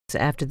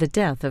after the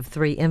death of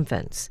 3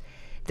 infants.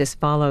 This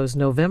follows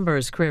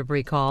November's crib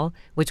recall,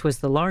 which was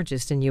the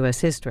largest in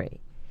U.S.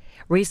 history.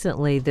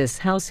 Recently, this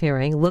House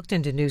hearing looked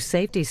into new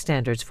safety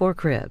standards for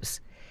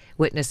cribs.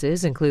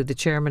 Witnesses include the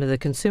chairman of the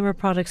Consumer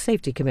Product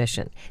Safety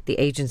Commission, the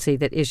agency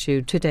that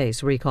issued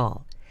today's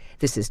recall.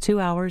 This is 2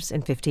 hours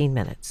and 15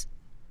 minutes.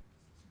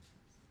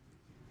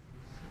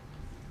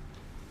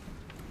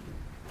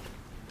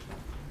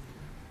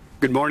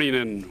 Good morning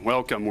and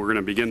welcome. We're going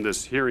to begin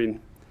this hearing.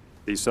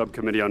 The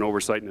Subcommittee on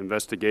Oversight and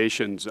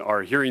Investigations.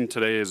 Our hearing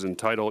today is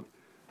entitled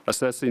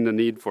Assessing the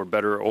Need for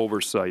Better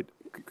Oversight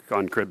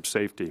on Crib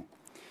Safety.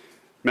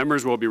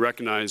 Members will be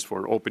recognized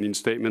for opening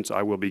statements.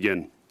 I will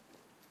begin.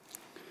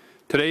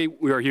 Today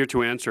we are here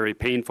to answer a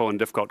painful and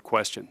difficult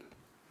question.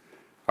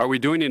 Are we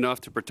doing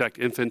enough to protect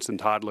infants and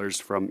toddlers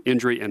from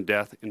injury and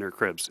death in their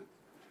cribs?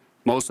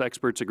 Most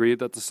experts agree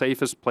that the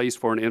safest place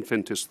for an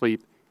infant to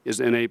sleep is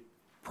in a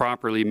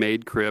properly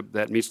made crib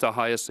that meets the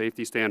highest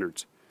safety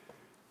standards.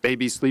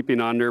 Babies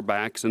sleeping on their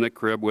backs in a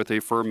crib with a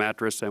fur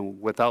mattress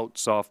and without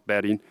soft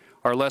bedding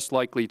are less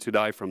likely to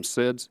die from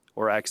SIDS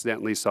or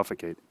accidentally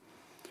suffocate.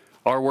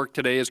 Our work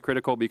today is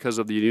critical because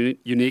of the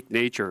unique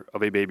nature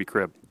of a baby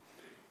crib.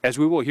 As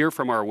we will hear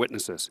from our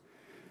witnesses,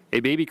 a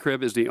baby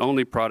crib is the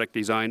only product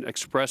designed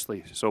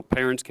expressly so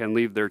parents can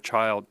leave their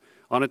child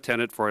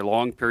unattended for a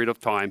long period of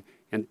time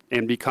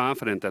and be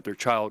confident that their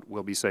child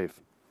will be safe.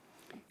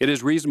 It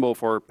is reasonable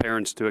for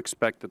parents to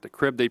expect that the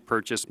crib they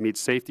purchase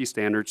meets safety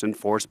standards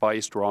enforced by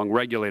a strong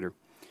regulator.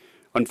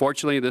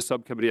 Unfortunately, this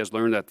subcommittee has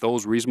learned that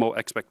those reasonable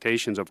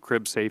expectations of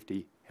crib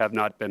safety have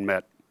not been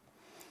met.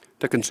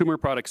 The Consumer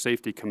Product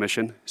Safety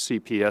Commission,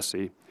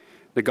 CPSC,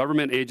 the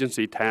government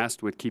agency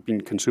tasked with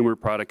keeping consumer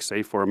products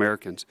safe for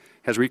Americans,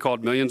 has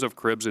recalled millions of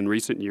cribs in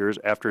recent years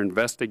after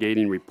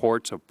investigating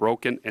reports of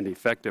broken and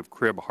defective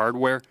crib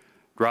hardware,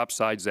 drop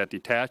sides that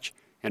detach,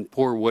 and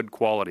poor wood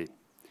quality.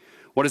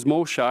 What is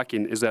most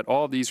shocking is that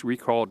all of these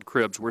recalled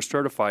cribs were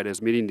certified as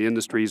meeting the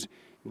industry's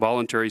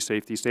voluntary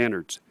safety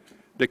standards.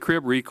 The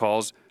crib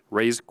recalls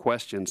raise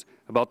questions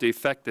about the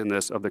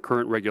effectiveness of the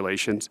current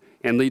regulations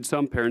and lead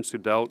some parents to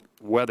doubt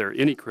whether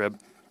any crib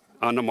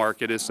on the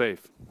market is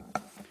safe.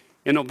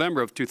 In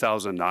November of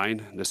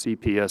 2009, the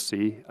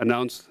CPSC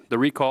announced the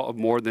recall of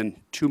more than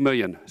 2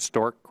 million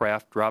Stork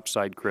Craft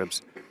drop-side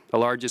cribs, the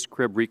largest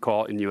crib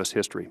recall in U.S.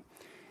 history.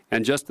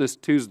 And just this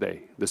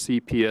Tuesday, the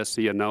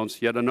CPSC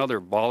announced yet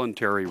another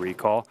voluntary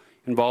recall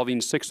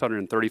involving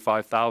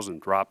 635,000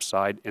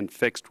 drop-side and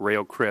fixed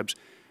rail cribs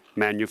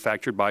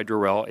manufactured by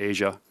Durrell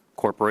Asia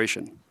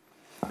Corporation.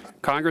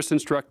 Congress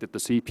instructed the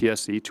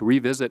CPSC to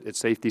revisit its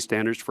safety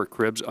standards for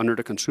cribs under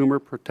the Consumer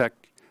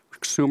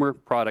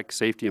Product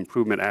Safety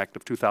Improvement Act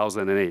of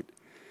 2008.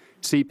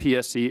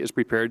 CPSC is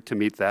prepared to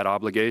meet that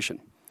obligation.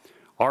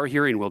 Our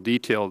hearing will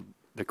detail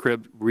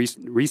the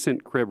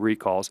recent crib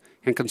recalls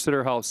and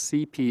consider how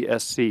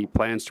CPSC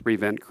plans to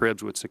prevent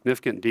cribs with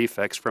significant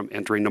defects from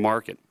entering the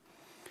market.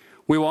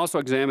 We will also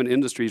examine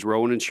industry's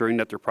role in ensuring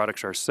that their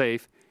products are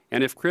safe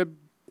and if crib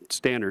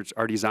standards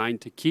are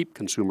designed to keep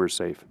consumers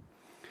safe.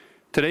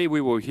 Today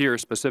we will hear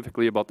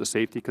specifically about the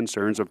safety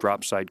concerns of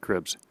drop-side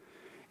cribs.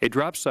 A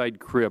drop-side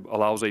crib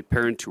allows a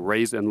parent to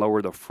raise and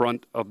lower the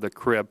front of the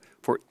crib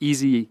for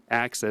easy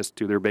access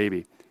to their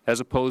baby, as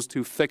opposed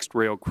to fixed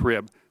rail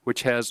crib,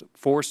 which has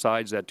 4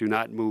 sides that do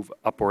not move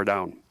up or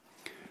down.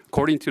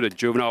 According to the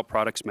Juvenile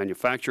Products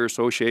Manufacturer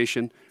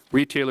Association,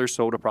 retailers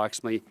sold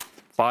approximately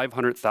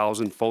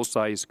 500,000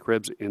 full-size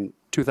cribs in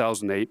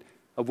 2008,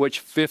 of which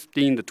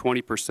 15 to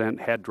 20%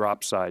 had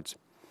drop sides.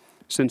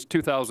 Since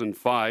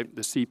 2005,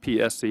 the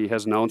CPSC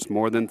has announced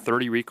more than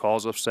 30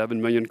 recalls of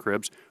 7 million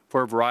cribs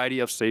for a variety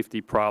of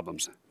safety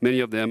problems, many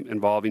of them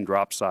involving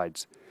drop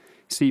sides.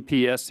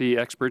 CPSC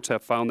experts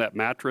have found that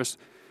mattress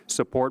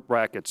support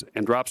brackets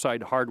and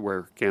drop-side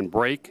hardware can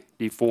break,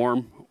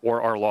 deform,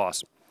 or are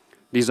lost.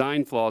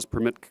 Design flaws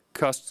permit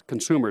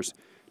consumers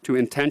to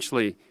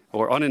intentionally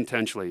or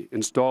unintentionally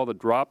install the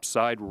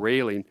drop-side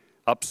railing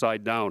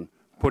upside down,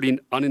 putting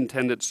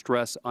unintended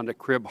stress on the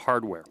crib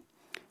hardware.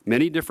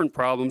 Many different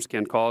problems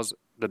can cause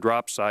the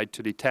drop side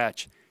to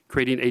detach,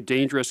 creating a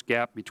dangerous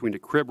gap between the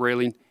crib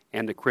railing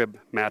and the crib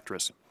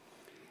mattress.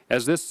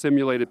 As this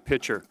simulated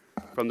picture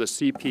from the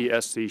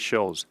CPSC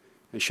shows,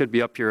 it should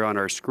be up here on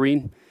our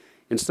screen,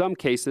 in some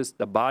cases,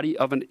 the body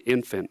of an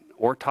infant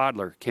or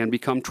toddler can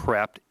become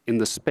trapped in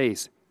the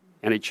space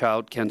and a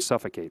child can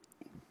suffocate.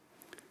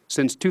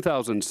 Since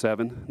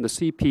 2007, the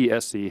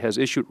CPSC has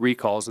issued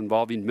recalls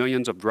involving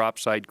millions of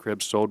drop-side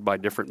cribs sold by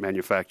different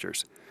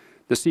manufacturers.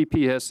 The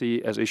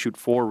CPSC has issued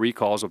 4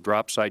 recalls of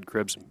drop-side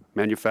cribs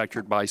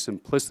manufactured by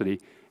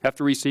Simplicity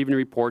after receiving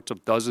reports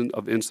of dozens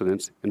of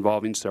incidents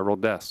involving several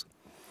deaths.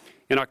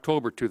 In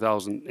October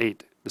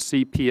 2008, the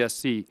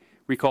CPSC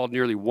recalled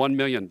nearly 1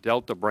 million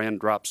Delta brand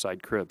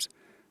drop-side cribs.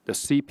 The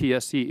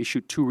CPSC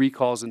issued 2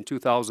 recalls in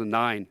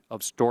 2009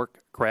 of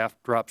Stork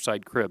Craft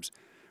drop-side cribs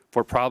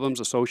for problems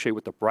associated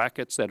with the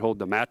brackets that hold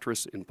the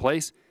mattress in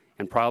place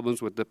and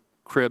problems with the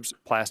crib's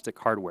plastic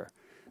hardware.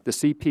 The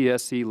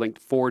CPSC linked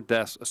 4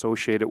 deaths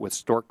associated with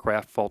Stork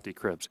Craft faulty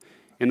cribs.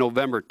 In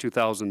November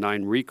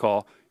 2009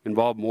 recall,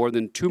 involved more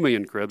than 2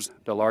 million cribs,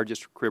 the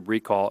largest crib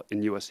recall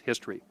in U.S.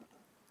 history.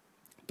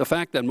 The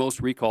fact that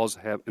most recalls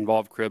have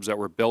involved cribs that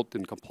were built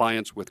in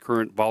compliance with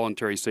current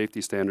voluntary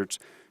safety standards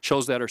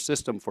shows that our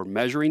system for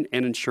measuring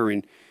and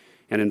ensuring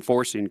and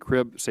enforcing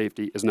crib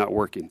safety is not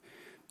working.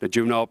 The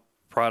Juvenile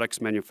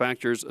Products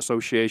Manufacturers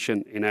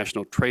Association, a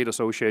national trade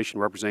association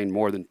representing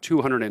more than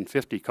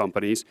 250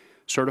 companies,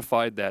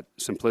 certified that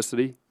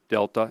Simplicity,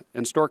 Delta,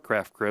 and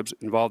Storecraft cribs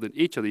involved in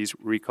each of these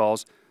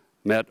recalls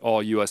met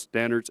all U.S.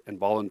 standards and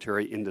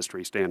voluntary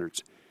industry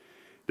standards.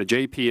 The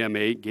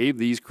JPMA gave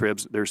these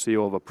cribs their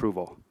seal of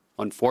approval.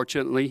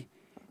 Unfortunately,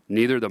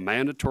 neither the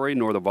mandatory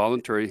nor the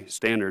voluntary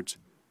standards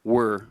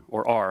were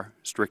or are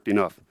strict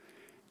enough.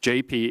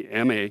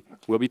 JPMA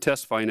will be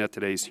testifying at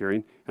today's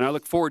hearing, and I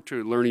look forward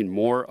to learning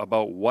more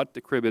about what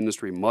the crib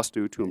industry must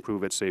do to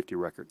improve its safety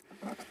record.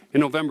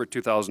 In November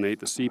 2008,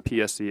 the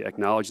CPSC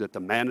acknowledged that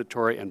the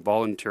mandatory and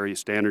voluntary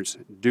standards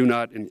do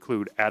not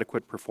include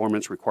adequate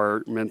performance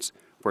requirements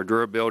for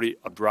durability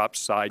of drop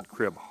side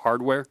crib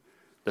hardware,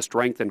 the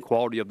strength and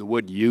quality of the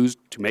wood used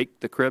to make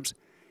the cribs,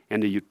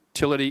 and the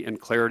utility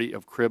and clarity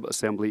of crib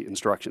assembly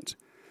instructions.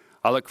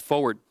 I look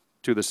forward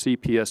to the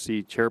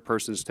CPSC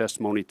chairperson's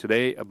testimony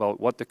today about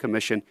what the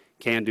Commission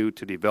can do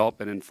to develop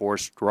and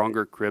enforce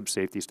stronger crib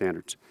safety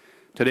standards.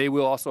 Today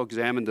we'll also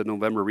examine the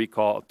November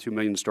recall of 2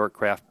 million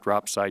Storecraft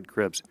drop side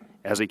cribs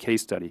as a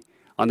case study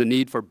on the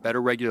need for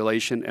better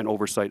regulation and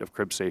oversight of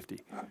crib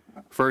safety.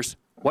 First,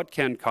 what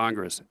can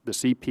Congress, the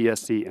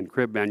CPSC, and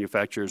crib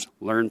manufacturers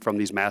learn from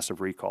these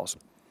massive recalls?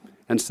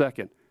 And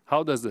second,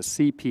 how does the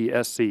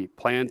CPSC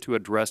plan to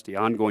address the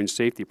ongoing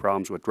safety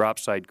problems with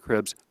drop-side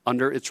cribs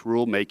under its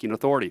rule-making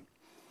authority?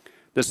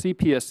 The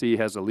CPSC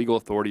has the legal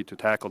authority to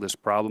tackle this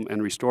problem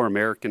and restore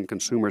American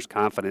consumers'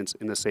 confidence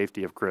in the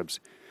safety of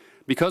cribs.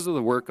 Because of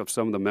the work of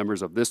some of the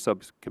members of this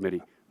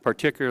subcommittee,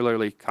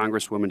 particularly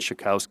Congresswoman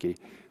Schakowsky,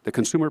 the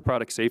Consumer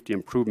Product Safety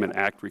Improvement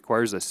Act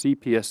requires the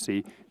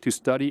CPSC to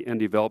study and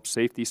develop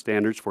safety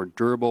standards for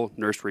durable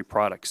nursery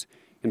products,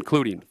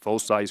 including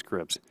full-size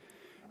cribs.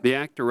 The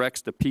Act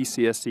directs the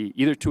PCSC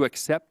either to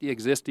accept the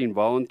existing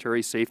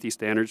voluntary safety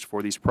standards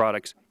for these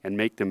products and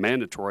make them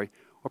mandatory,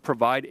 or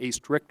provide a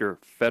stricter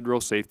federal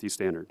safety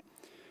standard.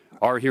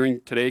 Our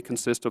hearing today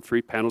consists of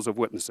 3 panels of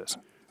witnesses.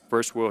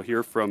 First, we'll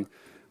hear from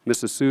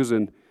Mrs.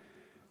 Susan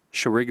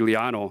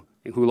Shirigliano,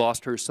 who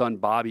lost her son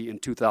Bobby in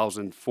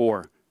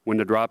 2004 when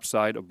the drop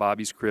side of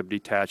Bobby's crib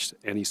detached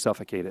and he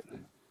suffocated.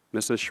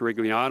 Mrs.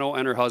 Shirigliano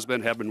and her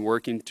husband have been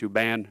working to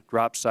ban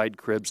drop side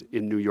cribs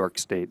in New York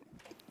State.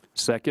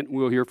 Second,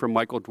 we'll hear from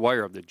Michael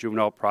Dwyer of the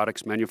Juvenile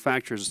Products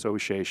Manufacturers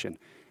Association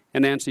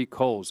and Nancy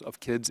Coles of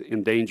Kids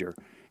in Danger,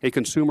 a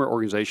consumer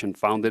organization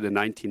founded in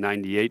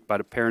 1998 by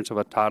the parents of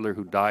a toddler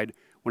who died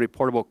when a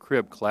portable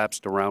crib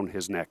collapsed around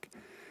his neck.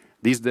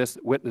 These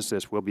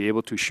witnesses will be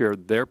able to share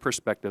their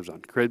perspectives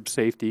on crib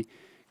safety,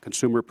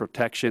 consumer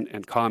protection,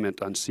 and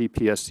comment on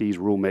CPSC's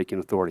rulemaking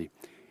authority.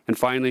 And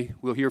finally,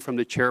 we'll hear from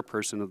the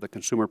chairperson of the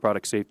Consumer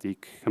Product Safety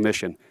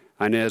Commission,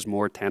 Inez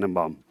Moore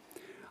Tannenbaum.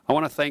 I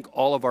want to thank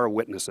all of our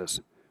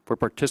witnesses for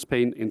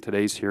participating in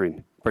today's hearing.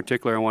 In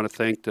particular, I want to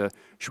thank the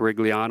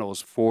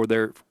Shiriglianos for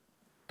their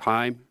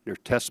time, their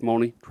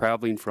testimony,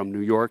 traveling from New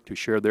York to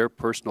share their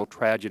personal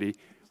tragedy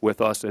with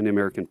us and the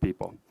American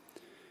people.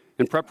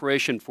 In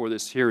preparation for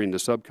this hearing, the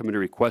subcommittee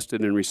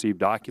requested and received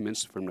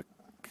documents from the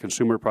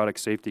Consumer Product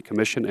Safety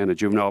Commission and the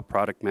Juvenile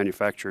Product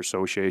Manufacturers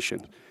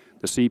Association.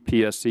 The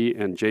CPSC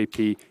and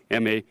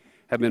JPMA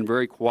have been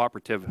very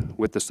cooperative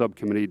with the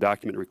subcommittee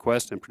document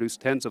request and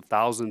produced tens of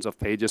thousands of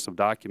pages of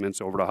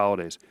documents over the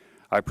holidays.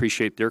 I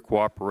appreciate their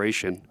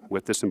cooperation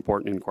with this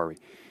important inquiry.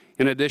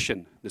 In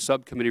addition, the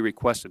subcommittee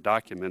requested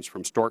documents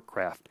from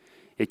Storecraft,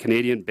 a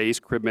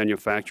Canadian-based crib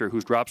manufacturer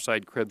whose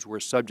drop-side cribs were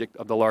subject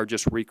of the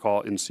largest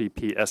recall in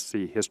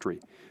CPSC history.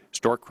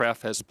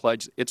 Storecraft has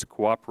pledged its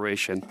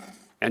cooperation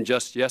and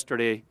just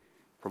yesterday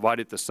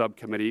provided the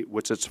subcommittee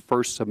with its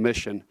first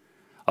submission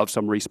of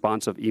some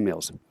responsive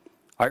emails.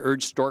 I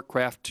urge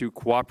Storecraft to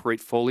cooperate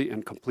fully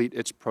and complete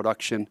its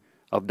production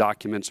of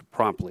documents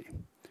promptly.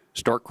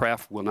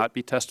 Storecraft will not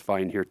be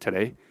testifying here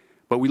today,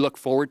 but we look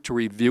forward to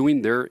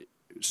reviewing their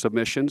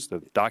submissions,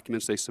 the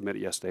documents they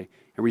submitted yesterday,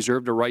 and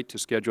reserve the right to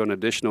schedule an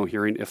additional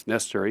hearing if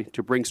necessary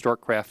to bring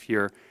Storecraft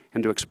here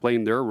and to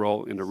explain their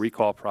role in the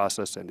recall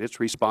process and its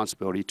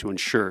responsibility to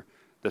ensure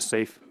the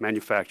safe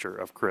manufacture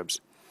of cribs.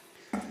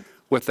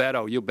 With that,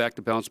 I'll yield back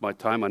the balance of my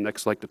time. I'd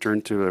next like to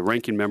turn to the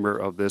ranking member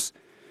of this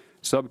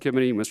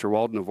subcommittee, Mr.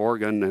 Walden of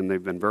Oregon, and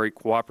they've been very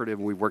cooperative.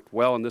 We've worked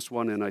well on this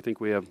one, and I think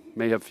we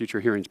may have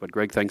future hearings. But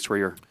Greg, thanks for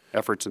your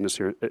efforts in this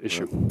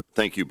issue.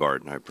 Thank you,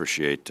 Bart, and I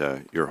appreciate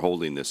your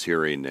holding this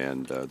hearing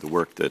and the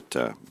work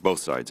that both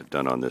sides have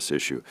done on this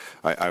issue.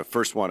 I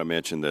first want to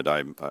mention that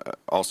I'm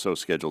also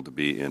scheduled to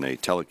be in a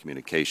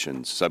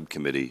telecommunications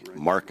subcommittee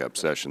markup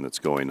session that's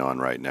going on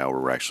right now, where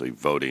we're actually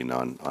voting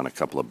on a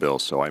couple of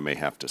bills, so I may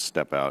have to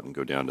step out and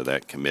go down to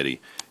that committee,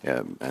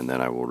 and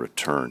then I will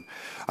return.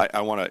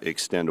 I want to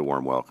extend a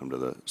warm welcome to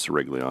the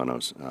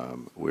Shiriglianos.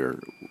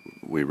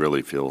 We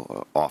really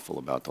feel awful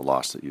about the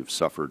loss that you've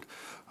suffered.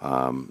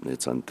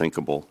 It's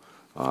unthinkable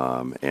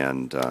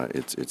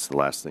It's the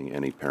last thing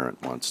any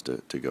parent wants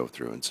to go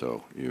through. And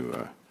so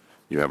you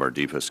have our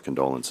deepest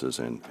condolences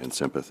and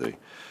sympathy.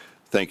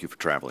 Thank you for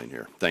traveling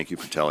here. Thank you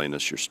for telling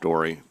us your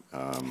story.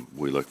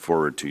 We look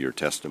forward to your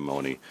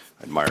testimony.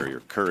 I admire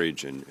your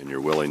courage and your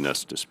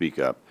willingness to speak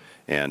up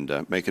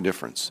and make a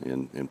difference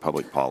in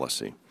public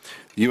policy.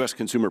 The U.S.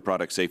 Consumer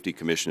Product Safety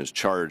Commission is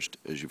charged,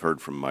 as you've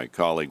heard from my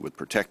colleague, with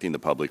protecting the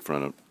public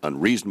from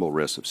unreasonable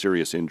risks of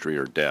serious injury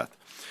or death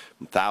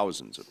from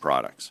thousands of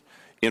products.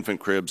 Infant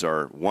cribs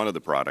are one of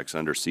the products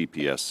under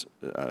CPSC's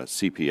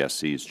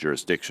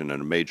jurisdiction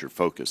and a major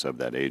focus of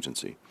that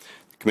agency.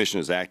 The Commission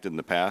has acted in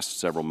the past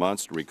several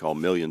months to recall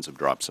millions of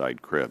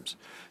drop-side cribs.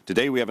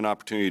 Today we have an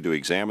opportunity to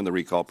examine the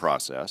recall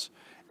process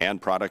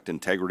and product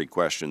integrity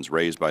questions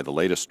raised by the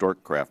latest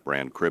Storkcraft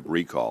brand crib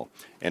recall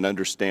and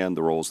understand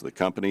the roles the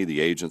company,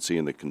 the agency,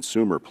 and the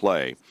consumer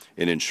play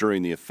in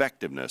ensuring the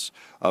effectiveness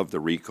of the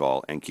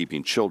recall and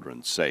keeping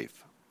children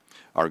safe.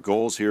 Our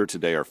goals here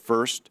today are,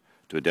 first,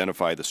 to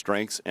identify the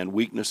strengths and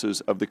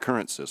weaknesses of the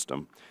current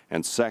system,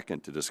 and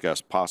second, to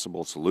discuss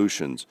possible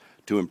solutions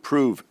to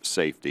improve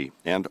safety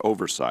and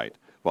oversight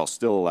while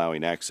still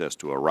allowing access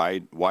to a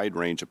wide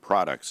range of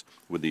products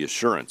with the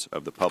assurance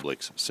of the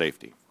public's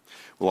safety.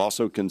 We'll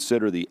also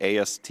consider the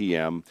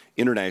ASTM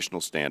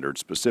international standards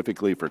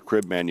specifically for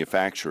crib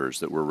manufacturers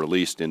that were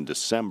released in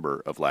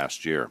December of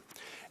last year.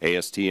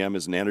 ASTM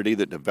is an entity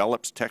that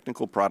develops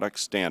technical product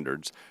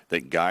standards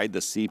that guide the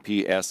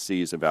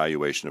CPSC's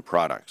evaluation of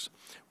products.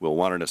 We'll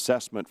want an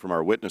assessment from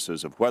our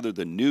witnesses of whether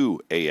the new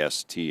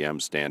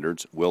ASTM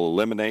standards will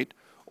eliminate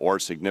or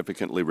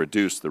significantly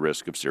reduce the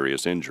risk of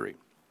serious injury.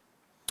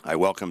 I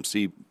welcome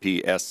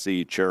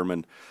CPSC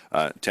Chairman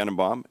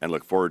Tenenbaum and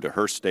look forward to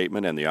her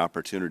statement and the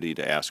opportunity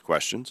to ask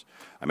questions.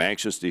 I'm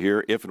anxious to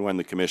hear if and when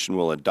the Commission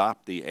will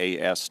adopt the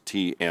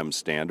ASTM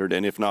standard,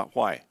 and if not,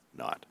 why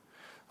not.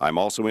 I'm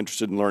also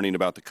interested in learning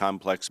about the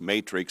complex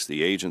matrix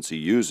the agency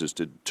uses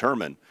to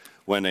determine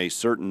when a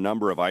certain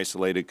number of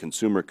isolated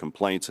consumer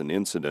complaints and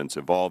incidents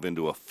evolve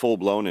into a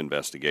full-blown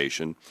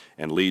investigation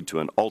and lead to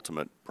an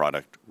ultimate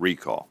product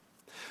recall.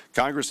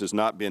 Congress has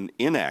not been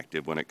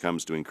inactive when it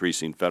comes to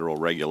increasing federal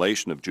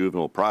regulation of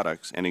juvenile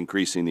products and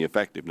increasing the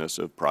effectiveness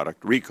of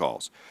product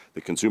recalls.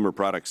 The Consumer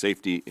Product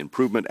Safety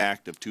Improvement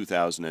Act of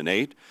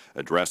 2008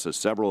 addresses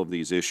several of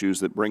these issues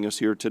that bring us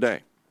here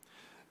today.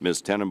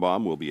 Ms.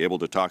 Tenenbaum will be able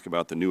to talk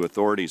about the new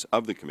authorities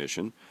of the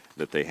Commission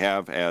that they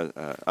have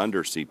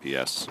under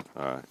CPSIA,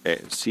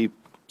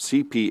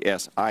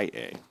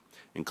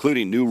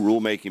 including new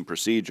rulemaking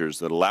procedures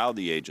that allow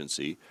the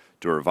agency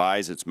to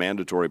revise its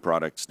mandatory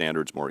product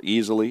standards more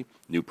easily,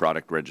 new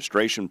product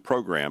registration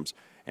programs,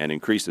 and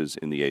increases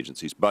in the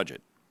agency's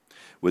budget.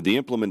 With the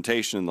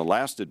implementation in the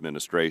last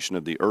administration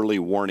of the early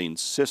warning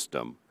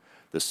system,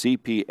 the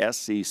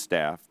CPSC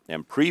staff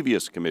and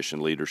previous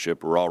Commission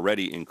leadership were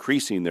already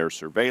increasing their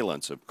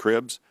surveillance of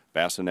cribs,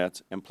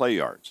 bassinets, and play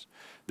yards.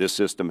 This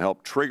system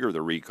helped trigger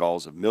the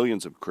recalls of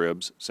millions of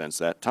cribs since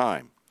that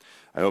time.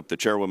 I hope the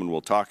Chairwoman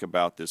will talk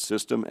about this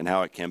system and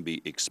how it can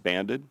be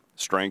expanded,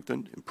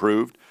 strengthened,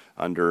 improved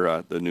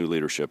under the new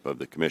leadership of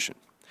the Commission.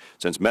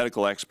 Since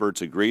medical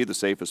experts agree the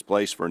safest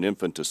place for an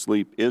infant to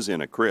sleep is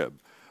in a crib,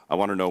 I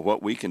want to know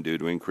what we can do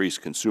to increase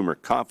consumer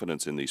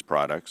confidence in these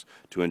products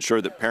to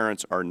ensure that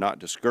parents are not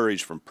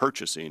discouraged from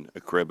purchasing a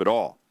crib at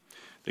all.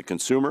 The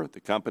consumer, the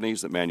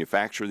companies that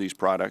manufacture these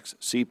products,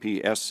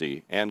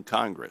 CPSC, and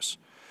Congress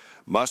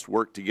must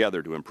work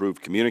together to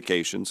improve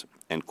communications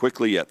and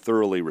quickly yet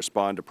thoroughly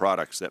respond to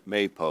products that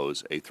may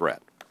pose a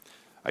threat.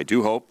 I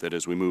do hope that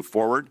as we move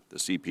forward, the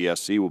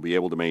CPSC will be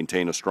able to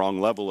maintain a strong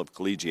level of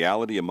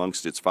collegiality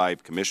amongst its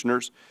 5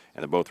 commissioners,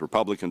 and that both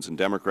Republicans and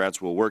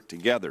Democrats will work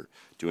together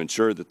to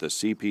ensure that the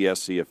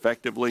CPSC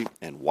effectively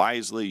and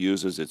wisely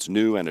uses its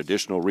new and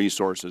additional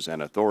resources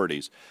and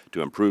authorities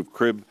to improve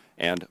crib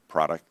and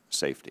product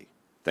safety.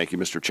 Thank you,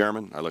 Mr.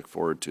 Chairman. I look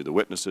forward to the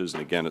witnesses,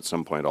 and again, at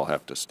some point I'll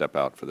have to step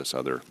out for this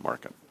other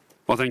market.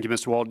 Well, thank you,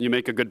 Mr. Walton. You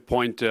make a good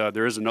point.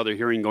 There is another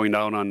hearing going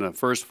down on the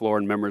first floor,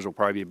 and members will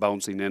probably be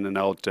bouncing in and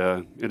out.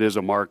 It is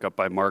a markup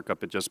by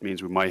markup. It just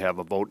means we might have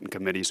a vote in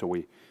committee, so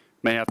we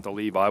may have to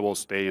leave. I will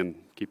stay and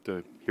keep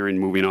the hearing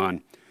moving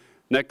on.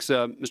 Next,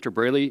 Mr.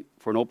 Braley,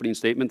 for an opening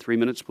statement. 3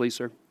 minutes, please,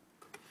 sir.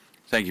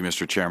 Thank you,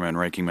 Mr. Chairman.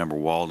 Ranking Member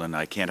Walden,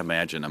 I can't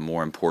imagine a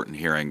more important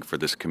hearing for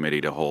this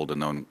committee to hold than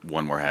the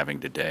one we're having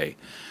today.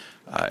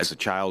 As a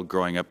child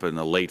growing up in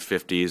the late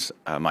 50s,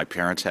 my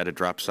parents had a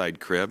drop-side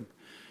crib.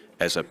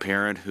 As a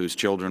parent whose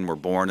children were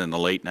born in the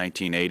late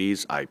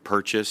 1980s, I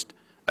purchased,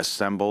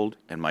 assembled,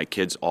 and my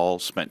kids all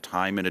spent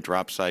time in a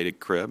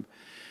drop-sided crib.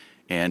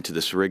 And to the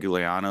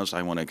Siriglianos,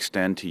 I want to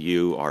extend to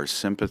you our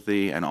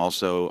sympathy and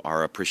also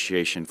our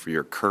appreciation for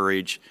your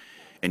courage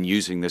in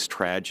using this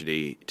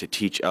tragedy to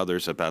teach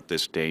others about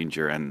this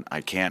danger. And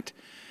I can't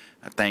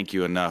thank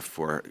you enough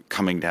for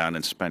coming down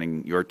and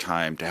spending your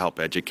time to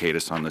help educate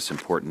us on this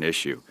important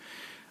issue.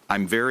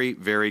 I'm very,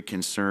 very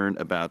concerned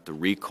about the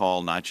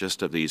recall, not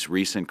just of these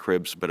recent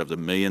cribs, but of the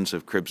millions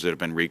of cribs that have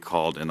been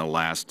recalled in the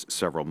last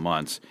several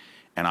months.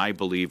 and I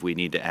believe we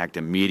need to act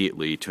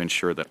immediately to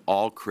ensure that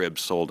all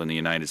cribs sold in the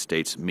United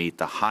States meet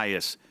the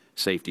highest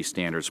safety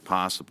standards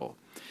possible.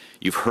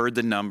 You've heard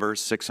the numbers: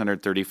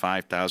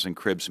 635,000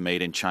 cribs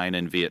made in China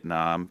and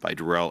Vietnam by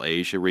Durell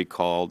Asia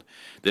recalled.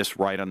 This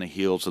right on the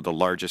heels of the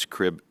largest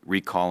crib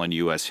recall in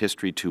U.S.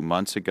 history 2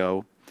 months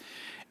ago.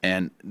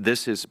 And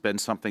this has been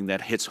something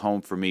that hits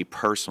home for me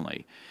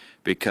personally,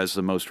 because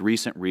the most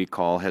recent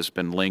recall has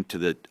been linked to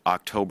the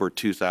October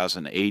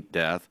 2008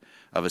 death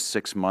of a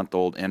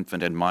 6-month-old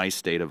infant in my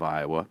state of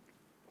Iowa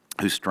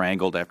who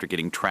strangled after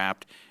getting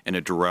trapped in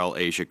a Durell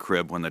Asia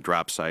crib when the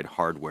drop-side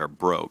hardware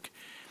broke.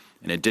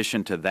 In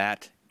addition to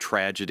that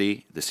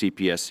tragedy, the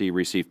CPSC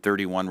received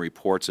 31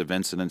 reports of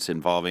incidents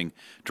involving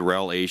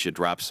Durell Asia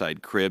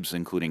drop-side cribs,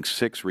 including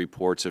 6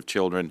 reports of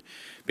children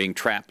being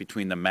trapped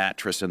between the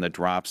mattress and the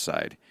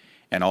drop-side,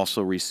 and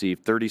also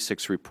received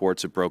 36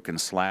 reports of broken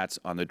slats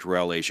on the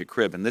Durell Asia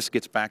crib. And this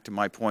gets back to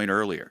my point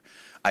earlier.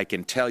 I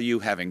can tell you,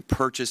 having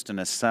purchased and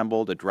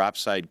assembled a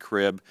drop-side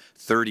crib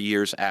 30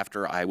 years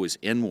after I was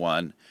in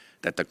one,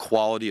 that the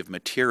quality of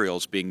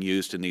materials being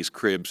used in these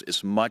cribs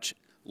is much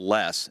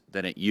less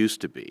than it used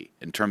to be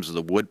in terms of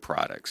the wood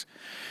products.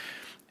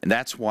 And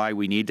that's why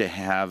we need to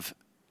have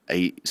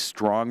a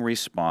strong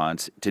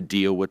response to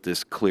deal with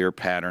this clear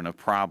pattern of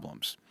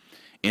problems.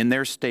 In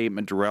their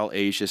statement, Durell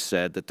Asia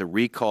said that the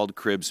recalled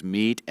cribs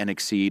meet and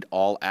exceed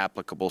all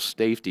applicable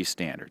safety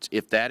standards.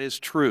 If that is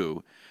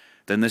true,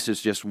 then this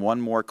is just one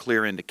more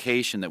clear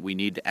indication that we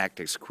need to act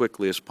as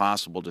quickly as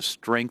possible to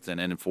strengthen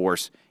and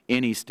enforce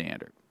any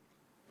standard.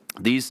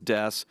 These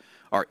deaths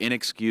are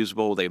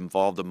inexcusable. They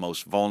involve the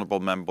most vulnerable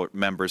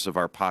members of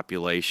our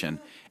population,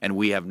 and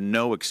we have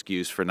no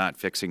excuse for not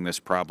fixing this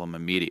problem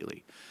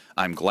immediately.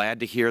 I'm glad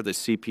to hear the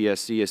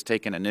CPSC has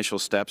taken initial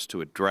steps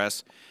to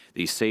address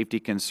these safety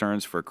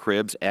concerns for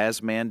cribs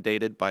as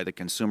mandated by the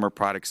Consumer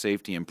Product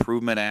Safety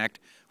Improvement Act,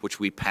 which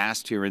we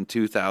passed here in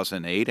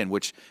 2008 and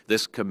which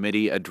this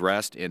committee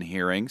addressed in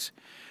hearings.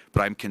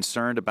 But I'm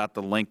concerned about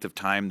the length of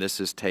time this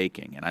is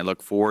taking, and I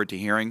look forward to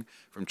hearing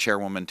from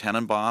Chairwoman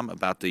Tenenbaum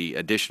about the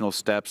additional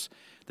steps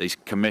the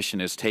Commission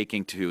is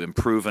taking to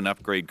improve and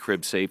upgrade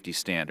crib safety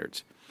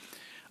standards.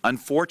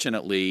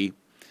 Unfortunately,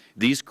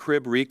 these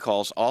crib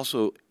recalls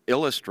also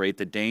illustrate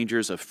the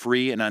dangers of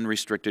free and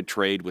unrestricted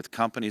trade with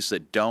companies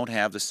that don't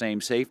have the same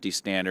safety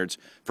standards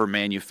for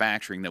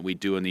manufacturing that we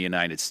do in the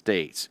United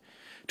States.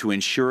 To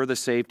ensure the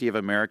safety of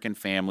American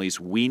families,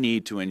 we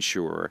need to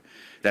ensure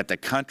that the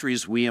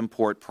countries we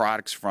import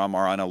products from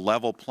are on a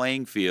level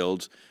playing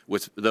field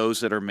with those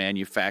that are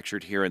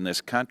manufactured here in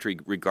this country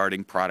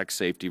regarding product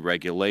safety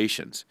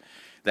regulations.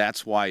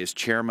 That's why, as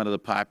chairman of the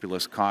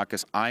Populist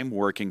Caucus, I'm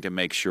working to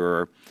make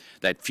sure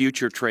that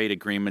future trade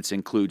agreements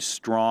include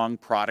strong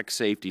product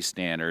safety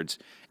standards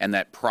and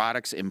that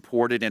products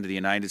imported into the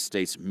United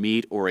States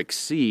meet or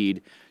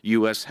exceed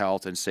U.S.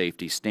 health and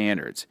safety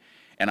standards.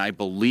 And I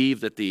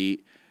believe that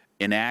the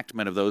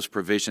enactment of those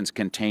provisions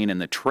contained in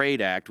the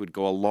Trade Act would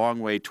go a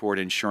long way toward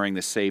ensuring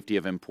the safety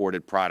of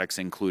imported products,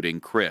 including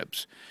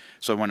cribs.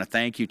 So I want to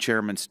thank you,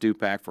 Chairman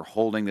Stupak, for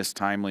holding this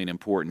timely and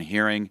important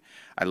hearing.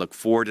 I look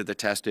forward to the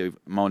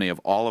testimony of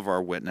all of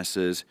our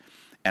witnesses,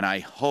 and I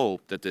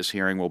hope that this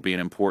hearing will be an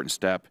important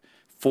step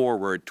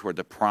forward toward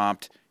the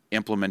prompt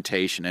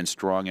implementation and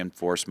strong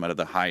enforcement of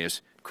the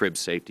highest crib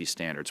safety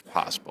standards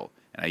possible.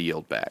 And I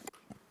yield back.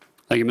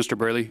 Thank you, Mr.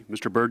 Braley.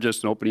 Mr.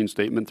 Burgess, an opening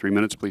statement. 3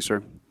 minutes, please,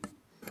 sir.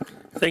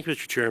 Thank you,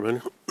 Mr.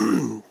 Chairman.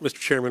 Mr.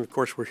 Chairman, of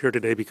course, we're here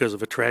today because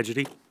of a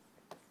tragedy.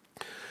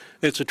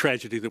 It's a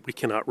tragedy that we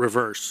cannot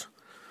reverse.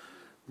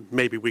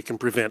 Maybe we can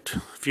prevent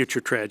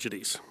future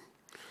tragedies.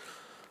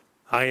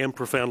 I am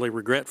profoundly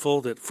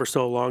regretful that for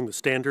so long the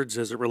standards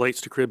as it relates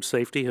to crib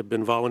safety have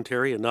been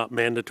voluntary and not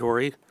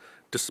mandatory,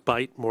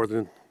 despite more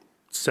than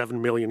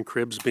 7 million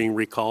cribs being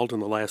recalled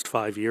in the last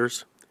 5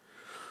 years.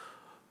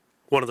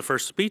 One of the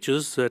first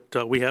speeches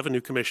that we have a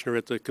new commissioner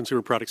at the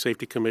Consumer Product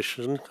Safety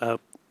Commission,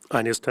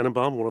 Inez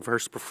Tenenbaum, one of her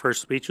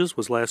first speeches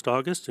was last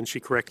August, and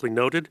she correctly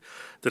noted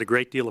that a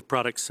great deal of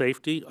product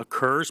safety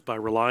occurs by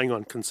relying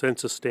on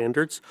consensus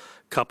standards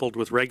coupled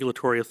with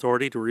regulatory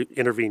authority to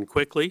intervene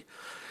quickly,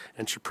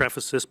 and she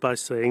prefaced this by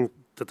saying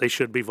that they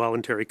should be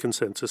voluntary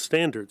consensus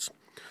standards.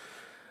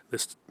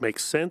 This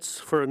makes sense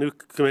for a new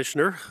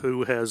commissioner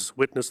who has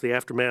witnessed the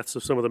aftermaths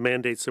of some of the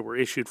mandates that were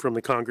issued from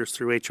the Congress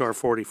through H.R.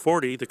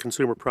 4040, the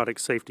Consumer Product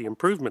Safety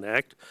Improvement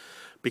Act,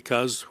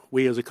 because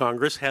we as a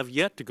Congress have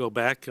yet to go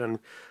back and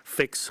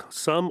fix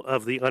some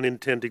of the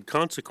unintended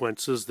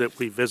consequences that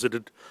we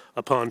visited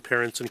upon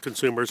parents and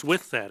consumers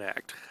with that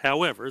act.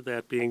 However,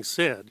 that being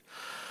said,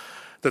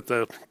 that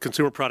the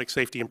Consumer Product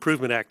Safety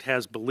Improvement Act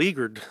has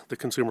beleaguered the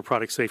Consumer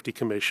Product Safety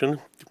Commission.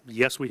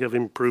 Yes, we have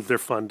improved their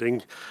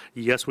funding.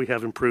 Yes, we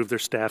have improved their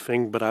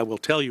staffing. But I will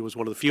tell you, as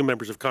one of the few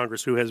members of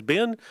Congress who has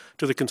been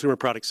to the Consumer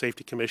Product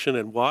Safety Commission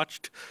and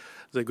watched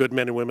the good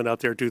men and women out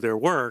there do their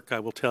work,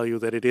 I will tell you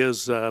that it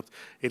is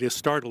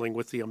startling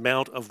with the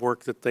amount of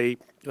work that the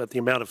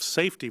amount of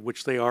safety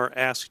which they are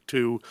asked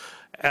to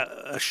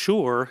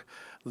assure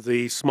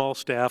the small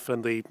staff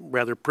and the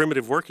rather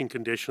primitive working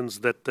conditions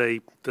that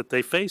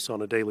they face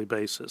on a daily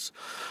basis.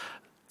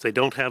 They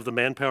don't have the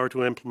manpower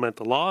to implement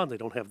the law, and they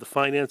don't have the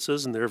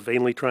finances, and they're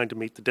vainly trying to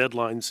meet the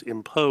deadlines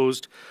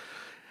imposed.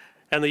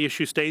 And the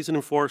issue stays in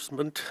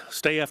enforcement,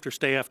 stay after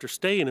stay after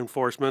stay in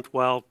enforcement,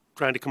 while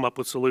trying to come up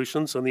with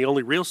solutions. And the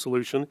only real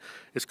solution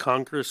is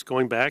Congress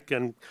going back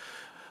and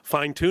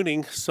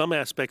fine-tuning some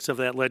aspects of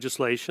that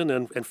legislation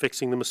and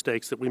fixing the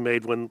mistakes that we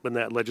made when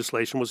that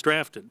legislation was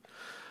drafted.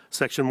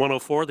 Section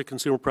 104 of the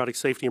Consumer Product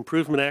Safety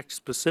Improvement Act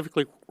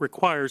specifically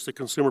requires the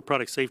Consumer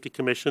Product Safety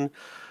Commission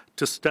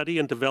to study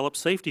and develop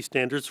safety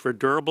standards for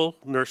durable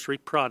nursery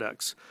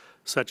products,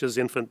 such as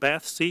infant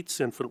bath seats,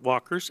 infant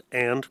walkers,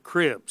 and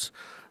cribs.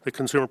 The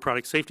Consumer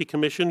Product Safety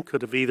Commission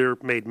could have either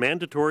made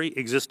mandatory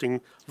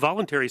existing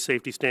voluntary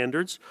safety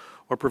standards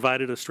or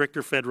provided a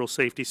stricter federal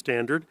safety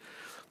standard.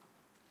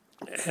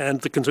 And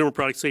the Consumer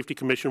Product Safety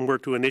Commission were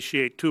to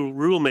initiate 2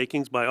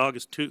 rulemakings by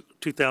August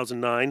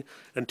 2009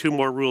 and 2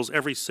 more rules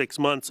every 6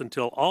 months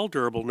until all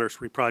durable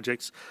nursery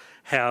projects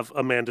have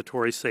a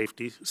mandatory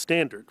safety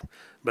standard.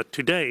 But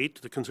to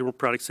date, the Consumer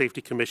Product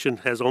Safety Commission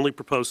has only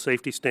proposed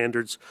safety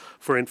standards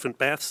for infant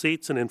bath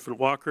seats and infant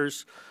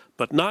walkers,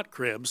 but not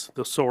cribs,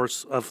 the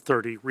source of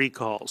 30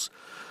 recalls.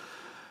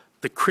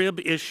 The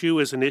crib issue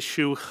is an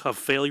issue of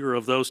failure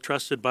of those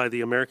trusted by the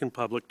American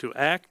public to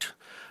act.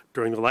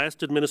 During the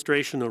last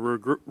administration, a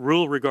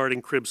rule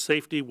regarding crib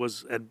safety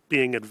was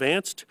being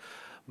advanced,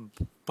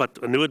 but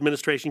a new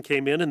administration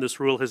came in and this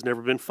rule has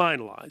never been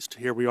finalized.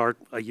 Here we are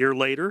a year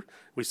later.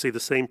 We see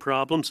the same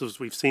problems as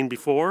we've seen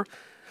before.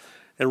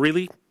 And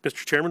really,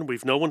 Mr. Chairman,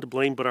 we've no one to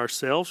blame but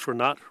ourselves for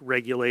not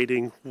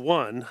regulating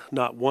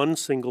not one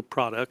single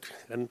product,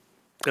 and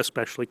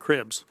especially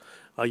cribs.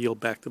 I yield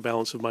back the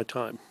balance of my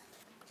time.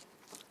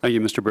 Thank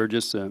you, Mr.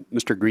 Burgess.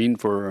 Mr. Green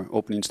for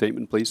opening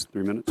statement, please.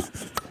 3 minutes.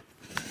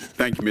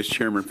 Thank you, Mr.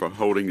 Chairman, for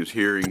holding this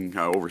hearing,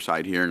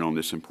 oversight hearing on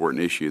this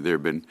important issue. There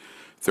have been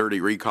 30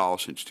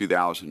 recalls since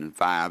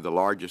 2005. The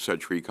largest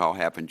such recall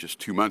happened just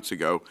 2 months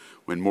ago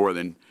when more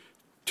than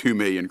 2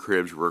 million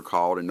cribs were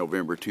recalled in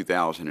November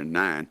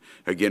 2009.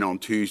 Again, on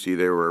Tuesday,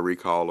 there were a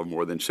recall of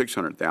more than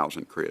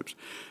 600,000 cribs.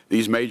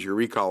 These major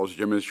recalls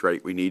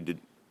demonstrate we need to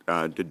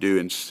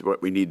do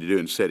what we need to do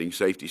in setting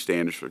safety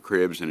standards for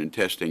cribs and in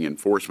testing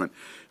enforcement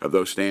of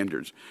those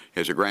standards.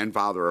 As a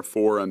grandfather of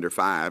 4 under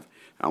 5,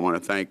 I want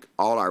to thank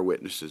all our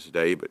witnesses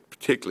today, but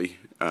particularly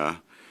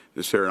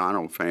the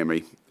Serrano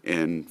family,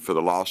 and for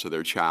the loss of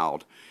their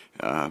child.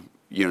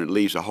 You know, it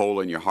leaves a hole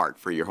in your heart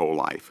for your whole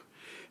life.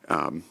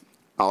 I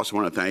also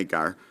want to thank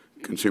our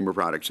Consumer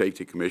Product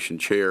Safety Commission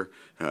Chair,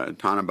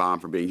 Tannenbaum,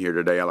 for being here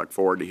today. I look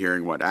forward to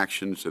hearing what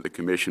actions the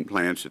Commission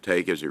plans to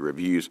take as it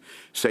reviews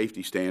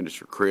safety standards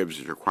for cribs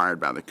as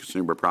required by the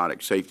Consumer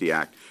Product Safety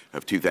Act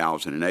of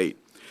 2008.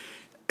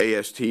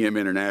 ASTM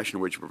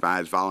International, which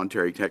provides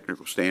voluntary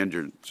technical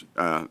standards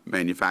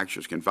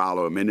manufacturers can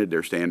follow, amended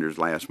their standards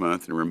last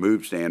month and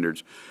removed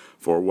standards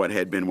for what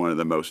had been one of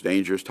the most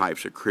dangerous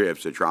types of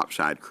cribs, the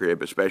drop-side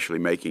crib, especially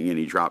making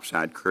any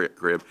drop-side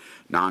crib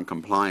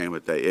non-compliant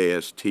with the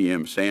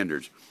ASTM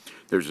standards.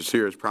 There's a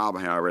serious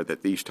problem, however,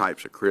 that these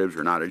types of cribs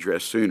were not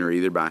addressed sooner,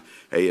 either by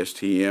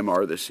ASTM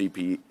or the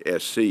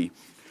CPSC,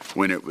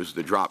 when it was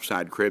the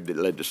drop-side crib that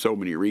led to so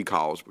many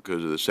recalls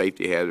because of the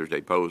safety hazards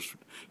they posed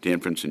to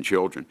infants and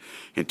children.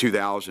 In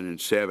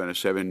 2007, a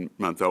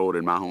 7-month-old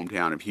in my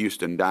hometown of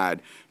Houston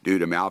died due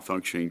to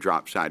malfunctioning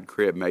drop-side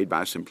crib made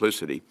by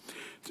Simplicity.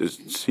 The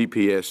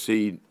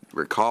CPSC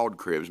recalled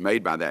cribs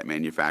made by that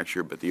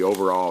manufacturer, but the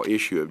overall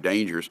issue of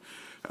dangers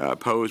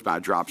posed by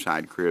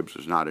drop-side cribs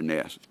was not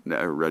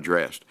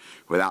addressed.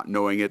 Without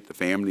knowing it, the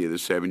family of the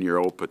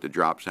 7-year-old put the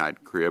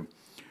drop-side crib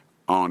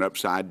on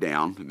upside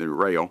down, the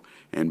rail,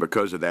 and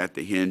because of that,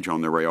 the hinge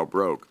on the rail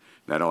broke.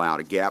 That allowed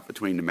a gap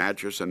between the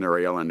mattress and the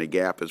rail, and the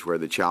gap is where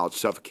the child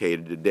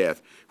suffocated to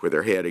death with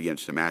her head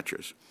against the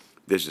mattress.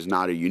 This is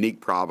not a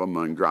unique problem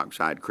among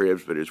drop-side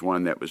cribs, but is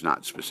one that was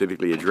not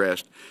specifically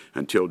addressed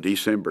until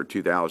December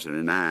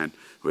 2009,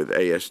 with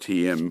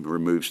ASTM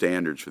removed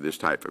standards for this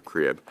type of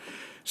crib.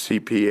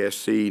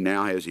 CPSC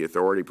now has the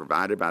authority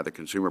provided by the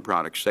Consumer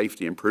Product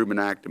Safety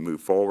Improvement Act to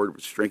move forward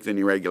with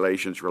strengthening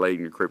regulations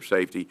relating to crib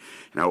safety.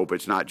 And I hope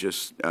it's not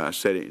just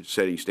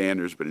setting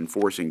standards, but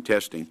enforcing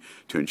testing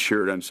to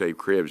ensure that unsafe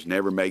cribs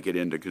never make it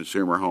into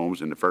consumer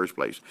homes in the first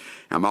place.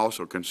 I'm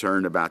also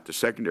concerned about the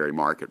secondary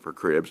market for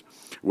cribs,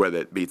 whether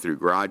it be through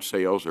garage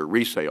sales or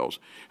resales,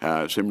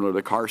 similar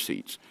to car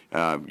seats.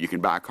 You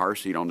can buy a car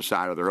seat on the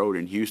side of the road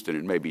in Houston.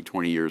 It may be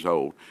 20 years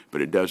old, but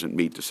it doesn't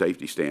meet the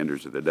safety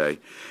standards of the day.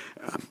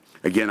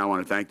 Again, I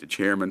want to thank the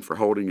chairman for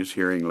holding this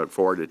hearing. Look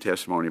forward to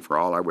testimony for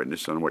all our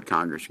witnesses on what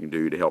Congress can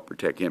do to help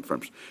protect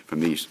infants from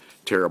these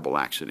terrible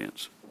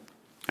accidents.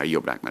 I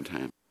yield back my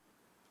time.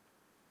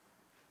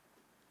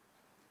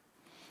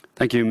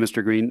 Thank you,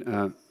 Mr.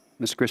 Green.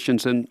 Ms.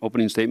 Christensen,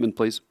 opening statement,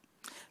 please.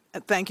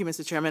 Thank you,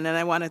 Mr. Chairman. And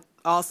I want to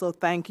also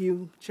thank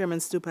you, Chairman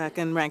Stupak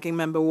and Ranking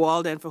Member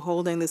Walden, for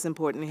holding this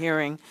important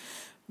hearing,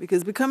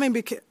 because becoming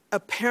a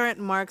parent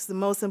marks the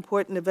most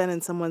important event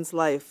in someone's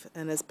life.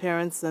 And as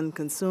parents and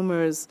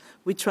consumers,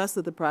 we trust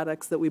that the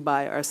products that we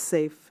buy are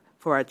safe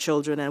for our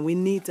children, and we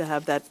need to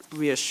have that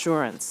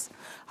reassurance.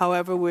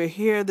 However, we're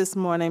here this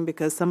morning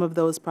because some of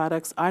those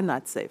products are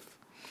not safe,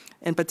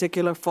 in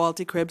particular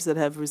faulty cribs that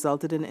have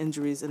resulted in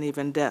injuries and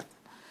even death.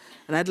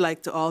 And I'd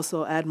like to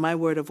also add my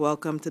word of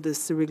welcome to the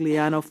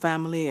Sirigliano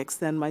family,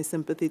 extend my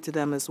sympathy to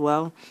them as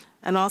well,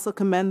 and also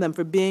commend them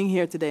for being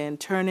here today and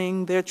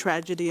turning their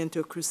tragedy into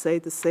a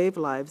crusade to save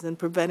lives and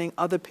preventing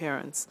other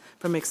parents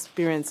from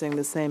experiencing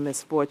the same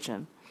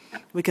misfortune.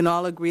 We can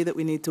all agree that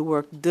we need to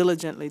work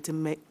diligently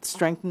to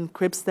strengthen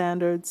crib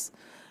standards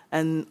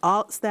and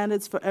all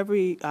standards for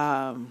every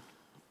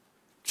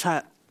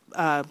child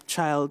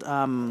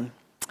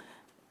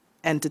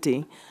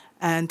entity,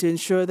 and to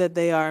ensure that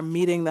they are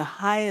meeting the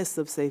highest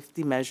of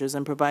safety measures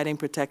and providing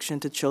protection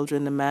to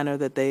children in the manner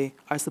that they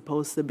are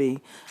supposed to be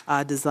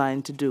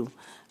designed to do.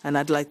 And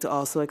I'd like to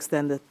also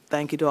extend a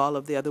thank you to all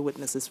of the other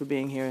witnesses for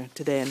being here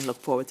today and look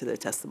forward to their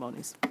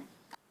testimonies.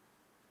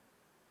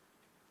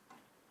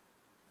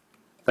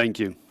 Thank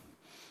you.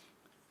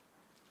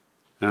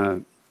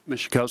 Ms.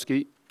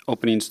 Schakowsky,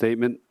 opening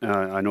statement.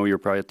 I know you're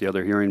probably at the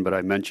other hearing, but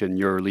I mentioned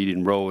your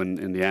leading role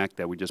in the act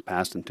that we just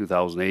passed in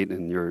 2008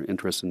 and your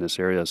interest in this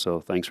area. So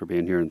thanks for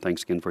being here, and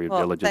thanks again for your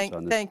diligence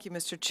on this. Thank you,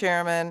 Mr.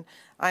 Chairman.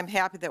 I'm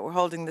happy that we're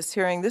holding this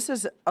hearing. This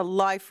is a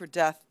life or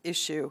death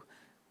issue,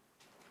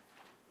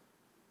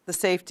 the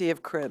safety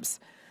of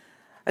cribs.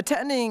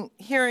 Attending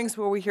hearings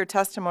where we hear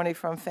testimony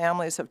from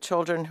families of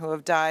children who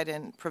have died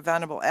in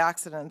preventable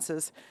accidents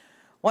is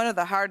one of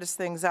the hardest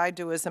things I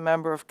do as a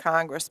member of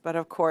Congress, but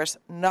of course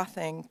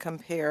nothing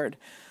compared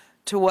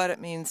to what it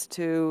means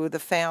to the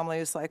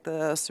families like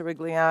the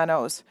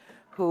Siriglianos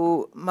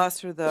who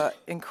muster the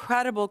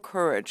incredible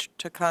courage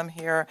to come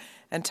here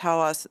and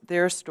tell us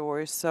their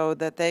stories so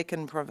that they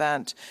can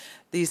prevent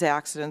these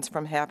accidents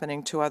from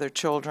happening to other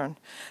children.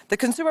 The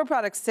Consumer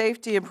Product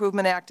Safety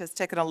Improvement Act has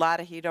taken a lot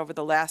of heat over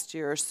the last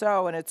year or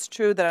so, and it's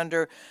true that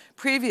under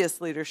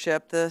previous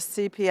leadership, the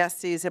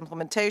CPSC's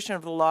implementation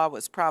of the law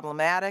was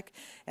problematic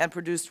and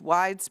produced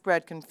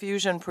widespread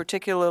confusion,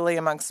 particularly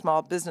among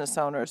small business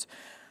owners.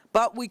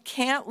 But we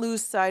can't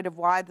lose sight of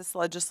why this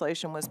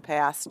legislation was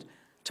passed: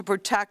 to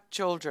protect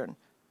children.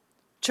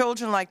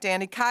 Children like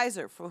Danny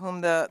Kaiser, for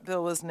whom the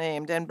bill was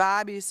named, and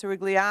Bobby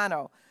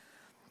Sirigliano,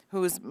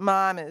 whose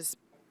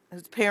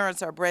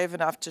parents are brave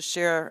enough to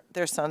share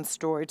their son's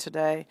story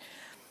today.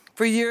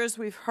 For years,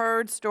 we've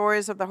heard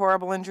stories of the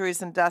horrible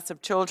injuries and deaths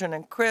of children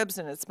in cribs,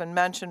 and it's been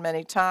mentioned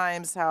many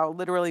times how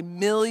literally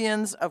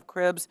millions of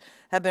cribs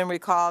have been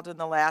recalled in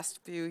the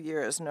last few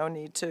years. No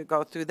need to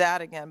go through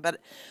that again. But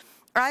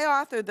I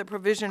authored the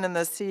provision in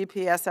the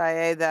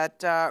CPSIA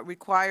that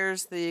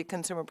requires the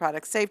Consumer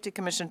Product Safety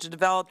Commission to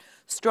develop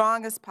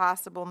strong as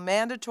possible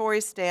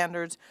mandatory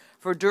standards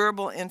for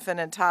durable infant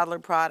and toddler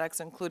products,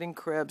 including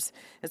cribs.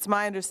 It's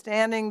my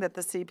understanding that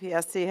the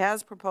CPSC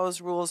has proposed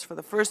rules for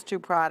the first two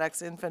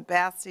products, infant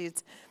bath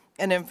seats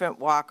and infant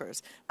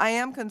walkers. I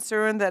am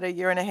concerned that a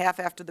year and a half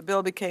after the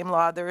bill became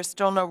law, there is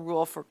still no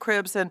rule for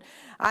cribs, and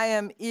I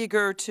am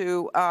eager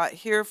to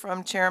hear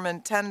from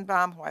Chairman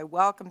Tenenbaum, who I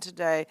welcome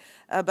today,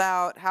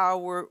 about how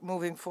we're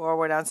moving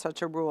forward on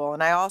such a rule.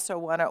 And I also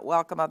want to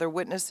welcome other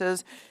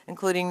witnesses,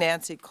 including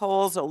Nancy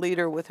Coles, a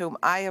leader with whom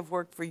I have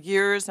worked for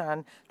years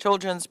on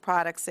children's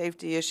product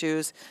safety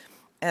issues.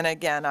 And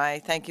again, I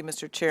thank you,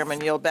 Mr.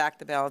 Chairman. Yield back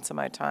the balance of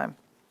my time.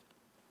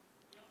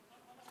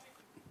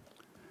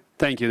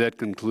 Thank you. That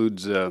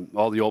concludes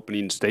all the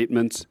opening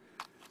statements.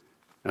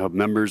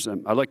 Members,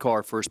 I'd like to call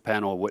our first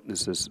panel of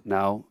witnesses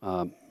now.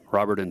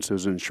 Robert and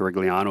Susan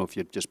Sirigliano, if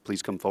you'd just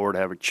please come forward,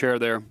 have a chair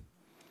there.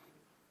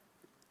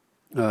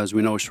 As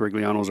we know,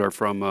 Siriglianos are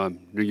from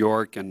New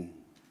York, and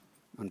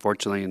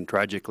unfortunately and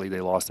tragically,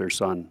 they lost their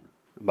son,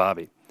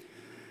 Bobby.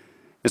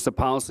 It's the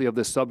policy of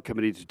this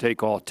subcommittee to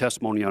take all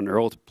testimony under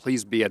oath.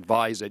 Please be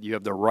advised that you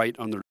have the right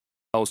under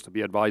the House to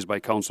be advised by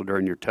counsel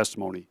during your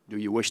testimony. Do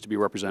you wish to be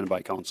represented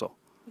by counsel?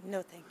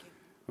 No, thank you.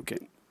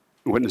 Okay.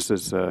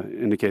 Witnesses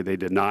indicate they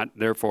did not.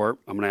 Therefore,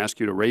 I'm going to ask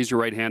you to raise your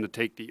right hand to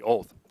take the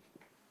oath.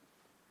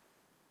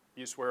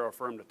 Do you swear or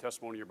affirm the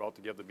testimony you're about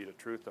to give to be the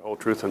truth, the whole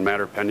truth, and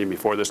matter pending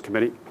before this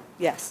committee?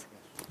 Yes.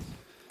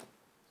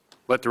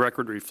 Let the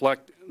record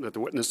reflect that the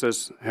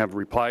witnesses have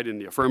replied in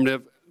the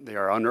affirmative. They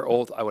are under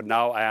oath. I would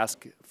now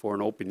ask for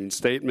an opening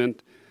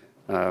statement.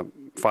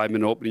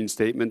 5-minute opening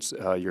statements.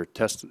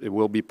 It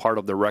will be part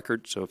of the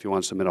record, so if you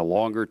want to submit a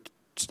longer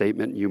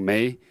statement, you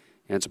may.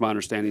 And it's my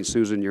understanding,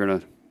 Susan, you're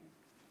going to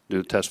do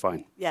the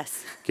testifying.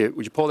 Yes. Okay,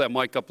 would you pull that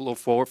mic up a little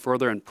forward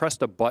further and press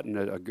the button?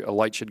 A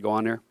light should go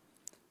on there.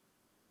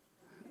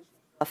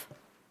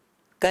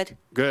 Good?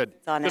 Good.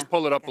 It's on Just now.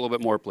 pull it up Okay. a little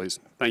bit more, please.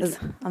 Thank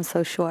you. I'm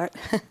so short.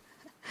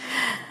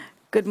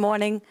 Good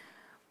morning.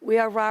 We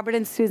are Robert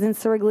and Susan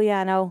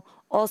Sirigliano,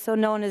 also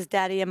known as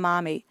Daddy and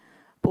Mommy.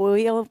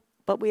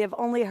 But we have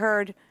only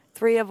heard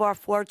 3 of our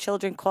 4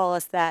 children call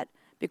us that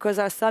because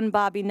our son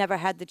Bobby never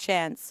had the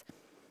chance.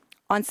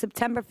 On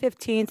September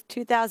 15th,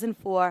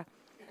 2004,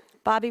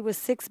 Bobby was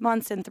 6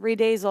 months and 3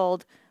 days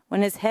old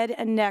when his head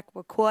and neck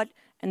were caught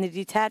in the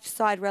detached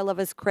side rail of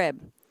his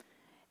crib.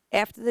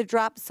 After the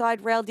drop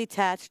side rail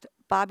detached,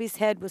 Bobby's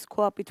head was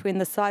caught between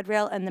the side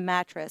rail and the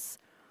mattress.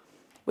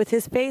 With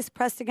his face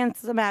pressed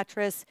against the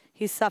mattress,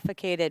 he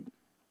suffocated.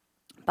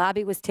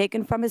 Bobby was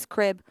taken from his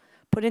crib,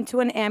 put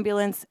into an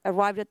ambulance,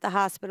 arrived at the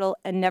hospital,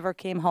 and never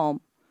came home.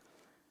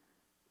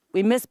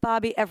 We miss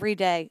Bobby every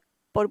day,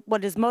 but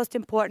what is most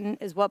important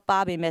is what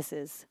Bobby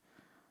misses.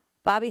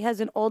 Bobby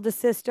has an older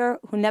sister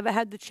who never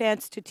had the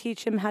chance to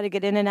teach him how to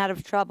get in and out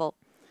of trouble.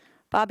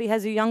 Bobby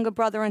has a younger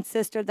brother and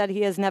sister that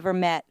he has never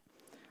met.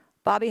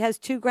 Bobby has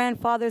 2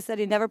 grandfathers that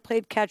he never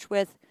played catch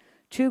with,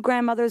 2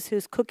 grandmothers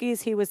whose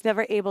cookies he was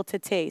never able to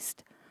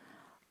taste.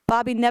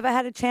 Bobby never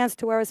had a chance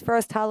to wear his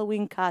first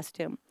Halloween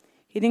costume.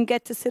 He didn't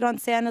get to sit on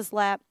Santa's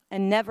lap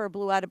and never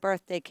blew out a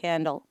birthday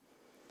candle.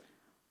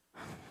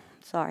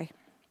 Sorry.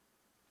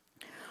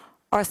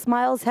 Our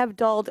smiles have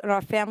dulled and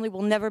our family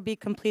will never be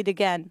complete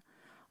again.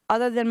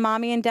 Other than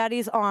Mommy and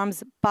Daddy's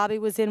arms, Bobby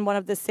was in one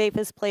of the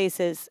safest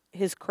places,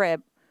 his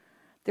crib.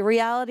 The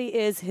reality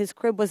is his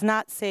crib was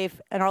not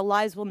safe and our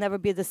lives will never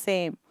be the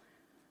same.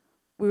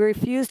 We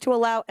refuse to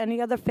allow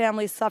any other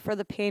family suffer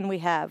the pain we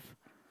have.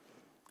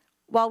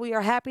 While we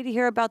are happy to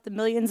hear about the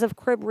millions of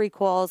crib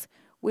recalls,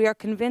 we are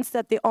convinced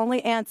that the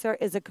only answer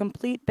is a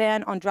complete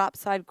ban on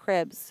drop-side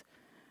cribs.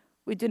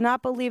 We do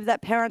not believe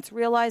that parents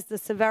realize the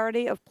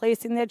severity of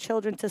placing their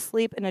children to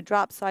sleep in a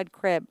drop-side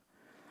crib.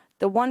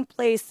 The one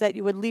place that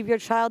you would leave your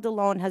child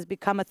alone has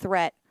become a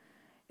threat.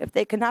 If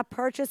they cannot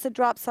purchase a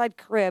drop-side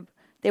crib,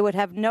 they would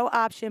have no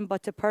option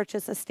but to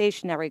purchase a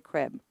stationary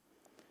crib.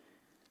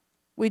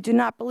 We do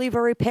not believe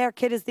a repair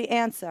kit is the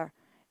answer.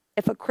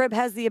 If a crib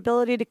has the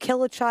ability to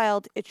kill a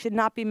child, it should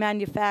not be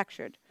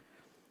manufactured.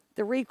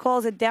 The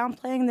recalls are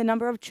downplaying the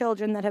number of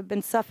children that have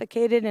been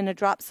suffocated in a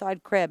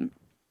drop-side crib.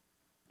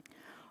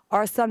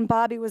 Our son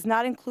Bobby was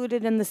not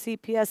included in the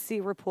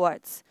CPSC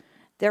reports.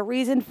 Their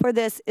reason for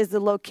this is the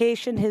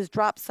location his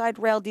drop-side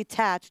rail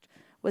detached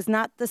was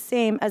not the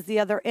same as the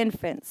other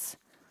infants.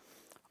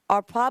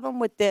 Our problem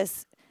with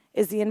this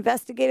is the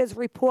investigator's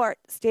report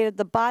stated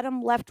the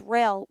bottom left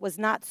rail was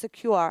not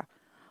secure,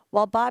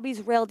 while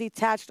Bobby's rail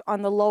detached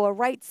on the lower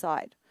right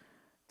side.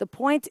 The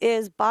point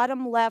is,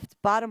 bottom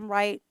left, bottom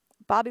right,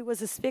 Bobby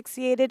was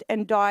asphyxiated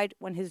and died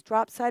when his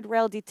drop-side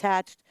rail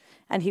detached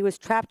and he was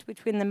trapped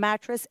between the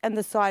mattress and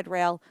the side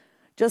rail,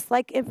 just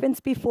like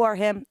infants before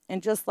him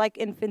and just like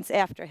infants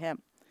after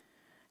him.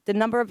 The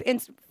number of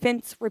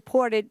infants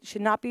reported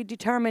should not be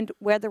determined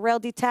where the rail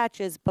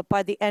detaches, but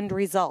by the end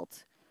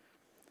result.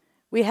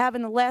 We have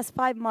in the last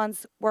 5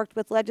 months worked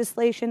with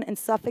legislation in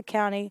Suffolk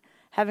County,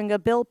 having a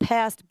bill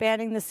passed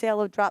banning the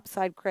sale of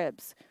drop-side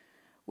cribs.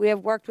 We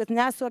have worked with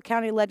Nassau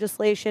County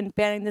legislation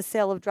banning the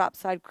sale of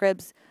drop-side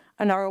cribs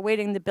and are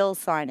awaiting the bill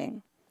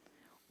signing.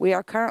 We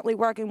are currently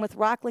working with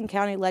Rockland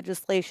County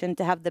legislation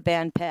to have the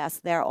ban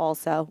passed there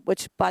also,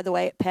 which, by the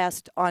way, it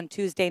passed on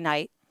Tuesday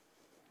night.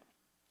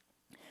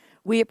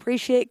 We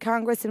appreciate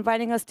Congress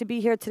inviting us to be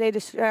here today to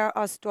share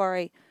our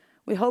story.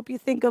 We hope you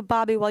think of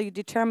Bobby while you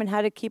determine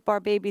how to keep our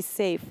babies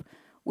safe.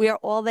 We are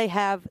all they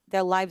have.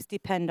 Their lives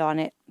depend on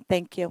it.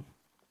 Thank you.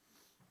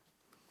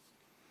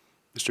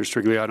 Mr.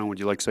 Strigliano, would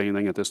you like to say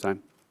anything at this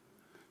time?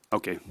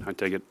 Okay, I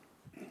take it.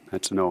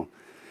 That's a no.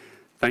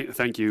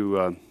 Thank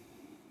you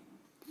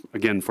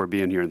again for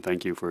being here, and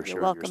thank you for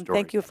sharing your story. You're welcome.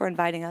 Thank you for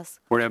inviting us.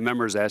 We're going to have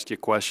members ask you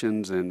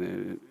questions,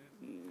 and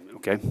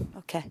okay?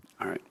 Okay.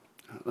 All right.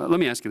 Let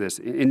me ask you this.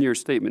 In your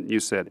statement, you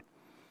said,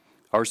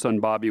 our son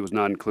Bobby was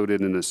not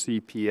included in the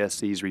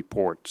CPSC's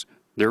reports.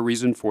 Their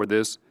reason for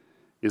this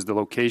is the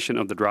location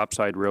of the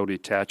drop-side rail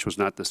detached was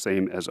not the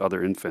same as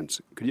other infants.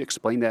 Could you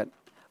explain that?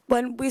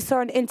 When we saw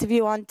an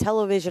interview on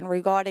television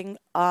regarding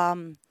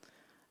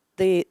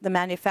the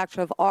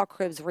manufacturer of our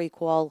cribs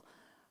recall,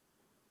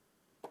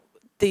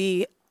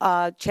 the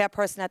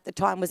chairperson at the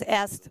time was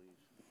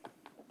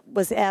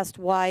asked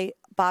why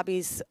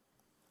Bobby's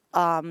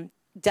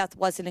death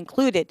wasn't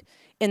included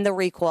in the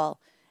recall,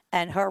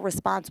 and her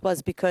response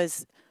was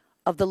because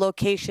of the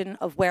location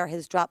of where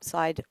his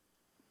drop-side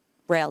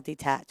rail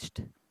detached.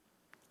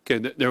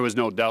 Okay, there was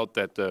no doubt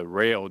that the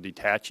rail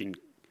detaching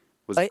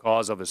was the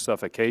cause of his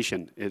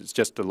suffocation. It's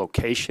just the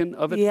location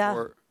of it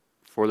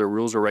for the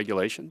rules or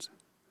regulations?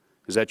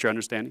 Is that your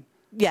understanding?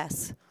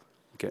 Yes.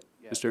 Okay.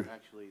 Yeah, Mr.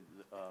 Actually,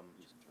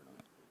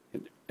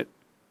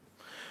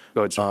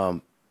 Go ahead,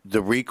 sir.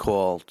 the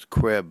recalled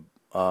crib,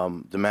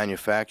 the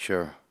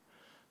manufacturer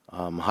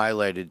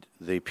highlighted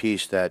the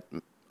piece that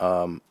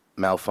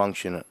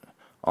malfunctioned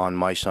on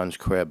my son's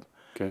crib.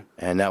 Okay.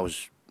 And that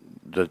was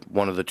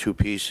one of the 2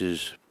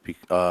 pieces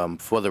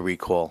for the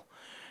recall.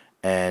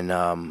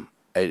 And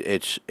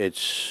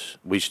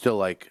we still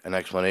like an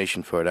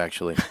explanation for it,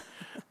 actually.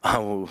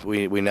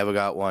 We never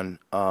got one.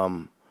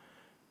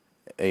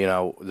 You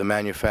know, the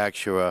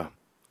manufacturer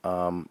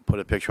put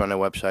a picture on their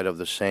website of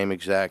the same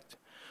exact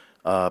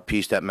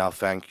piece that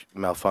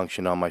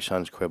malfunctioned on my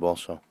son's crib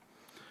also.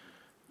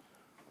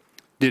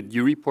 Did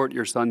you report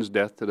your son's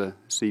death to the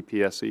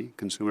CPSC,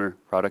 Consumer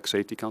Product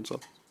Safety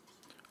Council?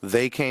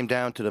 They came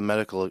down to the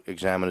medical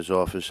examiner's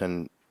office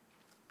and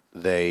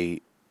they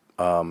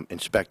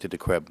inspected the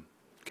crib.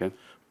 Okay.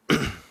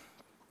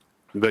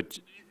 But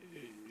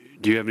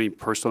Do you have any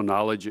personal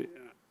knowledge? And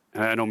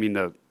I don't mean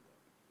to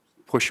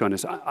push on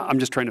this. I'm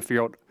just trying to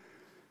figure out,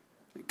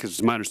 because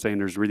it's my understanding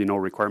there's really no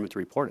requirement to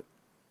report it.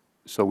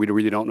 So we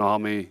really don't know how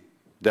many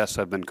deaths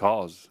have been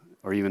caused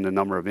or even the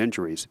number of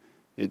injuries.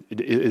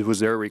 Was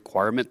there a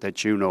requirement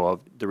that you know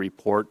of to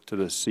report to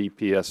the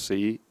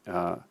CPSC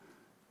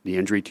the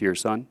injury to your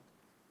son?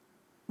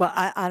 Well,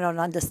 I don't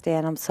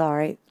understand. I'm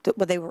sorry.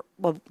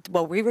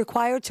 Were we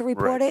required to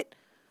report it?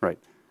 Right.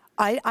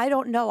 I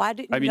don't know. I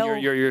didn't know. I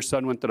mean, your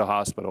son went to the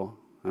hospital,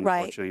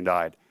 unfortunately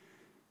died.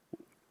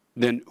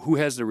 Then who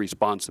has the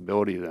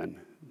responsibility then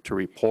to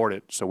report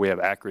it so we have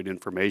accurate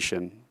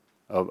information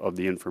of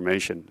the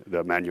information,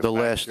 the manufacturer?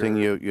 The last thing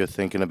you're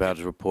thinking about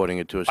is reporting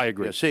it to us. I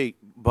agree. See,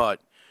 but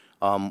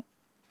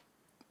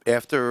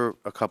after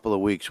a couple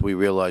of weeks, we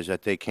realized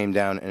that they came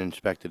down and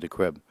inspected the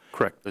crib.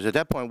 Correct. Because at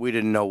that point, we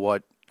didn't know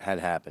what had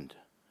happened.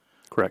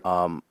 Correct.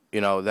 You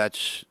know,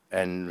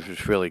 and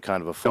it's really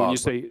kind of a fog. So when you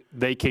say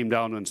they came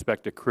down to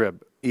inspect a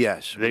crib,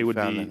 yes, they would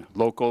be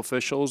local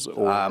officials,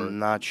 or? I'm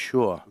not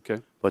sure.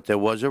 Okay. But there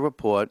was a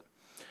report,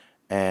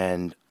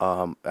 and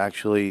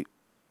actually,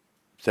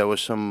 there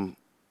was some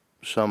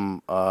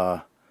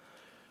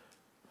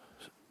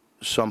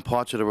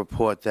parts of the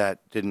report that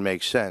didn't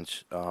make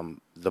sense.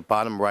 The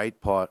bottom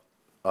right part,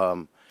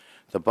 the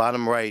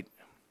bottom right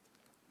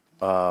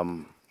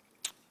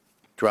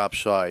drop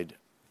side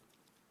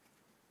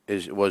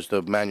was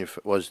the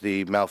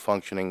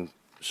malfunctioning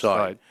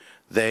side.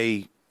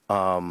 They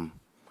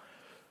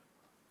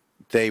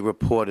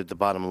reported the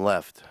bottom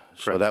left,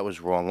 so that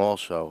was wrong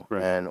also.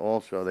 Right. And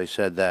also they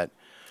said that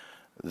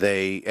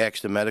they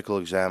asked the medical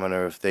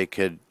examiner if they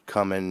could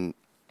come and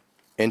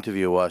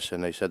interview us,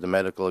 and they said the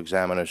medical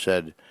examiner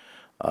said,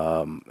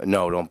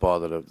 no, don't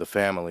bother the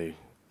family.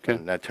 Okay.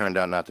 And that turned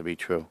out not to be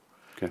true.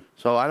 Okay.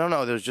 So I don't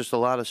know. There's just a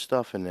lot of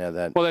stuff in there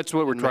that. Well, that's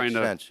what we're trying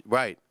to. Sense.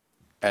 Right.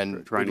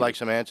 And we'd like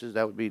some answers.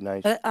 That would be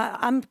nice.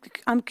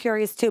 I'm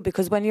curious too,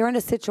 because when you're in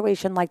a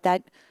situation like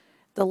that,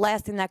 the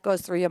last thing that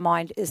goes through your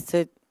mind is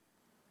to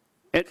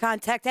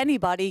contact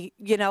anybody.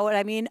 You know what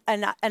I mean?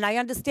 And I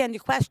understand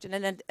your question,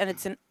 and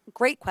it's a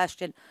great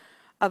question.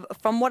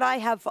 From what I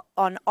have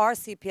on our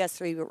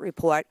CPS3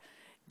 report,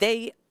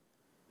 they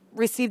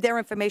received their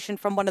information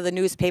from one of the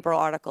newspaper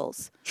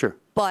articles. Sure.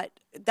 But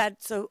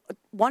that's a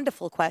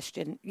wonderful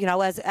question. You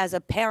know, as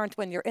a parent,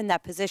 when you're in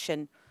that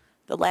position,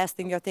 the last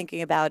thing you're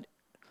thinking about.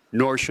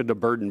 Nor should the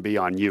burden be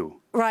on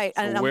you. Right.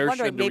 So and I'm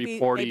wondering,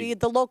 maybe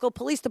the local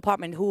police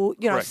department, who,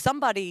 you know, Correct.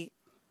 Somebody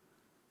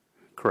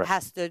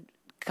has to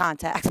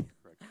contact.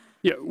 Correct.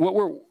 Yeah, what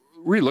we're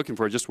really looking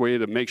for is just a way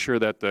to make sure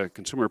that the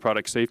Consumer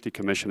Product Safety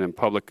Commission and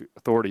public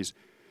authorities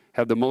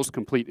have the most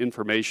complete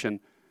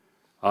information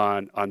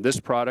on this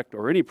product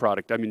or any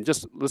product. I mean,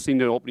 just listening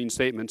to opening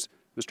statements,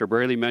 Mr.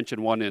 Braley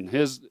mentioned one in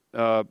his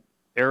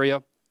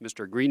area.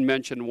 Mr. Green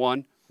mentioned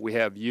one. We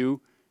have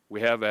you. We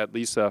have at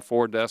least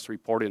 4 deaths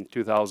reported in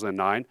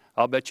 2009.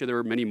 I'll bet you there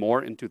were many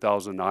more in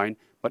 2009,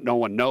 but no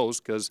one knows,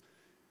 because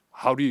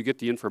how do you get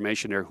the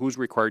information there? Who's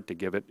required to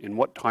give it? In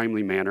what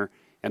timely manner?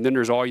 And then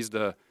there's always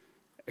the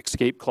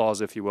escape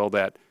clause, if you will,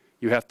 that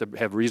you have to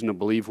have reason to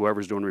believe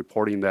whoever's doing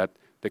reporting that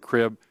the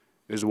crib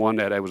is one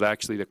that was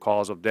actually the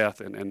cause of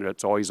death, and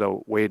it's always a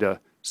way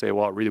to say,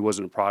 well, it really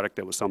wasn't a product,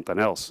 it was something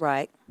else.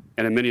 Right.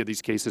 And in many of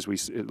these cases,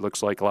 it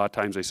looks like a lot of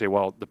times they say,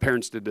 well, the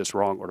parents did this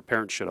wrong, or the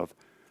parents should have.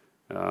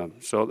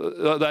 So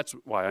that's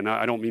why, and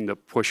I don't mean to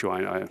push you.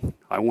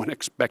 I wouldn't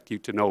expect you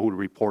to know who to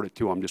report it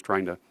to. I'm just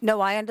trying to.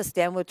 No, I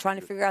understand. We're trying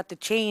to figure out the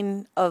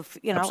chain of,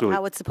 you know, Absolutely.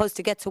 how it's supposed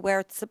to get to where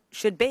it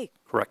should be.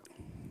 Correct.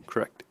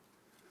 Correct.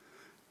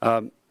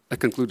 That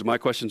concludes my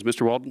questions.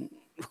 Mr. Walden,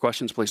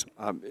 questions, please.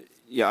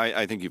 Yeah,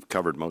 I think you've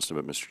covered most of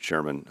it, Mr.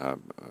 Chairman,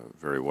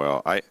 very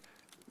well. I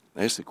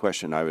guess the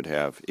question I would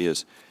have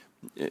is,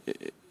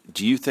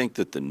 do you think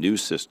that the new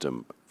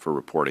system for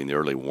reporting, the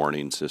early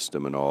warning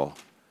system and all,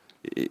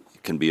 it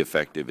can be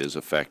effective, is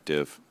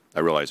effective? I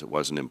realize it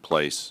wasn't in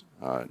place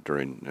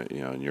during,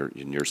 you know,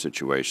 in your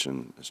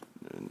situation,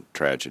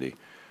 tragedy,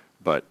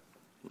 but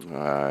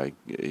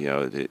you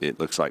know, it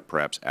looks like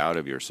perhaps out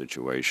of your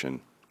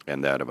situation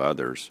and that of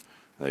others,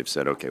 they've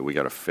said, okay, we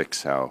got to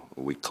fix how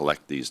we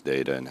collect these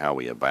data and how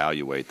we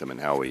evaluate them and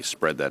how we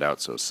spread that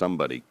out so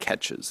somebody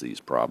catches these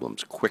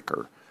problems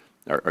quicker.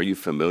 Are you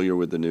familiar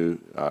with the new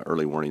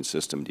early warning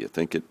system? Do you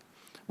think it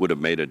would have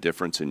made a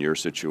difference in your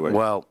situation?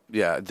 Well,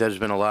 yeah, there's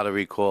been a lot of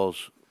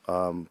recalls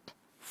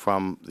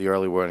from the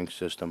early warning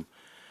system.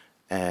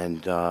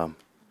 And,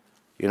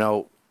 you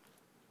know,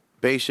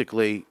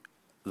 basically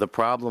the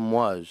problem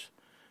was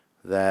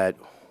that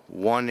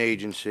one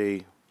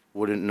agency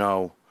wouldn't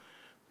know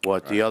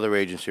what the other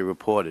agency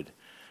reported.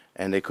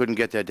 And they couldn't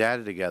get their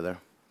data together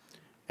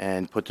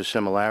and put the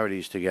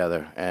similarities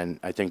together.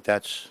 And I think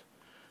that's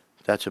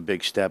a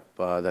big step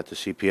that the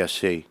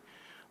CPSC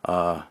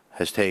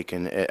has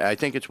taken. I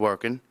think it's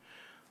working.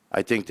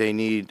 I think they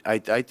need, I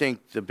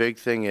think the big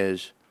thing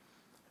is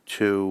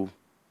to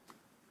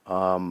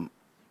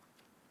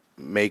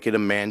make it a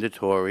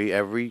mandatory,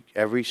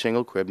 every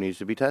single crib needs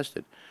to be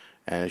tested.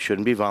 And it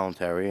shouldn't be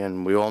voluntary,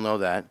 and we all know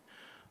that.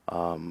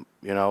 You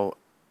know,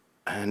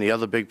 And the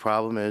other big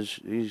problem is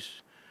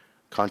these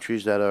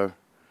countries that are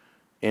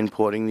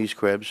importing these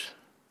cribs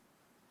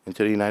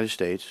into the United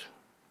States,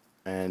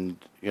 and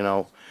you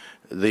know,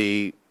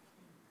 they're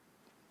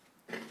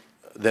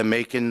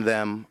making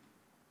them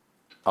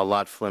a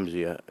lot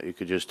flimsier. You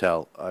could just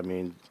tell. I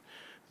mean,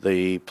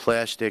 the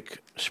plastic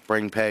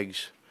spring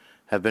pegs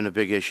have been a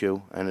big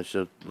issue, and it's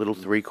a little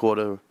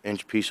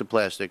 3/4-inch piece of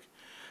plastic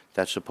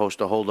that's supposed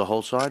to hold the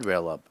whole side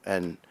rail up.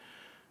 And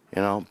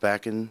you know,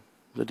 back in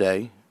the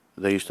day,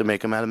 they used to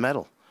make them out of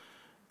metal,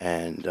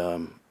 and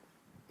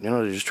you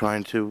know, they're just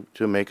trying to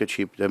make a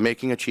cheap. They're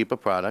making a cheaper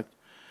product,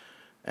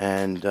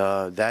 and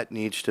that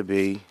needs to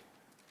be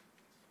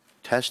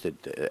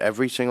tested.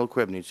 Every single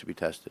crib needs to be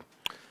tested.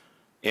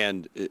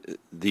 And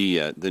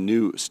the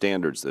new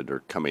standards that are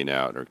coming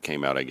out, or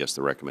came out, I guess,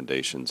 the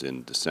recommendations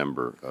in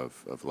December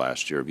of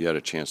last year. Have you had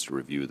a chance to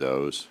review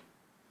those?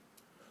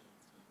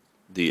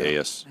 The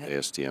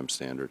ASTM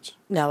standards.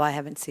 No, I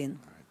haven't seen.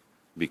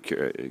 Be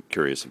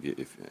curious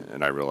if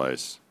and I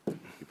realize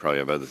you probably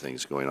have other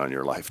things going on in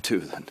your life too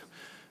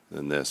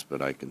than this,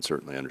 but I can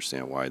certainly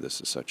understand why this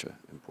is such an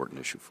important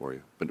issue for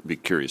you. But be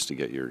curious to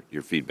get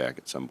your feedback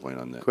at some point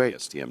on the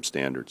ASTM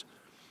standards,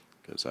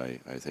 because I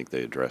think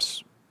they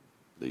address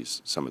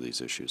some of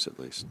these issues at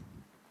least.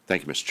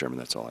 Thank you, Mr. Chairman.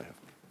 That's all I have.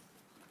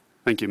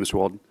 Thank you, Mr.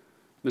 Walden.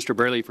 Mr.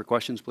 Braley for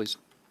questions, please.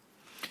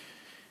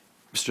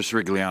 Mr.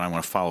 Sirigliano, I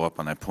want to follow up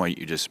on that point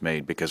you just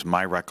made, because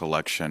my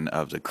recollection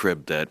of the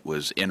crib that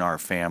was in our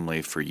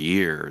family for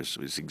years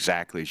was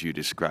exactly as you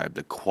described.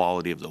 The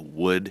quality of the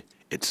wood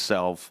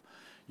itself,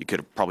 you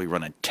could have probably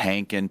run a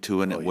tank into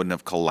it and it wouldn't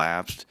have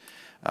collapsed.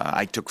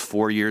 I took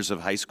 4 years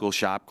of high school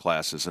shop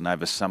classes, and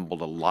I've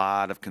assembled a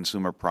lot of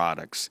consumer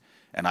products,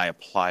 and I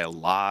apply a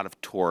lot of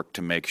torque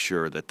to make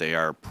sure that they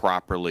are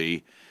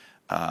properly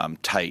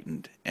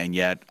tightened. And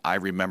yet I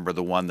remember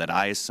the one that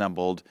I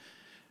assembled,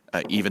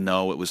 even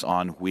though it was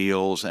on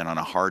wheels and on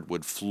a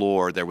hardwood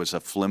floor, there was a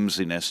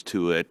flimsiness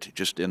to it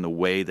just in the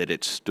way that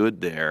it stood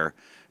there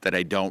that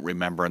I don't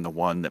remember in the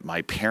one that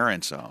my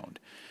parents owned.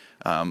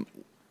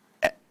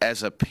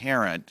 As a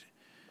parent,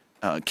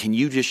 can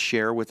you just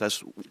share with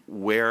us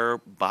where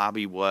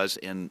Bobby was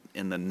in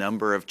the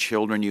number of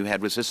children you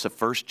had? Was this the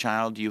first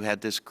child you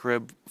had this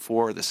crib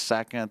for, the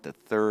second, the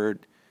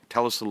third?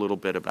 Tell us a little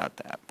bit about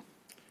that.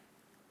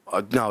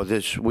 No,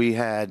 we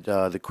had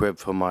the crib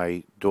for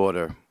my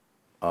daughter.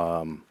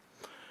 And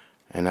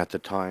at the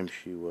time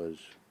she was...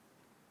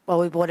 Well,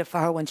 we bought it for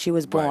her when she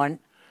was born.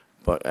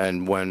 Right.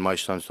 And when my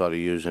son started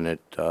using it,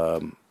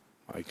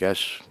 I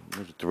guess it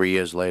was 3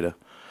 years later,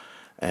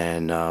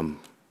 and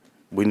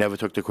we never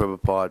took the crib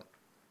apart.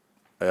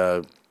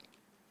 I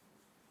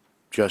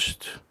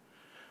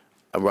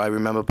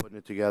remember putting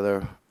it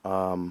together.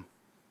 You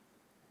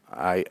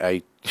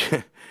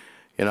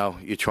know,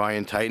 you try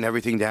and tighten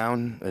everything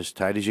down as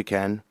tight as you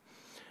can,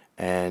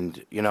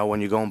 and you know,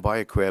 when you go and buy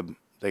a crib,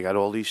 they got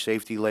all these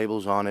safety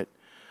labels on it.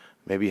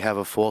 Maybe you have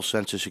a false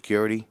sense of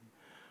security.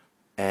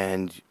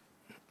 And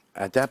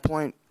at that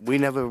point, we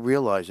never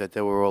realized that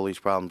there were all these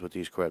problems with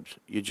these cribs.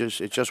 It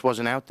just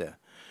wasn't out there.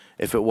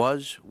 If it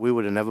was, we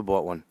would have never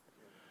bought one.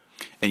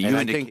 And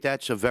I think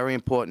that's a very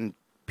important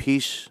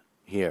piece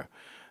here.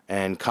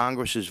 And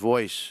Congress's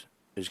voice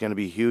is going to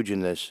be huge in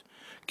this.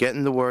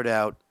 Getting the word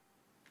out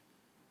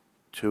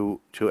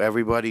to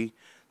everybody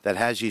that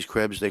has these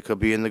cribs. They could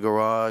be in the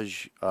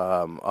garage,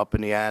 up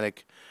in the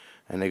attic,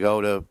 and they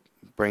go to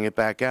bring it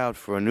back out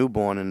for a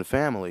newborn in the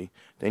family.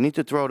 They need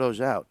to throw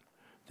those out.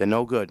 They're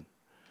no good.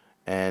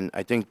 And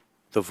I think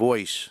the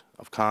voice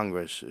of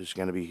Congress is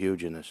going to be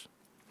huge in this.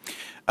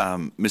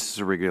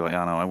 Mrs.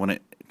 Sirigliano, I want to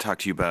talk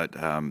to you about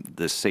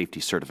the safety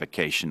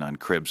certification on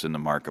cribs in the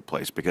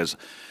marketplace, because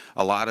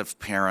a lot of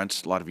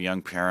parents, a lot of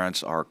young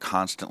parents are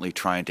constantly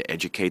trying to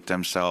educate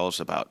themselves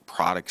about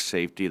product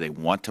safety. They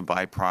want to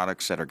buy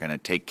products that are going to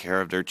take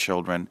care of their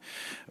children.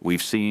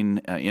 We've seen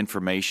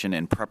information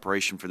in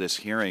preparation for this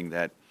hearing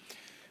that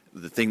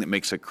the thing that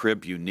makes a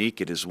crib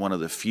unique, it is one of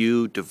the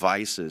few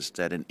devices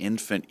that an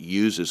infant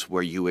uses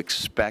where you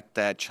expect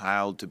that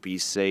child to be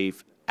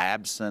safe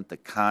absent the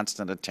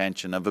constant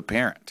attention of a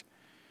parent.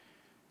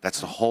 That's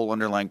the whole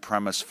underlying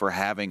premise for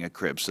having a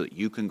crib, so that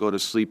you can go to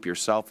sleep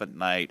yourself at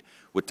night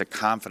with the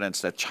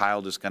confidence that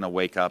child is going to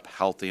wake up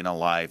healthy and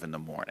alive in the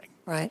morning.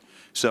 Right.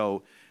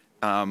 So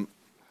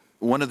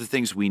one of the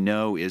things we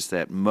know is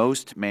that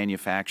most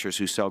manufacturers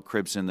who sell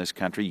cribs in this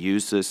country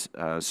use this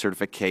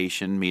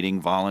certification,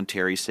 meeting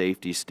voluntary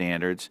safety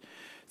standards,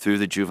 through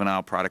the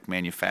Juvenile Product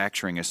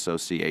Manufacturing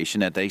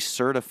Association, that they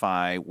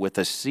certify with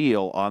a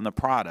seal on the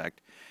product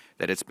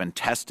that it's been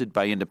tested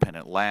by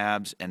independent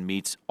labs and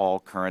meets all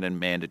current and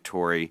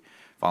mandatory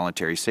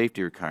voluntary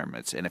safety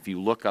requirements. And if you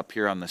look up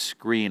here on the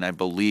screen, I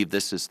believe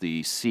this is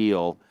the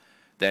seal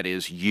that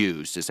is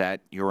used. Is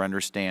that your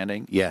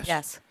understanding? Yes.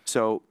 Yes.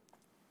 So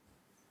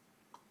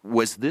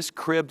was this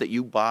crib that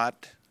you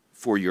bought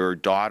for your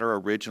daughter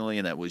originally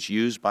and that was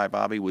used by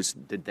Bobby,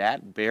 did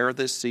that bear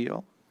this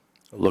seal?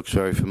 It looks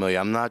very familiar.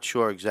 I'm not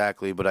sure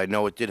exactly, but I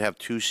know it did have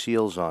 2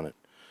 seals on it.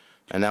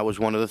 And that was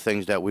one of the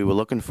things that we were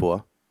looking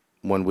for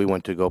when we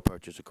went to go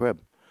purchase a crib.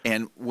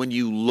 And when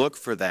you look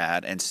for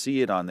that and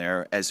see it on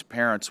there, as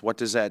parents, what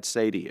does that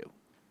say to you?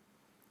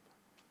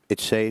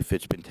 It's safe.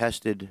 It's been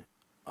tested.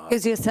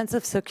 Gives you a sense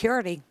of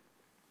security.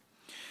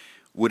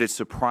 Would it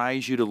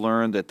surprise you to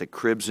learn that the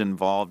cribs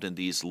involved in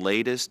these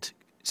latest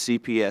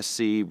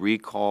CPSC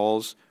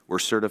recalls were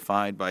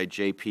certified by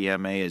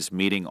JPMA as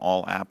meeting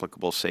all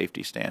applicable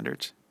safety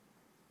standards?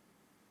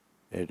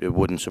 It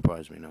wouldn't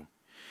surprise me, no.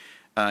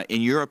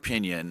 In your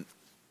opinion,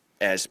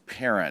 as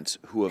parents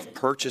who have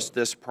purchased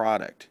this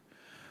product,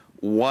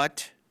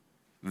 what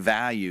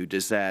value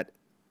does that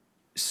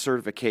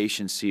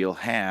certification seal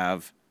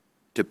have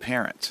to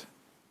parents?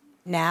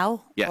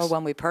 Now? Yes. Or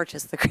when we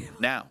purchase the crib?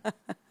 Now.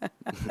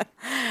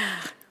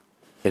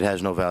 It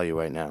has no value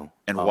right now.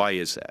 And why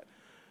is that?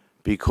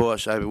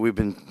 Because we've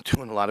been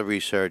doing a lot of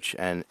research,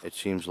 and it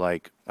seems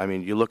like, I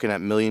mean, you're looking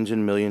at millions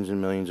and millions and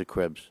millions of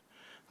cribs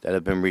that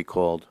have been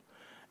recalled.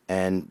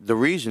 And the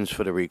reasons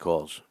for the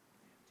recalls,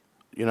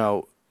 you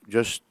know,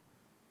 just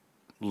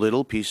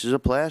little pieces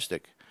of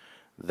plastic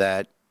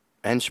that,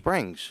 and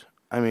springs.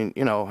 I mean,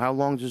 you know, how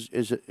long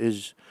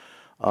is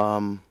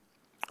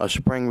a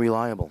spring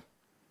reliable?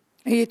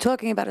 Are you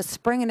talking about a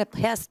spring and a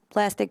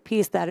plastic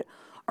piece that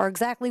are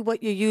exactly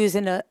what you use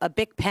in a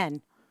Bic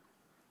pen?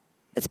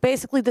 It's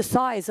basically the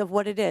size of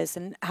what it is.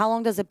 And how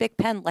long does a Bic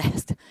pen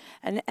last?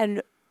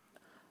 And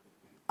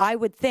I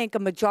would think a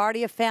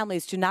majority of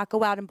families do not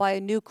go out and buy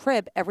a new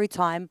crib every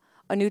time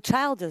a new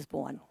child is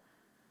born.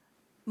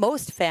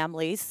 Most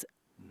families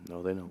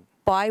No, they don't.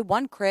 buy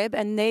one crib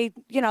and they,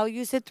 you know,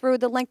 use it through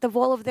the length of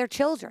all of their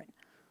children.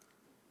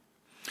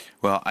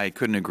 Well, I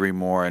couldn't agree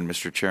more, and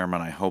Mr.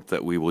 Chairman, I hope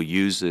that we will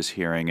use this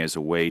hearing as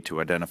a way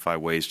to identify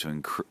ways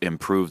to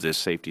improve this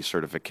safety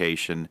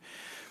certification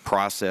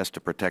process to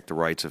protect the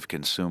rights of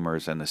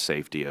consumers and the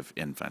safety of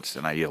infants.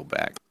 And I yield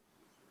back.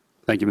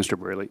 Thank you, Mr.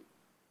 Braley.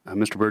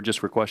 Mr. Burgess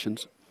for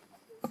questions.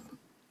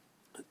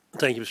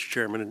 Thank you, Mr.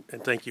 Chairman,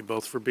 and thank you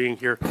both for being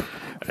here.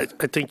 I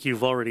think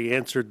you've already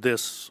answered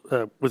this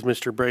with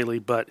Mr. Braley,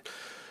 but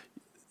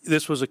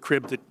this was a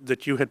crib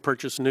that you had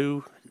purchased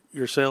new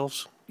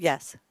yourselves?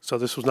 Yes. So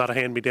this was not a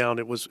hand-me-down,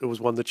 it was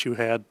one that you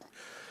had.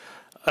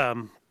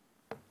 And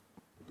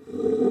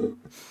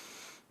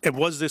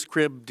was this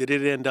crib, did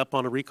it end up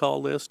on a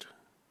recall list?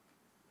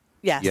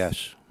 Yes.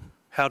 Yes.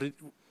 How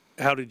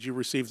did you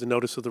receive the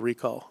notice of the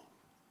recall?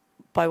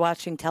 By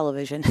watching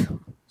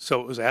television. So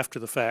it was after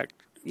the fact?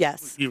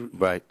 Yes.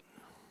 Right.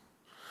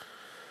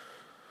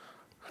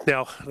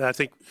 Now, I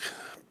think,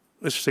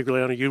 Mr.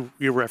 Sigliano,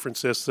 you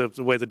referenced this, the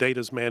way the data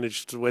is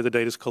managed, the way the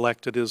data is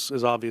collected is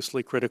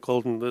obviously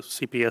critical, and the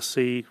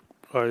CPSC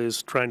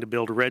is trying to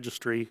build a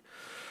registry.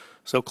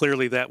 So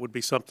clearly that would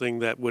be something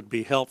that would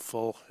be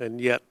helpful, and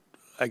yet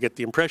I get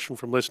the impression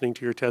from listening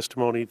to your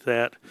testimony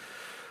that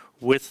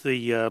with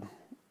the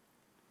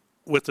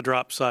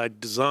drop side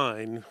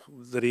design,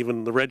 that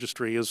even the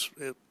registry is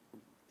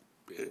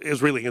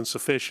really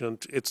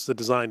insufficient. It's the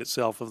design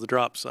itself of the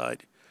drop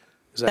side.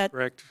 Is that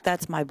correct?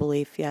 That's my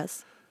belief,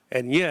 yes.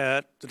 And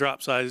yet, the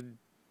drop side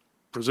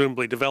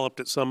presumably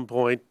developed at some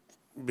point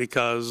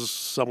because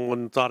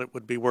someone thought it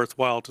would be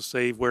worthwhile to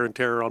save wear and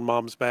tear on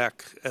mom's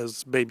back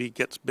as baby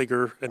gets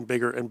bigger and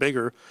bigger and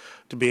bigger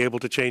to be able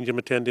to change him,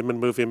 attend him,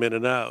 and move him in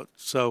and out.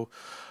 So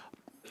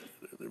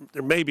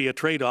there may be a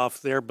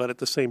trade-off there, but at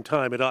the same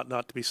time, it ought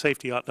not to be,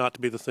 safety ought not to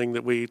be the thing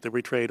that we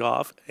trade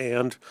off.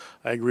 And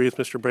I agree with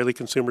Mr. Braley,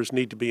 consumers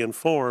need to be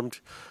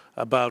informed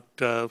about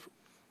the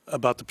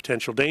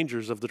potential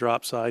dangers of the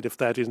drop side if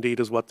that indeed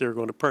is what they're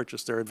going to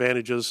purchase. There are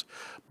advantages,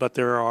 but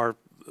there are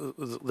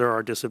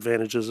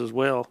disadvantages as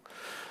well.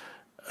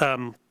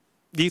 Do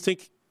you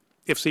think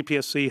if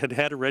CPSC had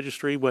had a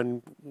registry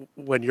when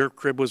your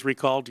crib was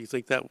recalled, do you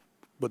think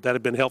would that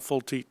have been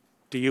helpful to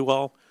you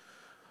all?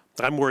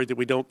 I'm worried that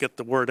we don't get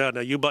the word out.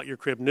 Now, you bought your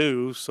crib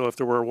new, so if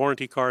there were a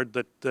warranty card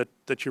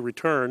that you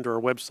returned or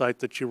a website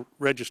that you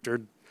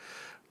registered,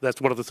 that's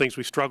one of the things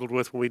we struggled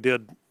with when we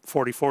did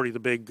 4040, the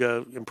big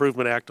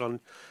Improvement Act on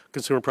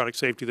consumer product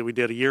safety that we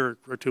did a year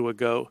or two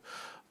ago.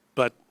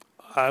 But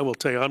I will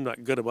tell you, I'm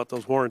not good about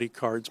those warranty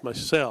cards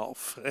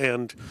myself.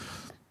 And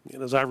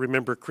as I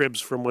remember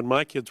cribs from when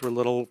my kids were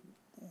little,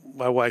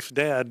 my wife's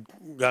dad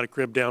got a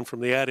crib down from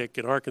the attic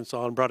in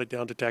Arkansas and brought it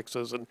down to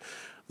Texas. And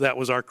that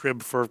was our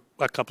crib for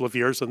a couple of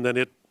years. And then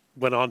it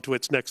went on to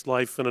its next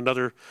life in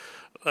another,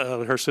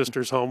 her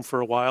sister's home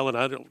for a while. And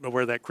I don't know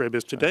where that crib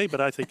is today,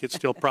 but I think it's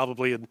still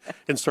probably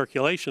in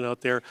circulation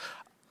out there.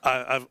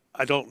 I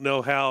don't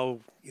know how,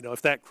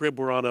 if that crib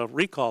were on a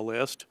recall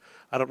list,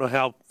 I don't know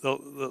how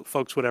the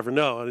folks would ever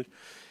know. And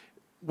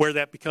where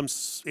that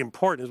becomes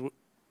important is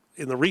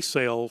in the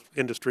resale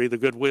industry, the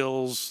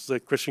Goodwills, the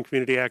Christian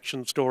Community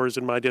Action stores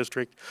in my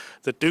district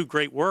that do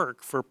great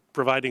work for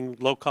providing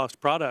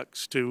low-cost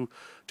products to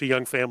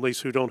young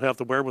families who don't have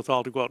the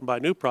wherewithal to go out and buy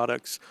new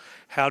products.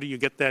 How do you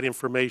get that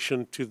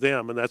information to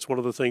them? And that's one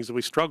of the things that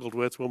we struggled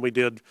with when we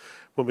did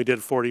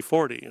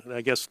 4040. And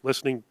I guess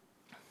listening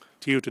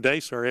to you today,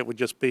 sir, it would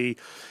just be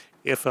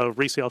if a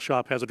resale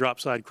shop has a drop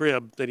side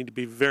crib, they need to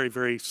be very,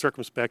 very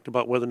circumspect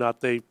about whether or not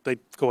they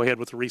go ahead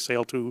with the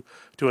resale to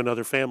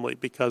another family,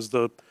 because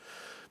the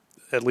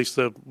at least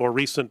the more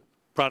recent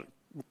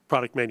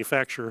product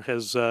manufacturer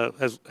has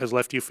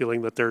left you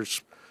feeling that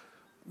there's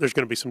going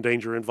to be some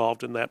danger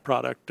involved in that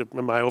product.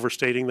 Am I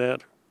overstating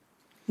that?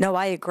 No,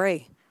 I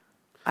agree.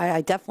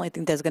 I definitely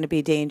think there's going to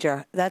be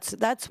danger.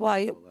 That's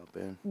why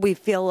we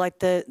feel like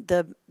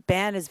the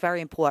ban is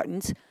very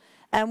important.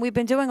 And we've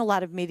been doing a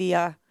lot of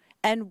media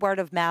and word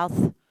of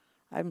mouth.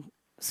 I'm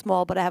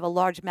small, but I have a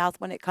large mouth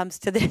when it comes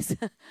to this.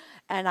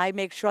 And I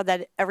make sure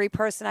that every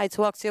person I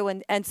talk to,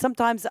 and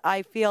sometimes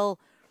I feel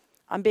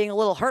I'm being a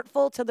little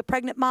hurtful to the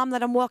pregnant mom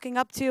that I'm walking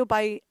up to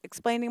by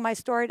explaining my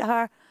story to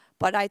her.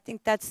 But I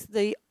think that's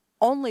the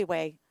only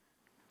way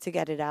to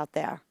get it out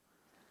there.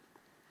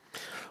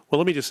 Well,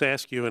 let me just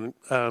ask you,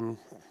 and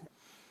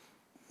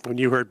when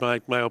you heard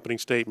my opening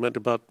statement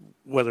about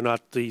whether or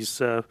not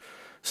these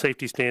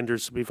safety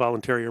standards be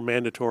voluntary or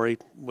mandatory,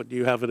 do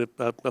you have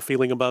a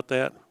feeling about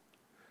that?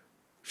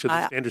 Should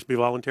the standards be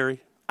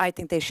voluntary? I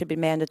think they should be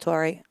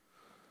mandatory.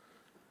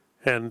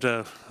 And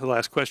the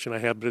last question I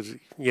have is,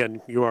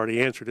 again, you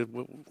already answered it.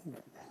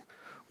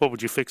 What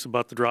would you fix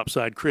about the drop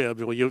side crib?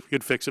 Well,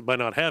 you'd fix it by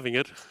not having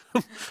it.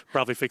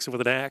 Probably fix it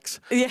with an axe.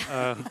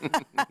 Yeah.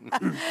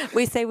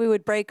 We say we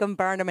would break them,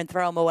 burn them, and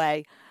throw them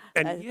away.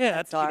 And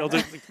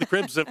the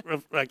cribs that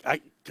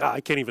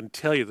I can't even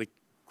tell you the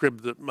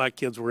crib that my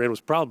kids were in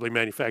was probably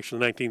manufactured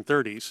in the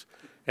 1930s.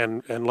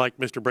 And like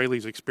Mr.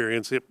 Braley's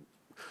experience,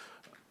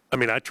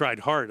 I tried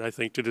hard, I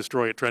think, to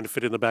destroy it, trying to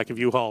fit in the back of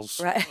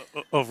U-Hauls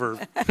over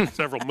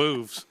several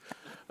moves.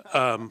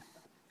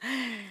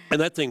 And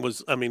that thing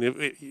was,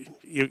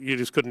 you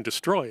just couldn't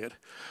destroy it.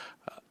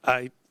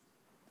 I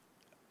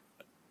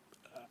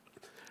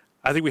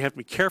think we have to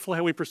be careful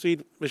how we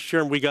proceed, Mr.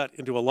 Chairman. We got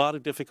into a lot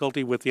of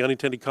difficulty with the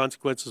unintended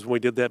consequences when we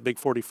did that big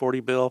 4040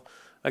 bill.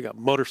 I got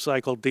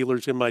motorcycle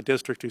dealers in my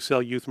district who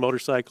sell youth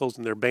motorcycles,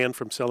 and they're banned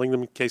from selling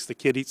them in case the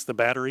kid eats the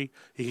battery.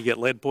 He could get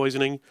lead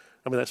poisoning.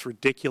 That's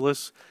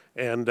ridiculous,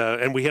 and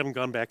we haven't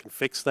gone back and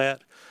fixed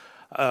that.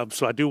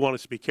 So I do want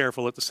us to be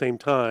careful at the same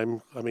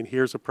time.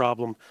 Here's a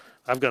problem.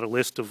 I've got a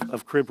list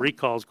of crib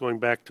recalls going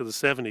back to the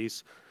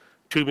 70s.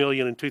 2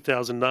 million in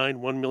 2009,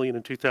 1 million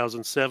in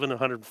 2007,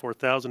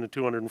 104,000 in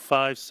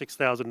 205,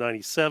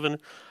 6,097,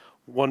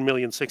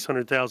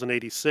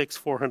 1,600,086,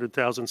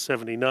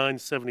 400,079,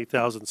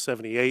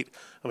 70,078.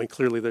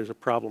 Clearly there's a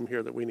problem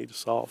here that we need to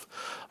solve.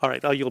 All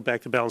right, I'll yield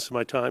back the balance of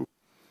my time.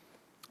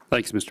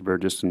 Thanks, Mr.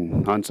 Burgess.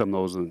 And on some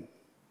of those,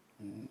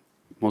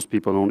 most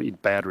people don't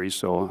eat batteries,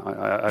 so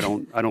I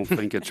don't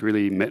think it's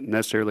really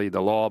necessarily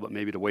the law, but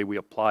maybe the way we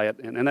apply it.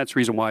 And that's the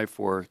reason why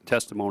for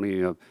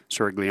testimony of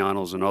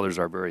Sirigliano's and others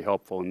are very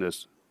helpful in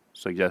this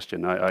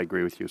suggestion. I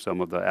agree with you.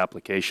 Some of the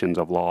applications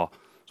of law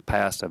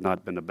passed have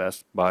not been the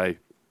best by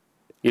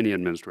any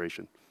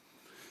administration.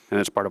 And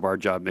it's part of our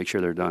job to make sure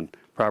they're done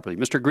properly.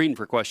 Mr. Green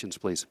for questions,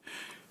 please.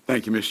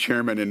 Thank you, Mr.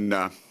 Chairman. And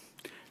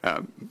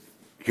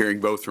hearing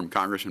both from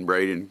Congressman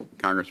Brady and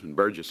Congressman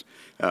Burgess,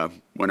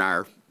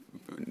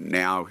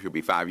 now she'll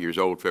be 5 years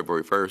old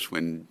February 1st,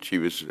 when she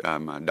was,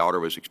 my daughter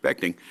was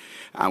expecting,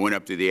 I went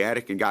up to the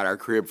attic and got our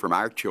crib from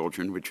our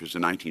children, which was the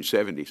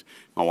 1970s.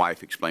 My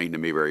wife explained to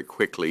me very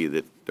quickly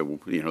that they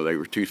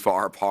were too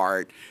far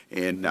apart,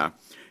 and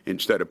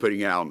instead of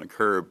putting it out on the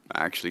curb,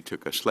 I actually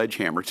took a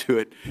sledgehammer to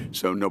it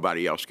so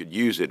nobody else could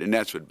use it. And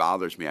that's what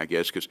bothers me, I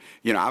guess, because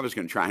I was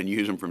going to try and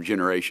use them from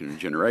generation to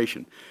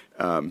generation.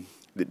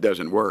 It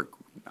doesn't work.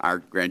 Our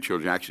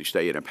grandchildren actually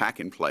stay in a pack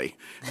and play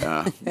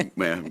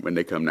when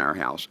they come to our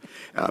house.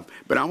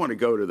 But I want to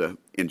go to the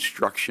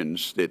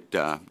instructions that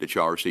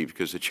y'all received,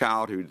 because the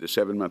child, the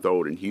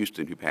 7-month-old in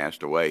Houston who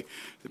passed away,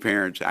 the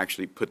parents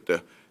actually put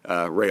the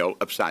rail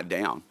upside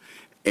down.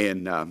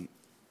 And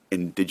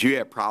did you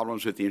have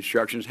problems with the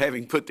instructions?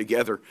 Having put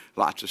together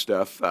lots of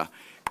stuff,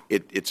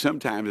 it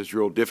sometimes is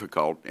real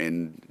difficult,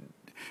 and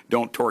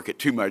don't torque it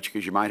too much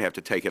because you might have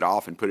to take it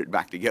off and put it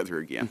back together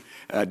again.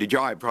 Did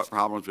y'all have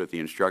problems with the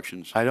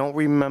instructions? I don't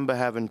remember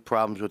having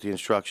problems with the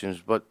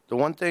instructions, but the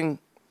one thing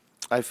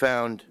I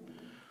found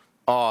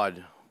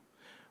odd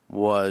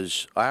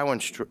was our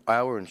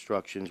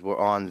instructions were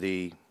on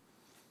the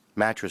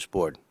mattress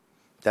board.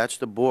 That's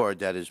the board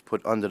that is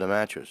put under the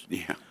mattress.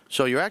 Yeah.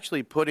 So you're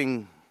actually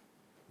putting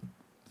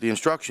the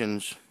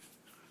instructions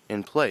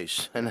in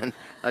place. And then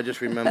I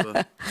just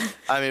remember,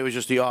 it was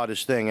just the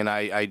oddest thing, and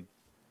I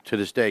to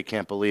this day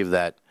can't believe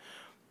that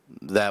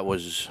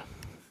was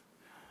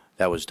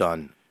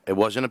done. It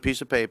wasn't a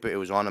piece of paper. It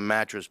was on a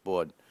mattress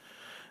board.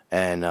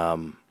 And at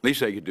least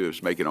they could do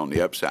is make it on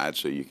the upside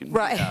so you can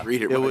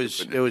read it.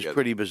 It was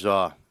pretty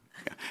bizarre.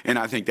 Yeah. And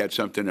I think that's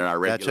something that our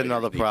regulators that's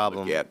another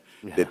problem. Need to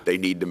look at, that they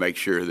need to make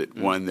sure that,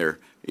 one, they're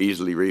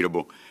easily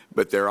readable,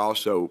 but they're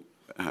also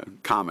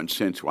common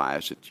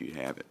sense-wise that you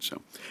have it.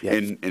 So,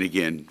 yes. And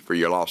again, for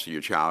your loss of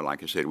your child,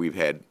 like I said, we've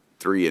had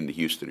 3 in the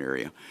Houston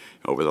area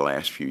over the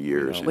last few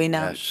years. We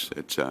know. It's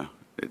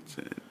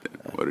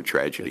what a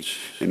tragedy.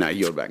 And I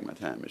yield back my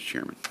time, Mr.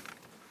 Chairman.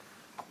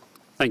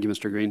 Thank you,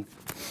 Mr. Green.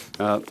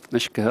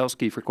 Mr.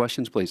 Kahelski for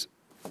questions, please.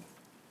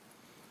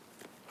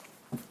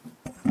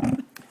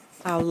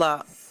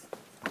 I'll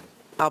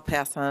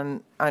pass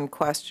on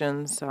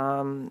questions.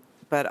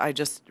 but I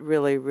just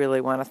really, really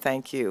want to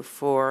thank you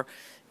for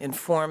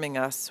informing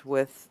us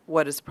with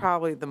what is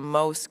probably the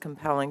most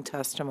compelling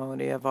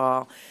testimony of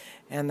all,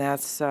 and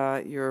that's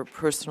your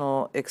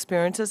personal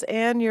experiences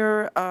and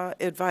your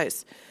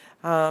advice.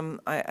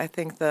 I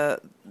think that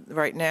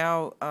right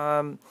now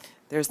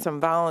there's some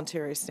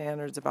voluntary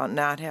standards about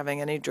not having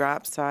any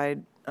drop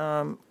side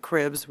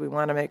cribs. We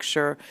want to make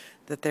sure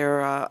that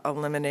they're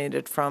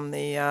eliminated from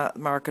the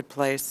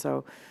marketplace,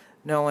 so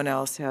no one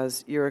else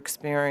has your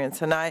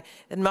experience. And I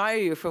admire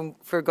you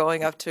for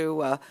going up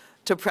to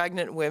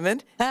pregnant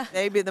women.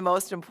 Maybe the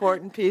most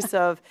important piece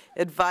of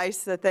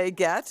advice that they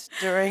get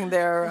during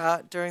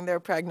their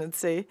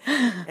pregnancy.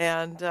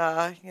 And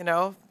you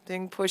know,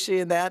 being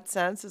pushy in that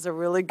sense is a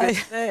really good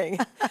thing.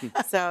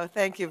 So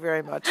thank you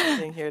very much for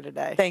being here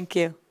today. Thank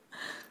you.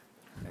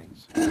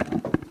 Thanks.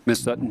 Ms.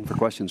 Sutton, for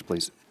questions,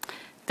 please.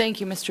 Thank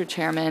you, Mr.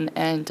 Chairman,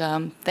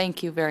 and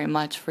thank you very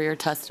much for your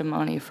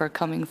testimony, for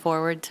coming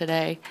forward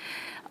today.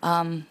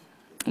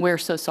 We're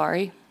so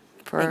sorry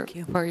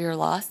for your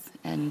loss.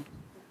 And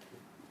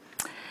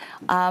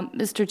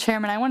Mr.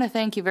 Chairman, I want to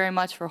thank you very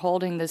much for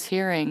holding this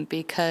hearing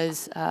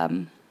because,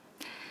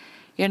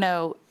 you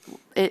know,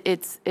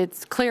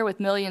 it's clear with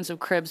millions of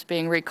cribs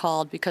being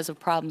recalled because of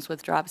problems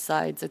with drop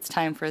sides, it's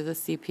time for the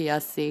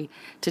CPSC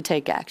to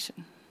take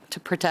action to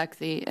protect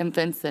the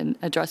infants and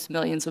address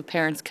millions of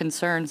parents'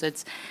 concerns.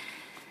 It's,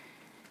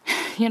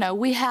 you know,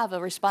 we have a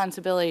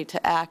responsibility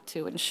to act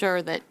to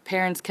ensure that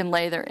parents can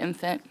lay their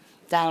infant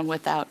down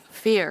without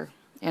fear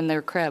in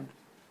their crib.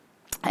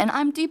 And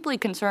I'm deeply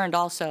concerned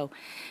also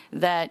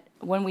that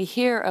when we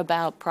hear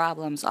about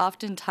problems,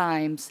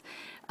 oftentimes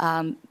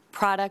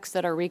products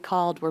that are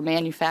recalled were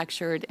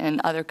manufactured in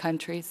other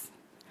countries.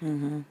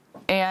 Mm-hmm.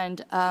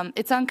 And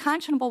it's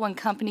unconscionable when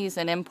companies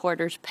and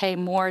importers pay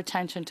more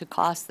attention to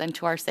costs than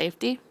to our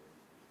safety.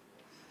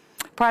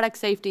 Product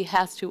safety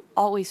has to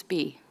always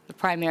be the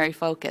primary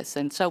focus.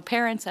 And so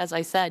parents, as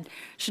I said,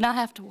 should not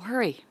have to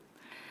worry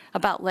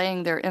about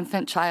laying their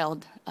infant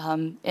child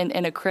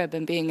in a crib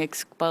and being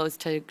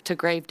exposed to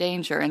grave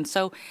danger. And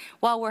so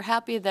while we're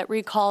happy that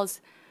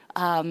recalls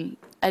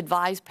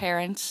advise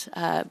parents,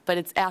 but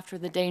it's after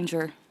the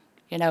danger,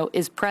 you know,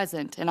 is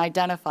present and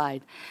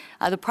identified.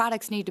 The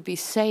products need to be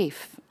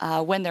safe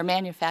when they're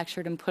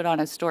manufactured and put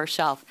on a store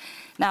shelf.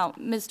 Now,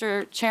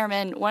 Mr.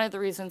 Chairman, one of the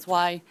reasons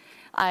why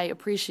I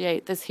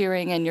appreciate this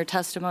hearing and your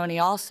testimony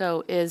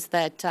also is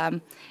that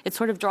it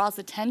sort of draws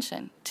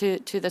attention to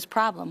this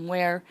problem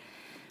where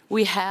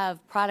we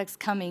have products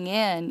coming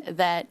in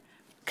that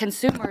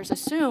consumers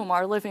assume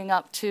are living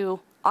up to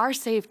our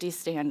safety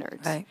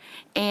standards. Right.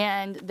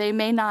 And they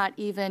may not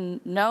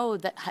even know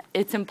that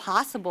it's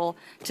impossible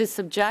to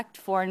subject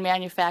foreign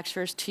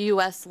manufacturers to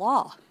U.S.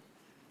 law.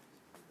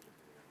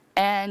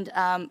 And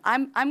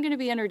I'm going to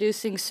be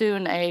introducing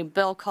soon a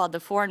bill called the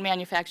Foreign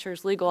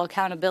Manufacturers Legal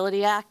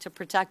Accountability Act to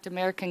protect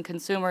American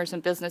consumers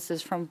and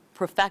businesses from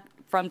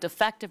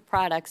defective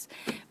products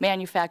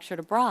manufactured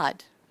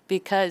abroad,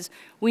 because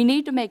we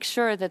need to make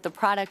sure that the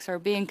products are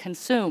being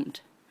consumed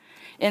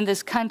in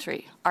this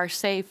country are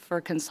safe for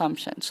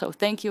consumption. So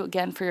thank you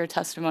again for your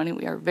testimony.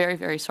 We are very,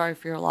 very sorry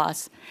for your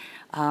loss,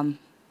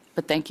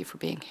 but thank you for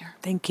being here.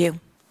 Thank you.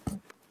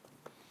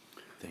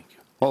 Thank you.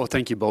 Well,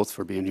 thank you both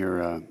for being here,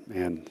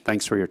 and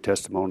thanks for your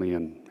testimony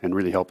and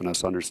really helping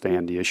us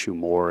understand the issue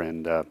more.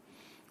 And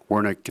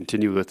we're going to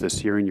continue with this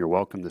hearing. You're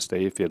welcome to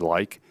stay if you'd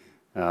like,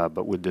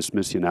 but we'll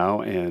dismiss you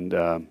now.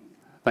 And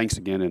thanks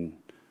again, and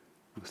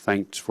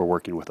thanks for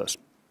working with us.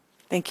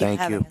 Thank you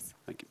for having us.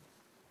 Thank you.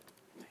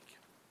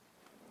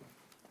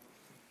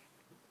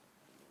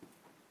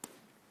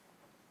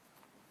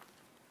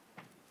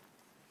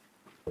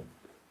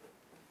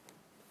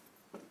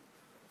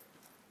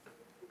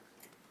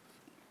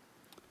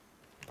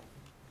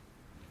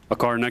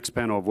 Our next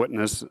panel of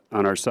witness.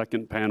 On our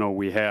second panel,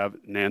 we have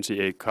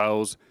Nancy A.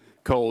 Coles,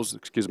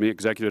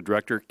 Executive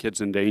Director, Kids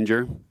in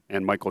Danger,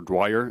 and Michael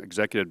Dwyer,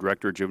 Executive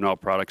Director, Juvenile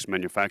Products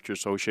Manufacturers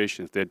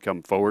Association, if they'd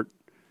come forward.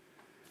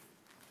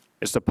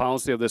 It's the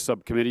policy of this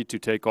subcommittee to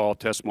take all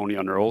testimony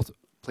under oath.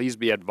 Please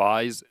be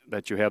advised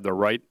that you have the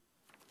right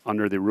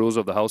under the rules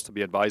of the House to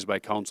be advised by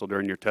counsel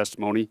during your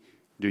testimony.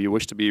 Do you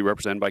wish to be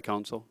represented by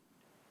counsel?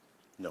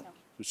 No.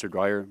 Mr.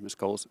 Dwyer, Ms.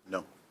 Coles?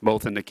 No.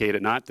 Both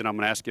indicated not. Then I'm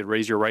going to ask you to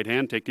raise your right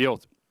hand, take the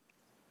oath.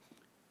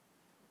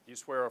 Do you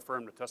swear or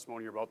affirm the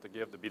testimony you're about to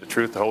give to be the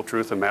truth, the whole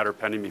truth, and matter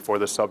pending before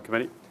this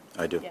subcommittee?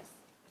 I do. Yes.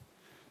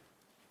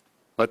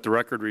 Let the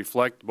record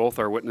reflect both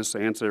our witnesses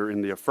answer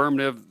in the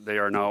affirmative. They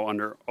are now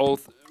under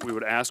oath. We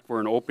would ask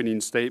for an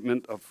opening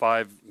statement of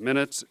 5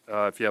 minutes.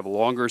 If you have a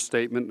longer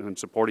statement and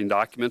supporting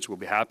documents, we'll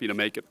be happy to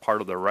make it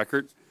part of the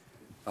record.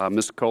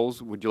 Ms.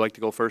 Coles, would you like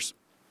to go first?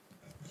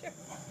 Sure.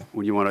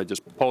 Would you want to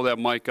just pull that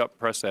mic up,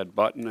 press that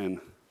button, and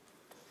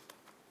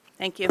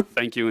thank you.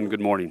 Thank you, and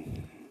good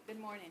morning. Good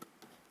morning.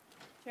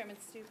 Chairman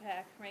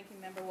Stupak, Ranking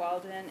Member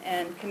Walden,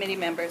 and committee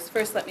members.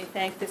 First, let me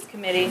thank this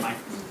committee.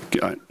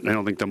 I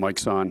don't think the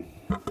mic's on.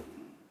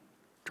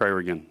 Try her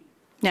again.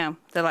 No,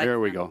 the light. There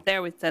we go.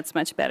 That's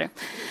much better.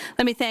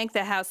 Let me thank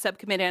the House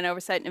Subcommittee on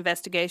Oversight and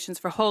Investigations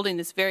for holding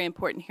this very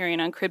important hearing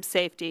on crib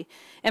safety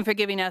and for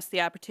giving us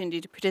the opportunity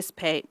to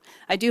participate.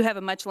 I do have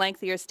a much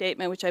lengthier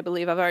statement, which I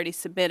believe I've already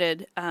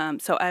submitted,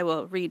 so I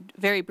will read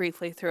very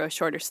briefly through a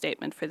shorter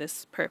statement for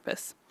this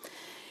purpose.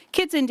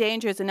 Kids in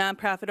Danger is a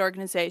nonprofit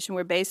organization.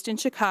 We're based in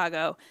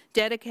Chicago,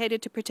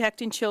 dedicated to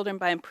protecting children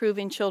by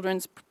improving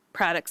children's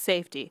product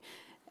safety.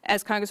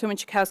 As Congresswoman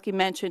Schakowsky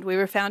mentioned, we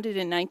were founded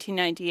in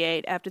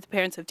 1998 after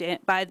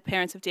by the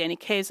parents of Danny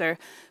Kaiser,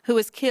 who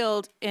was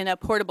killed in a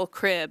portable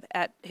crib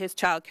at his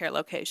child care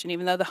location.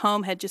 Even though the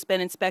home had just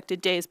been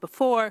inspected days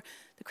before,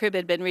 the crib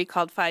had been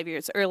recalled 5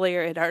 years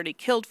earlier. It had already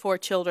killed 4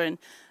 children,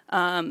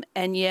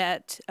 and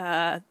yet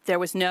there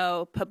was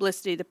no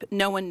publicity.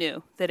 No one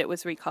knew that it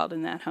was recalled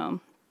in that home.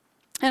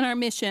 And our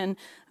mission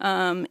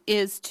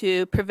is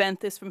to prevent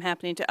this from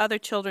happening to other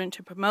children,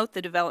 to promote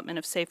the development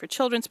of safer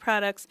children's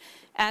products,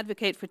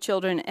 advocate for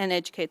children, and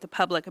educate the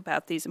public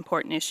about these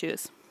important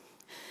issues.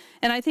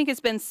 And I think it's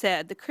been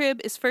said, the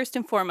crib is first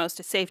and foremost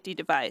a safety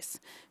device.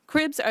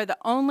 Cribs are the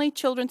only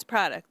children's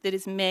product that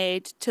is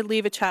made to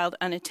leave a child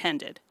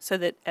unattended, so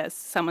that, as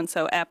someone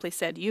so aptly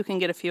said, you can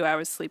get a few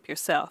hours sleep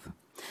yourself.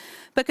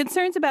 But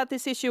concerns about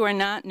this issue are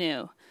not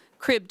new.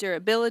 Crib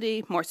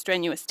durability, more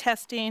strenuous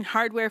testing,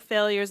 hardware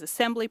failures,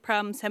 assembly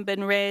problems have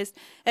been raised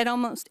at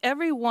almost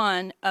every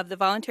one of the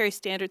voluntary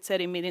standard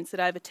setting meetings that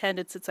I've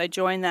attended since I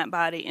joined that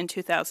body in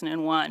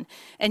 2001.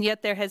 And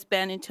yet there has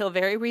been, until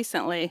very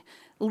recently,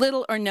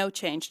 little or no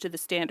change to the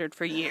standard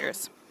for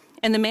years.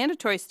 And the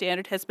mandatory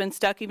standard has been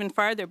stuck even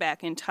farther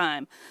back in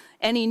time.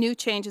 Any new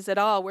changes at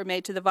all were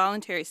made to the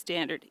voluntary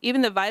standard.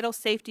 Even the vital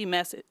safety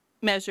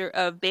measure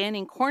of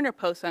banning corner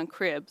posts on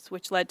cribs,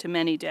 which led to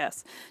many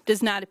deaths,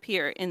 does not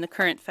appear in the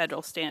current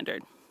federal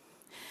standard.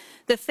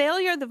 The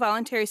failure of the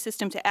voluntary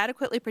system to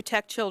adequately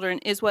protect children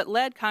is what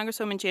led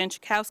Congresswoman Jan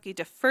Schakowsky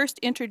to first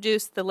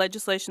introduce the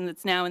legislation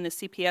that's now in the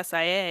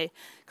CPSIA,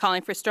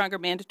 calling for stronger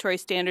mandatory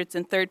standards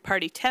and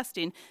third-party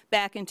testing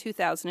back in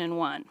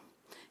 2001.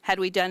 Had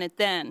we done it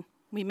then,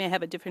 we may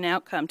have a different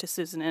outcome to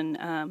Susan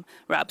and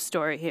Rob's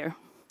story here.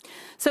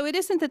 So it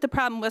isn't that the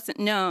problem wasn't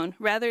known,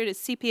 rather it is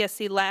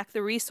CPSC lacked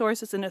the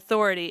resources and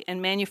authority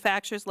and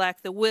manufacturers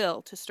lacked the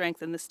will to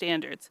strengthen the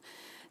standards.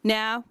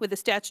 Now, with the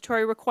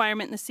statutory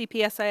requirement in the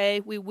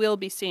CPSIA, we will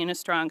be seeing a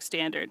strong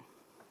standard.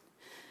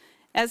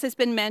 As has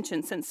been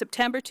mentioned, since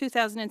September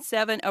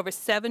 2007, over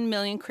 7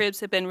 million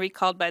cribs have been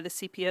recalled by the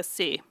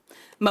CPSC.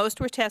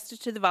 Most were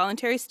tested to the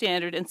voluntary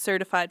standard and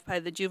certified by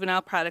the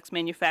Juvenile Products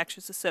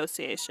Manufacturers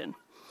Association.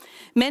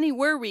 Many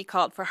were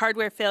recalled for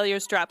hardware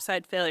failures,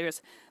 drop-side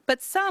failures,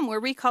 but some were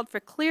recalled for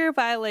clear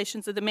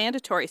violations of the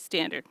mandatory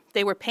standard.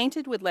 They were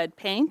painted with lead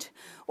paint,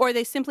 or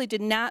they simply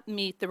did not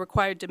meet the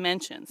required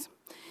dimensions.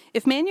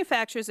 If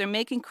manufacturers are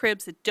making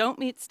cribs that don't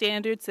meet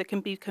standards that can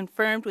be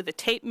confirmed with a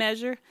tape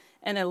measure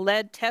and a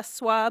lead test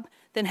swab,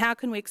 then how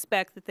can we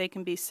expect that they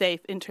can be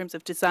safe in terms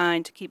of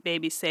design to keep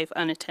babies safe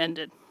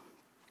unattended?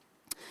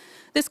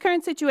 This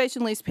current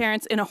situation leaves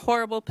parents in a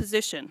horrible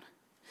position.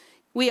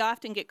 We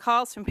often get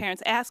calls from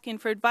parents asking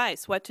for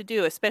advice, what to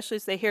do, especially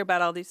as they hear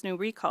about all these new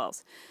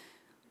recalls.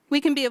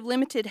 We can be of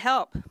limited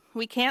help.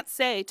 We can't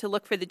say to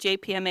look for the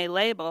JPMA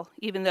label,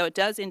 even though it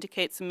does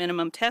indicate some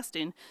minimum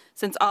testing,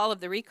 since all of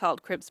the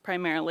recalled cribs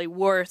primarily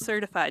were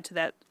certified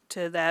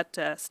to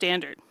that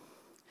standard.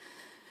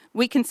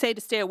 We can say to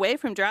stay away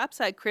from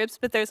drop-side cribs,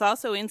 but there's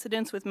also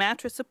incidents with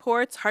mattress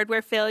supports,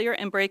 hardware failure,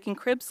 and breaking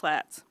crib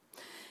slats.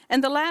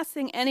 And the last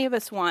thing any of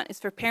us want is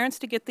for parents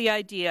to get the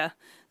idea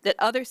that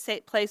other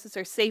places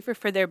are safer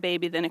for their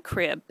baby than a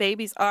crib.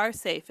 Babies are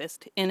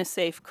safest in a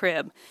safe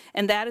crib,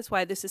 and that is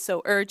why this is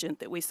so urgent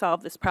that we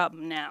solve this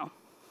problem now.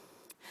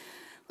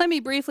 Let me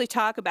briefly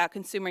talk about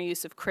consumer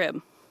use of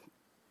crib.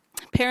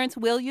 Parents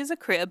will use a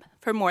crib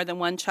for more than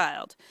one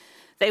child.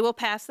 They will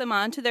pass them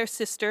on to their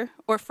sister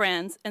or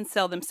friends and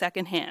sell them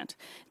secondhand.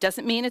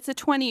 Doesn't mean it's a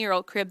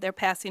 20-year-old crib they're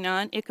passing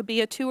on. It could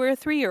be a 2- or a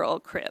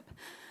 3-year-old crib.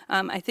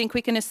 I think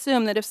we can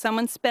assume that if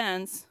someone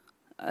spends,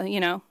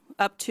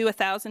 up to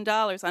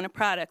 $1,000 on a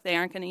product, they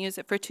aren't going to use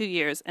it for 2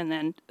 years and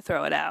then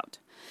throw it out.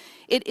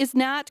 It is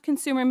not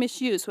consumer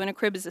misuse when a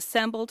crib is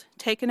assembled,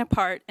 taken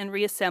apart, and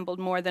reassembled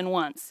more than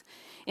once.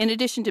 In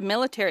addition to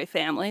military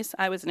families,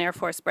 I was an Air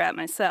Force brat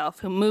myself,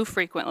 who move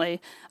frequently,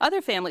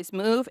 other families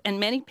move, and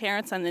many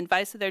parents, on the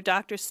advice of their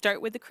doctors,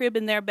 start with the crib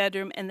in their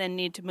bedroom and then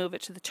need to move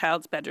it to the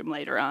child's bedroom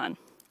later on.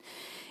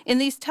 In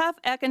these tough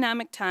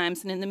economic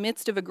times and in the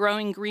midst of a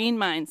growing green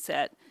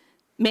mindset,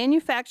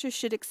 manufacturers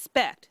should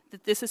expect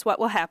that this is what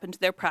will happen to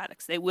their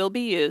products. They will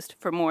be used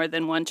for more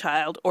than one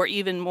child or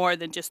even more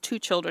than just 2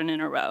 children in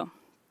a row.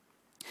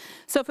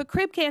 So if a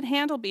crib can't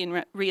handle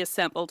being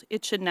reassembled,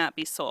 it should not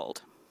be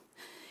sold.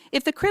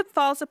 If the crib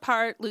falls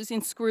apart,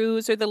 losing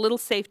screws or the little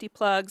safety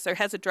plugs, or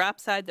has a drop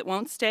side that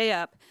won't stay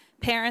up,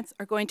 parents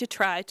are going to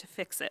try to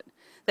fix it.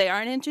 They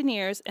aren't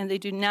engineers and they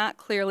do not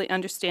clearly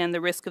understand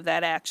the risk of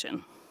that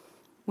action.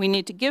 We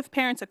need to give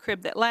parents a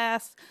crib that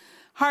lasts,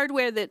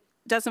 hardware that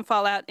doesn't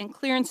fall out, and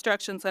clear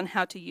instructions on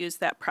how to use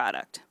that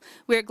product.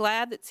 We're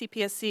glad that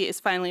CPSC is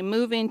finally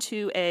moving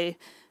to a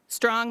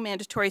strong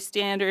mandatory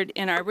standard.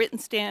 In our written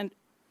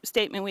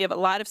statement, we have a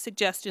lot of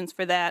suggestions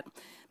for that.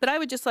 But I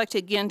would just like to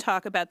again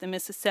talk about the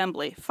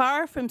misassembly.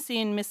 Far from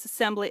seeing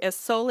misassembly as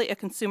solely a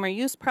consumer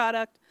use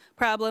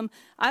problem,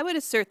 I would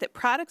assert that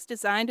products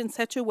designed in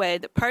such a way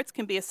that parts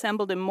can be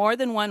assembled in more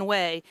than one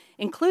way,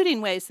 including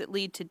ways that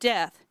lead to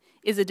death,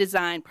 is a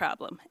design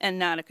problem and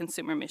not a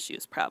consumer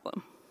misuse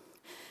problem.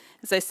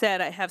 As I said,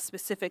 I have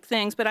specific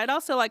things, but I'd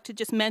also like to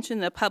just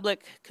mention the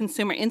public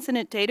consumer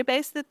incident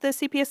database that the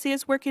CPSC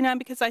is working on,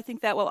 because I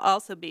think that will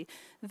also be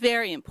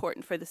very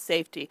important for the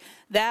safety.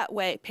 That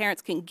way,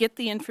 parents can get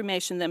the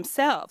information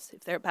themselves.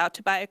 If they're about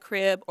to buy a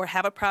crib or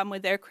have a problem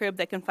with their crib,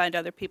 they can find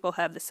other people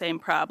who have the same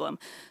problem.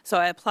 So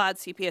I applaud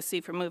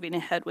CPSC for moving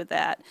ahead with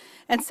that.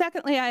 And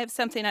secondly, I have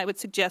something I would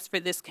suggest for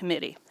this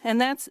committee,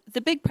 and that's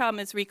the big problem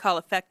is recall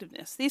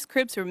effectiveness. These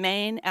cribs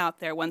remain out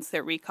there once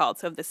they're recalled.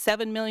 So of the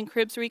 7 million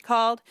cribs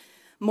recalled,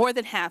 more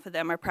than half of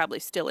them are probably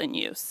still in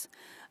use.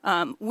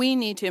 We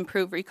need to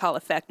improve recall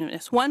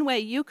effectiveness. One way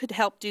you could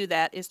help do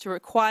that is to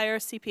require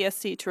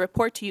CPSC to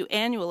report to you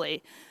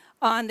annually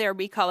on their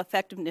recall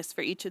effectiveness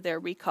for each of their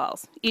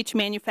recalls. Each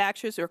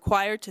manufacturer is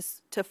required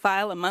to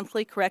file a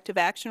monthly corrective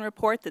action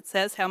report that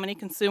says how many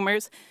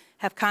consumers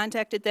have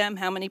contacted them,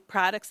 how many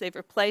products they've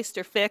replaced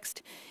or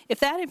fixed. If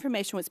that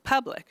information was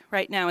public,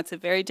 right now it's a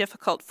very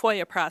difficult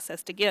FOIA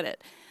process to get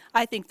it.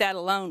 I think that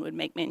alone would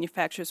make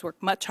manufacturers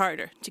work much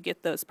harder to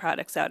get those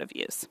products out of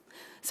use.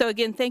 So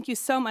again, thank you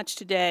so much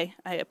today.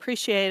 I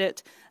appreciate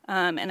it,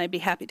 and I'd be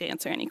happy to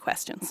answer any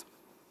questions.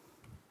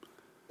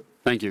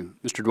 Thank you.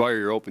 Mr. Dwyer,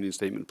 your opening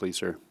statement, please,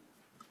 sir.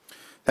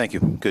 Thank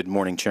you. Good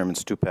morning, Chairman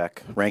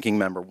Stupak, Ranking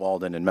Member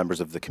Walden, and members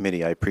of the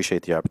committee. I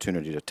appreciate the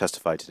opportunity to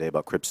testify today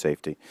about crib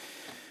safety.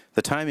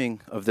 The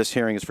timing of this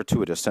hearing is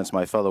fortuitous, since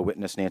my fellow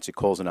witness Nancy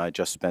Coles and I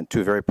just spent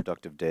 2 very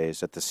productive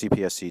days at the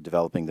CPSC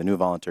developing the new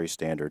voluntary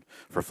standard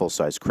for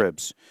full-size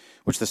cribs,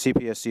 which the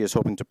CPSC is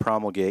hoping to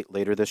promulgate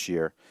later this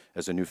year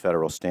as a new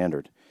federal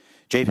standard.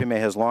 JPMA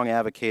has long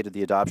advocated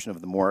the adoption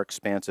of the more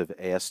expansive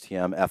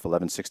ASTM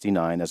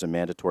F1169 as a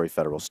mandatory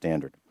federal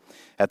standard.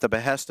 At the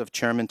behest of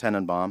Chairman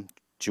Tenenbaum,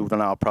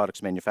 juvenile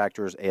products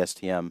manufacturers,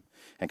 ASTM,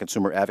 and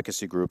consumer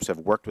advocacy groups have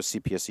worked with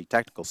CPSC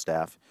technical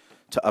staff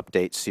to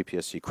update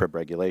CPSC crib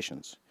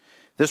regulations.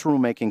 This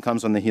rulemaking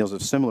comes on the heels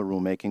of similar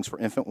rulemakings for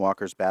infant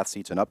walkers, bath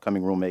seats, and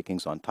upcoming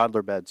rulemakings on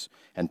toddler beds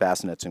and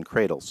bassinets and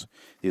cradles.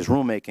 These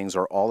rulemakings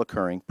are all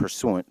occurring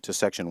pursuant to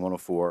Section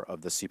 104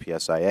 of the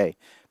CPSIA,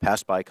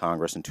 passed by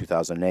Congress in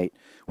 2008,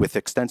 with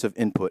extensive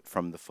input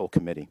from the full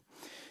committee.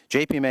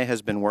 JPMA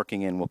has been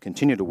working and will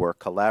continue to work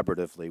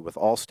collaboratively with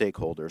all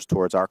stakeholders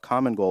towards our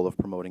common goal of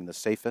promoting the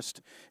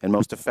safest and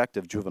most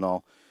effective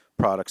juvenile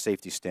product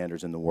safety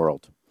standards in the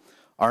world.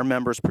 Our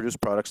members produce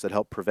products that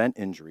help prevent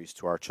injuries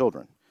to our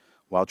children.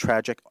 While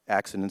tragic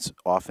accidents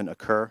often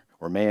occur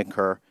or may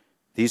occur,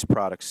 these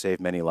products save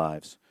many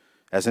lives.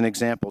 As an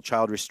example,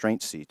 child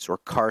restraint seats or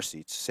car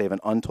seats save an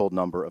untold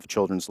number of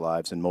children's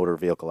lives in motor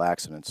vehicle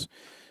accidents.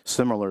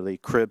 Similarly,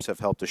 cribs have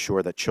helped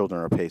assure that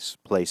children are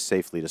placed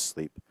safely to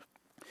sleep.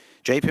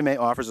 JPMA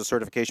offers a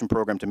certification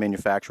program to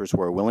manufacturers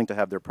who are willing to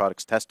have their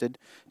products tested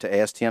to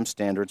ASTM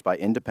standards by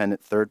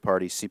independent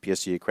third-party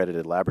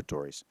CPSC-accredited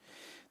laboratories.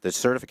 The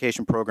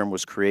certification program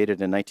was created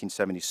in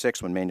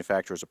 1976 when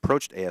manufacturers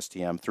approached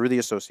ASTM through the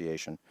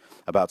association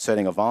about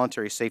setting a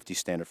voluntary safety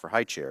standard for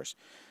high chairs.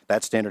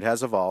 That standard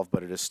has evolved,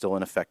 but it is still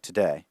in effect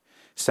today.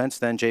 Since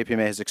then,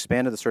 JPMA has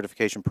expanded the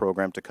certification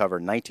program to cover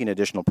 19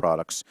 additional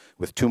products,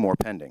 with 2 more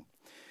pending.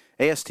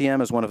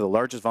 ASTM is one of the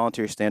largest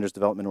voluntary standards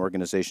development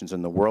organizations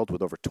in the world,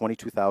 with over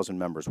 22,000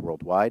 members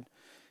worldwide.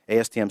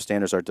 ASTM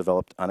standards are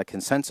developed on a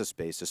consensus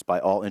basis by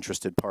all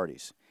interested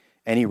parties.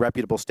 Any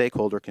reputable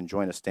stakeholder can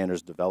join a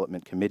standards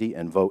development committee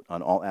and vote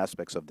on all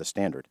aspects of the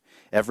standard.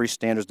 Every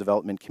standards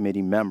development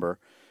committee member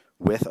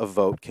with a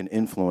vote can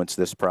influence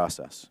this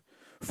process.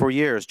 For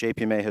years,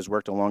 JPMA has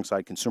worked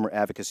alongside consumer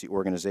advocacy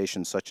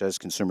organizations such as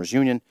Consumers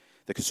Union,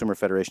 the Consumer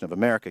Federation of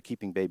America,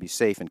 Keeping Babies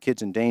Safe, and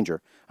Kids in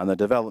Danger on the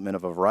development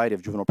of a variety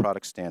of juvenile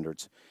product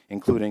standards,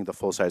 including the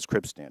full-size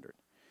crib standard.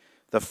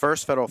 The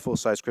first federal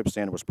full-size crib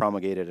standard was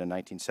promulgated in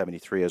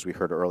 1973, as we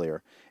heard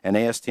earlier, and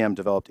ASTM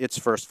developed its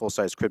first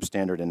full-size crib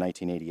standard in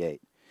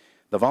 1988.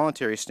 The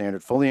voluntary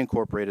standard fully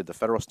incorporated the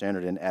federal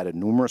standard and added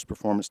numerous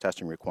performance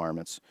testing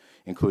requirements,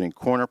 including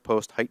corner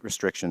post height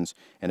restrictions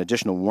and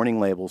additional warning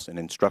labels and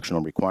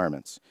instructional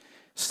requirements.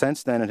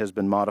 Since then, it has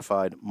been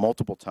modified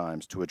multiple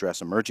times to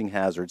address emerging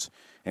hazards,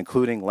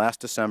 including last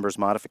December's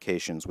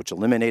modifications, which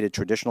eliminated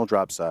traditional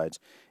drop sides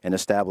and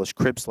established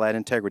crib slat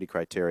integrity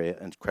criteria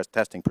and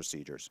testing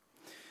procedures.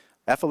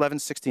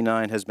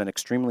 F1169 has been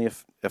extremely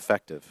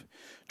effective.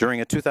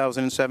 During a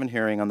 2007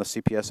 hearing on the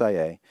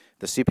CPSIA,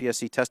 the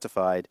CPSC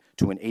testified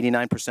to an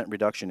 89%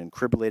 reduction in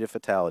crib-related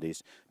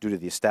fatalities due to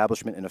the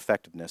establishment and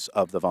effectiveness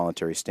of the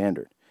voluntary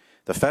standard.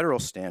 The federal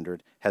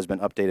standard has been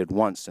updated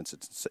once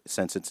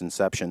since its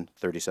inception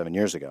 37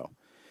 years ago.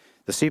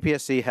 The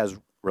CPSC has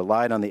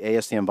relied on the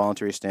ASTM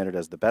voluntary standard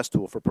as the best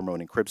tool for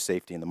promoting crib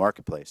safety in the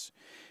marketplace.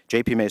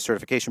 JPMA's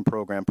certification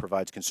program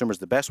provides consumers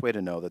the best way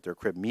to know that their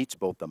crib meets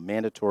both the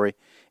mandatory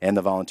and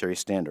the voluntary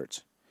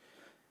standards.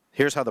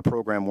 Here's how the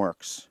program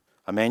works.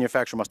 A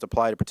manufacturer must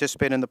apply to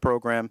participate in the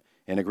program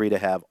and agree to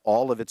have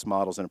all of its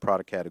models in a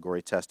product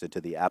category tested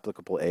to the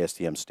applicable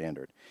ASTM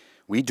standard.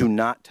 We do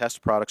not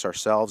test products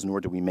ourselves,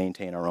 nor do we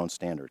maintain our own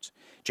standards.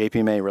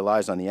 JPMA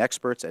relies on the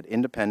experts at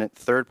independent,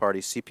 third-party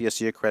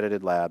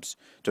CPSC-accredited labs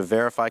to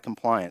verify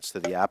compliance to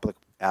the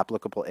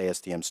applicable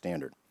ASTM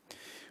standard.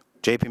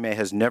 JPMA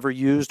has never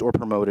used or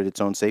promoted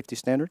its own safety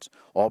standards.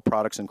 All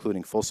products,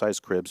 including full-size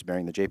cribs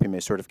bearing the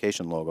JPMA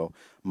certification logo,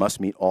 must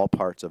meet all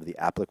parts of the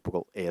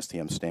applicable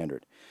ASTM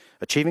standard.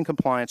 Achieving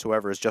compliance,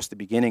 however, is just the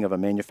beginning of a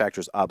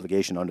manufacturer's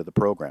obligation under the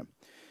program.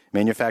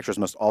 Manufacturers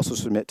must also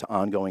submit to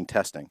ongoing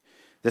testing.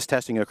 This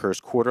testing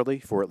occurs quarterly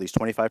for at least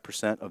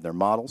 25% of their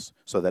models,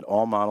 so that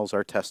all models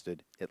are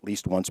tested at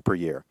least once per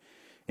year.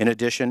 In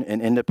addition,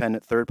 an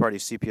independent third-party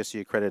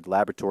CPSC-accredited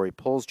laboratory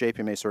pulls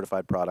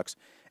JPMA-certified products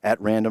at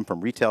random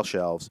from retail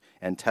shelves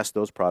and tests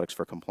those products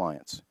for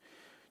compliance.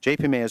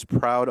 JPMA is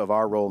proud of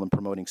our role in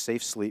promoting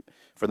safe sleep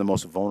for the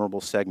most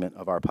vulnerable segment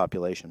of our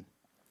population.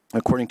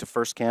 According to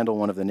First Candle,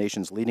 one of the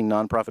nation's leading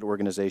nonprofit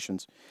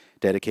organizations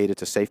dedicated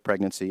to safe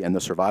pregnancy and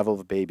the survival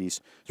of babies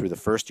through the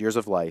first years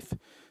of life,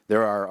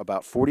 there are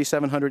about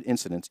 4,700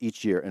 incidents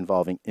each year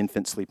involving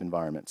infant sleep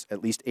environments.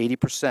 At least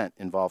 80%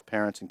 involve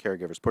parents and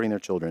caregivers putting their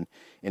children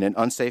in an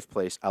unsafe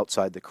place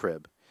outside the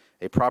crib.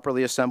 A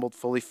properly assembled,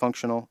 fully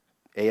functional,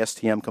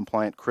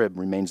 ASTM-compliant crib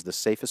remains the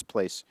safest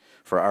place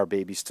for our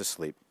babies to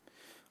sleep.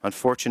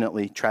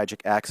 Unfortunately,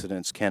 tragic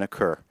accidents can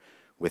occur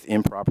with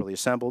improperly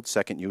assembled,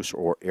 second-use,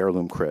 or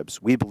heirloom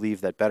cribs. We believe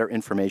that better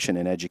information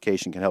and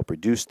education can help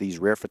reduce these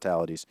rare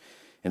fatalities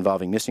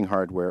involving missing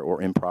hardware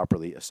or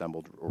improperly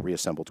assembled or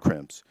reassembled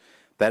cribs.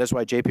 That is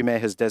why JPMA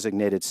has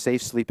designated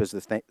Safe Sleep as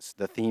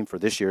the theme for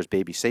this year's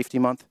Baby Safety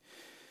Month,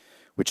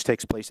 which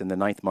takes place in the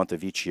 9th month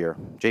of each year.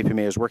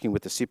 JPMA is working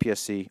with the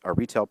CPSC, our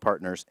retail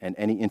partners, and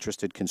any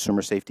interested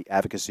consumer safety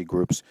advocacy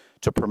groups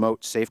to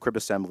promote safe crib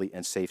assembly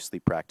and safe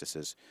sleep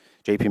practices.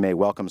 JPMA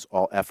welcomes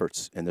all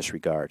efforts in this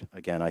regard.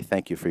 Again, I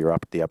thank you for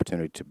the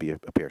opportunity to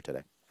appear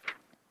today.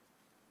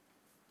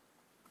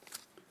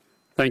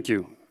 Thank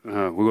you.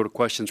 We'll go to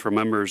questions from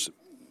members.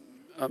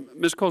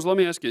 Ms. Coles, let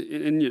me ask you,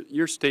 in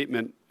your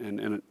statement,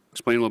 and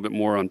explain a little bit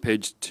more on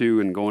page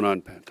 2 and going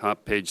on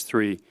top page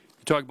 3,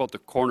 you talk about the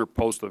corner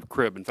post of the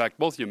crib. In fact,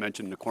 both of you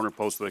mentioned the corner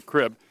post of the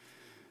crib.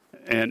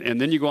 And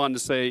then you go on to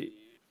say,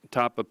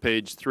 top of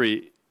page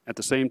 3, at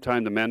the same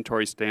time, the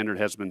mandatory standard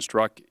has been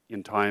struck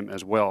in time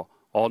as well.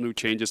 All new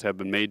changes have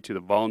been made to the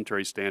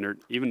voluntary standard.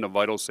 Even the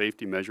vital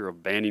safety measure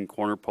of banning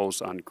corner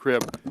posts on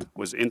crib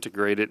was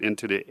integrated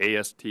into the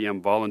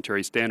ASTM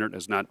voluntary standard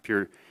as not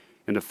appear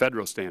in the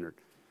federal standard.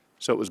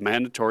 So it was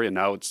mandatory, and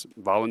now it's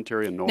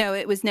voluntary and no. No,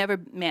 it was never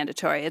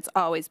mandatory. It's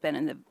always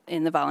been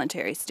in the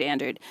voluntary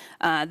standard.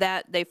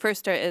 That they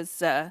first, as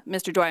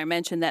Mr. Dwyer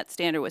mentioned, that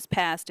standard was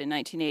passed in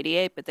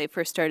 1988, but they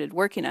first started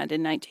working on it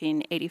in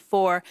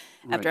 1984.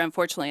 Right. After,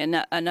 unfortunately,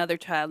 another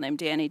child named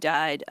Danny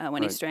died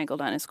when he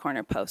strangled on his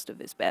corner post of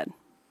his bed.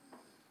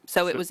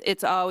 So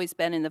it's always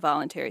been in the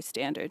voluntary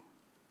standard.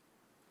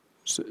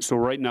 So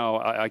right now,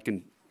 I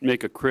can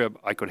make a crib.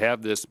 I could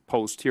have this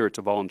post here. It's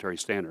a voluntary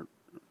standard,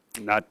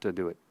 not to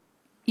do it.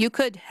 You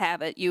could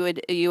have it. You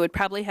would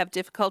probably have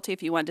difficulty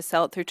if you wanted to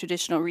sell it through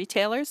traditional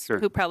retailers,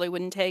 who probably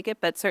wouldn't take it.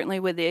 But certainly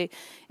with the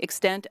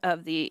extent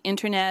of the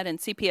Internet, and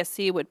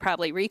CPSC would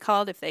probably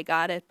recall it if they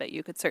got it, but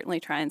you could certainly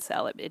try and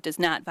sell it. It does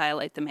not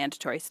violate the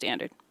mandatory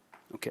standard.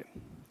 Okay.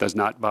 Does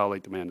not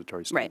violate the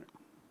mandatory standard.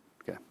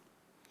 Right.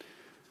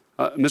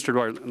 Okay. Mr.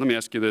 Dwyer, let me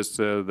ask you this.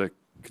 The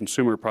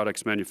Consumer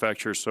Products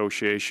Manufacturers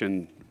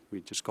Association,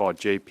 we just call it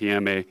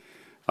JPMA,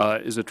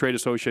 is a trade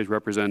association that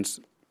represents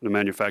the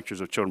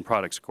manufacturers of children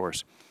products, of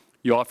course.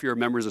 You offer your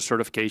members a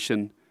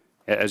certification,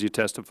 as you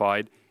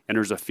testified, and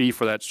there's a fee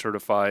for that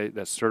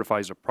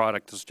certifies a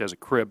product, such as a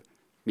crib,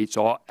 meets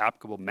all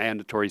applicable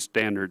mandatory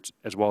standards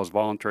as well as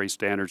voluntary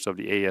standards of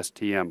the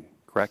ASTM,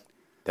 correct?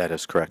 That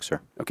is correct, sir.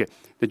 Okay.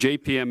 The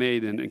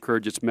JPMA then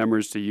encourages its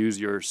members to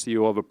use your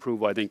CO of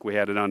approval. I think we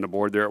had it on the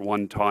board there at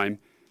one time.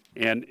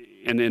 And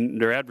then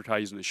they're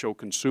advertising to show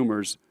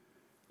consumers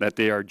that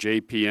they are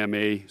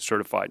JPMA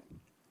certified.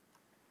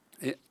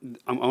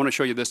 I want to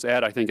show you this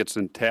ad. I think it's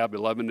in tab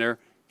 11 there.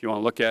 If you want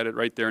to look at it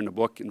right there in the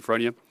book in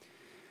front of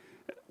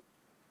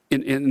you.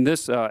 In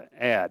this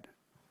ad,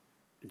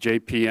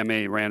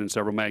 JPMA ran in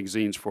several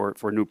magazines for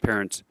new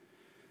parents.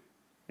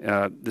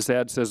 This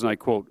ad says, and I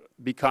quote,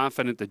 "Be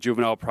confident that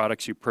juvenile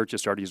products you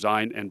purchase are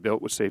designed and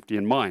built with safety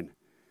in mind."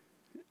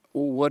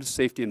 What does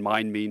safety in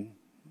mind mean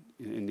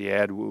in the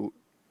ad?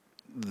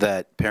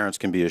 That parents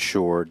can be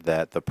assured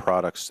that the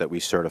products that we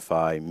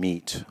certify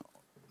meet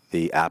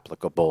the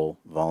applicable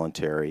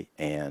voluntary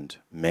and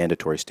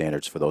mandatory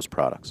standards for those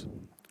products.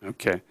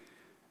 Okay.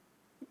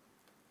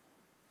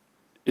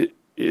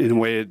 In a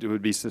way, it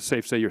would be safe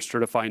to say you're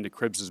certifying the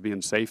cribs as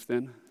being safe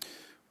then?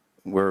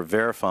 we're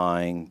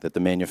verifying that the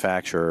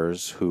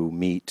manufacturers who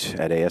meet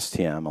at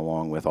ASTM,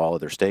 along with all of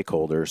their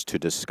stakeholders, to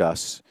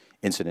discuss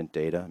incident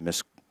data.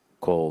 Ms.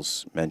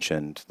 Coles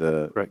mentioned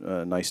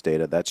the NICE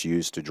data that's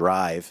used to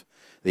drive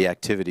the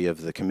activity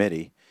of the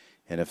committee,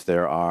 and if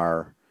there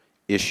are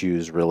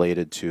issues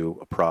related to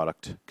a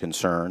product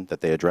concern,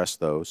 that they address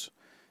those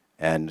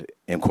and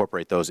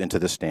incorporate those into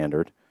the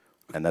standard,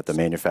 and that the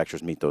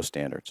manufacturers meet those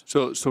standards.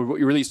 So what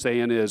you're really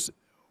saying is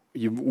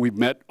we've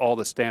met all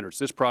the standards.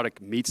 This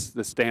product meets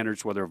the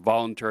standards, whether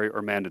voluntary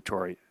or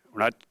mandatory.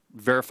 We're not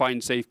verifying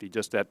safety,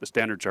 just that the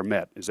standards are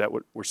met. Is that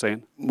what we're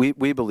saying? We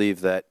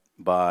believe that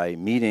by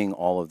meeting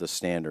all of the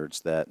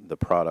standards, that the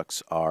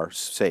products are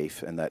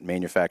safe and that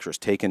manufacturers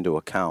take into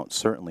account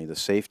certainly the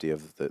safety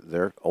of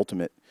their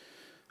ultimate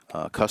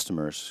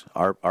customers,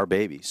 our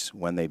babies,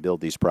 when they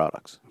build these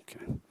products.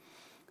 Okay.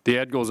 The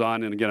ad goes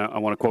on, and again, I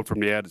want to quote from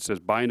the ad. It says,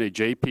 buying a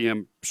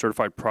JPM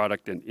certified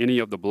product in any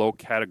of the below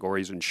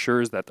categories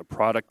ensures that the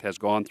product has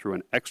gone through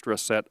an extra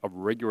set of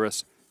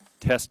rigorous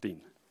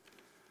testing.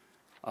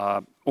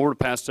 Over the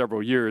past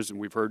several years, and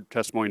we've heard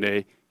testimony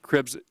today,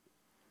 cribs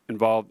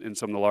involved in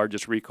some of the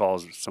largest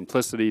recalls,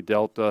 Simplicity,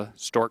 Delta,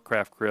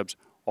 Storkcraft cribs,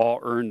 all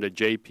earned a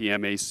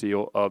JPMA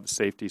seal of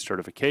safety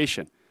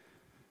certification.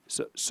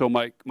 So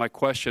my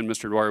question,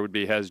 Mr. Dwyer, would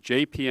be, has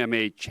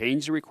JPMA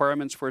changed the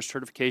requirements for a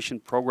certification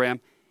program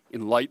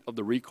in light of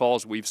the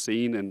recalls we've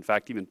seen? In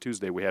fact, even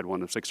Tuesday we had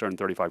one of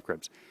 635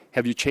 cribs.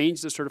 Have you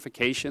changed the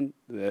certification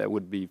that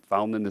would be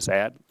found in this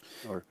ad?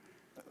 Or?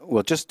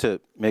 Well, just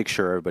to make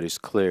sure everybody's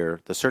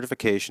clear, the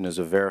certification is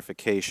a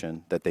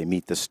verification that they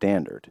meet the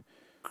standard.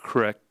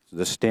 Correct.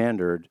 The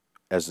standard,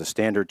 as the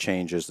standard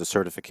changes, the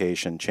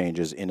certification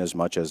changes in as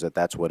much as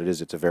that's what it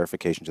is. It's a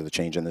verification to the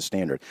change in the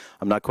standard.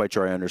 I'm not quite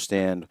sure I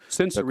understand.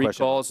 Since the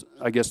recalls,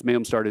 I guess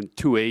ma'am started in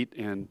 2008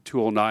 and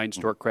 2009.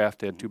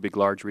 Storkcraft had two big,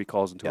 large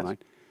recalls in 2009.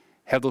 Yes.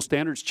 Have those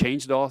standards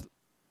changed at all?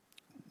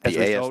 The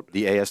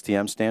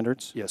ASTM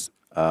standards? Yes.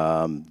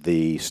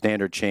 The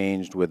standard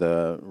changed with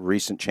a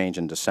recent change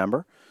in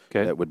December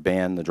that would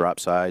ban the drop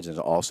sides, and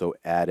also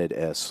added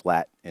a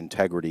slat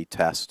integrity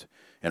test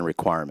and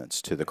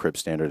requirements to the crib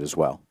standard as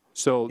well.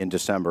 So in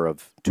December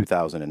of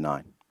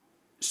 2009.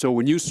 So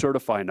when you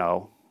certify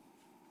now,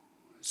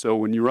 so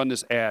when you run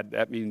this ad,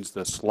 that means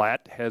the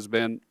slat has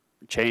been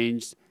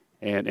changed,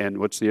 and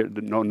what's the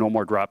no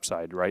more drop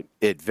side, right?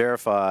 It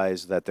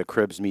verifies that the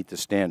cribs meet the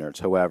standards.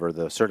 However,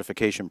 the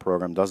certification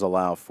program does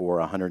allow for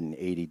a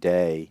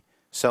 180-day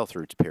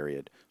sell-through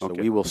period. So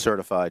we will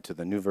certify to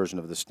the new version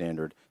of the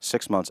standard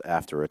 6 months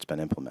after it's been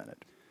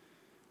implemented.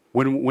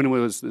 When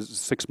was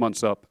 6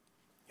 months up?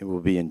 It will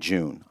be in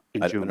June.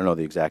 I don't know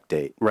the exact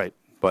date. Right.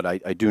 But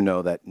I do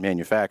know that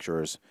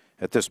manufacturers,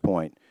 at this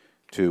point,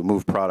 to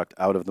move product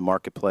out of the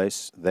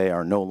marketplace, they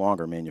are no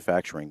longer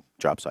manufacturing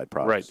drop side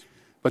products. Right.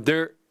 But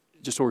they're,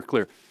 just so we're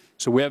clear,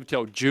 so we have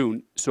until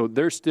June, so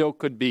there still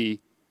could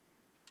be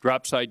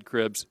drop side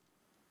cribs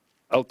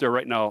out there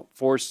right now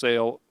for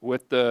sale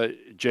with the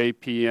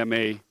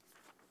JPMA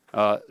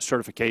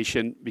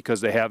certification,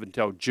 because they have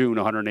until June,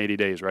 180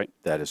 days, right?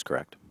 That is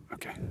correct.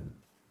 Okay.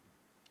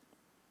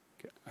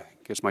 I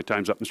guess my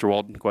time's up. Mr.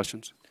 Walden,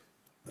 questions?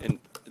 And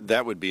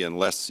that would be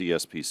unless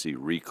CSPC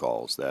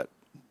recalls that.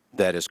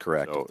 That is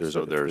correct.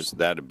 So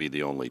that would be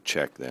the only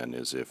check then,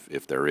 is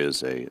if there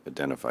is a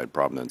identified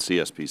problem, then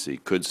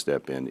CSPC could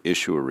step in,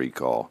 issue a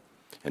recall,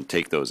 and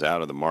take those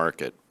out of the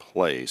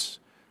marketplace,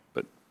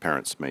 but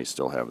parents may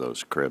still have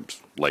those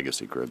cribs,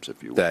 legacy cribs,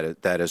 if you will.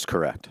 That is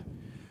correct.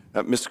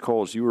 Mr.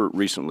 Coles, you were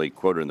recently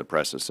quoted in the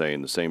press as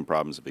saying the same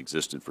problems have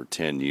existed for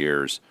 10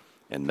 years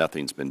and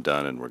nothing's been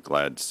done, and we're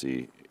glad to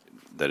see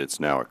that it's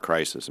now a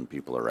crisis and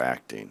people are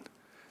acting.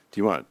 Do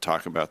you want to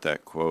talk about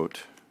that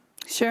quote?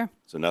 Sure.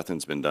 So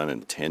nothing's been done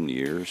in 10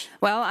 years?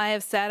 Well, I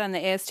have sat on the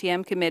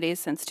ASTM committee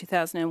since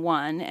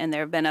 2001, and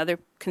there have been other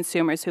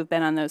consumers who've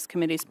been on those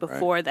committees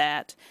before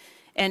that.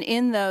 And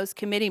in those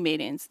committee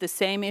meetings, the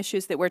same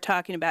issues that we're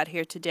talking about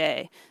here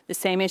today, the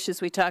same issues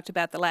we talked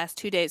about the last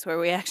 2 days where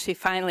we actually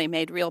finally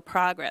made real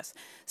progress,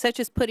 such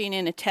as putting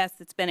in a test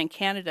that's been in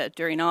Canada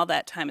during all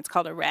that time. It's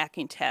called a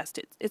racking test.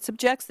 It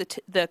subjects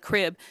the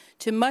crib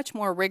to much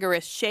more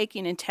rigorous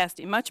shaking and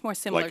testing, much more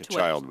similar to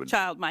what a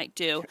child might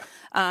do.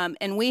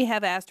 And we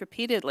have asked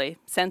repeatedly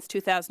since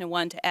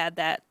 2001 to add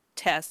that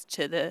test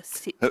to the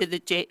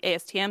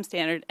ASTM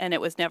standard, and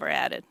it was never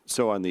added.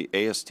 So on the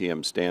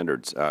ASTM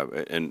standards,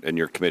 and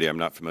your committee, I'm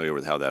not familiar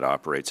with how that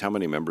operates. How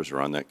many members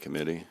are on that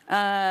committee?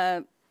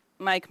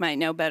 Mike might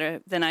know better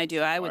than I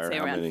do. I would say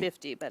around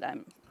 50, but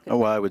I'm...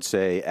 Well, I would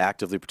say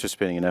actively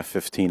participating in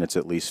F-15, it's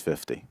at least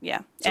 50. Yeah.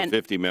 So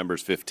 50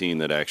 members, 15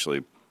 that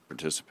actually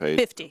participate?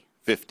 50.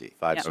 50.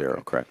 50,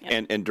 okay. Correct.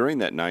 Yeah. And during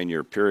that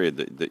 9-year period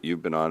that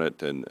you've been on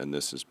it, and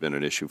this has been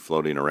an issue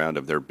floating around,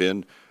 have there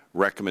been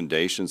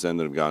recommendations then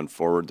that have gone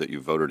forward that you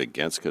voted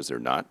against because they're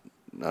not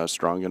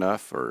strong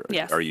enough? Or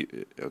yes. Are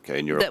you okay?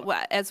 And you're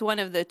as one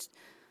of the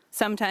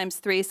sometimes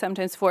 3,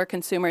 sometimes 4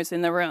 consumers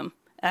in the room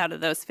out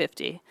of those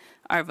 50,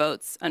 our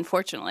votes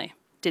unfortunately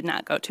did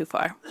not go too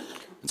far.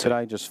 Could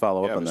I just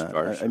follow up on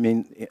that? I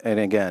mean, and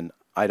again,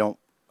 I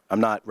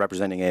not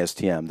representing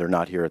ASTM. They're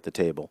not here at the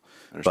table.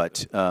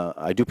 But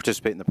I do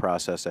participate in the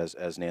process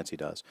as Nancy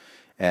does.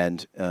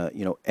 And,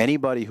 you know,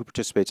 anybody who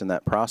participates in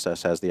that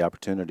process has the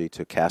opportunity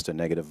to cast a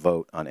negative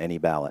vote on any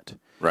ballot.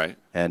 Right.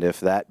 And if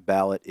that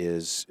ballot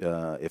is,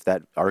 if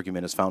that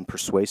argument is found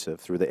persuasive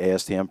through the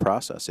ASTM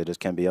process,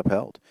 can be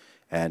upheld.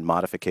 And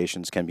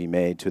modifications can be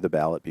made to the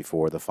ballot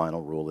before the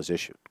final rule is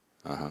issued.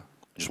 I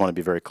just want to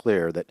be very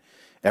clear that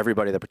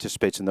everybody that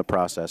participates in the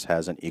process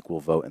has an equal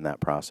vote in that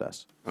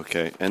process.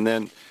 Okay. And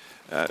then,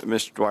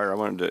 Mr. Dwyer, I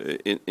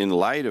wanted to, in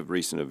light of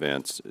recent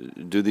events,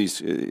 do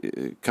these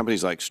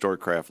companies like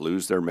Storecraft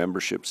lose their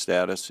membership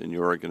status in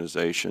your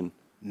organization?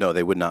 No,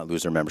 they would not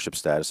lose their membership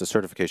status. The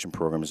certification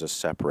program is a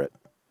separate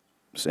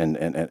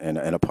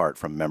and apart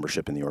from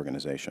membership in the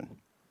organization.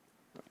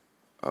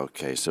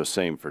 Okay. So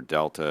same for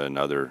Delta and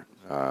other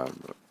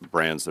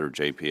brands that are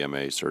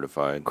JPMA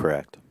certified?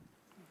 Correct.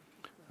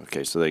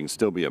 Okay. So they can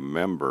still be a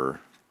member.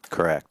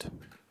 Correct.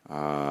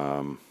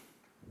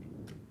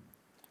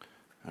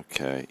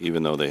 Okay,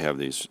 even though they have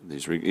these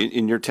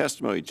in your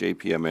testimony,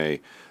 JPMA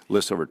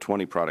lists over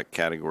 20 product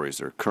categories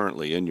that are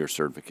currently in your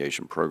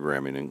certification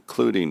programming,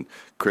 including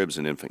cribs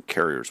and infant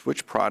carriers.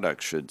 Which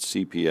products should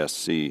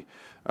CPSC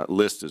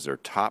list as their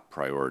top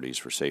priorities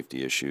for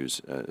safety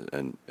issues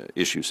and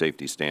issue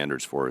safety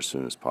standards for as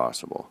soon as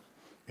possible?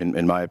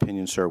 In my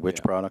opinion, sir,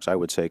 which products? I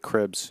would say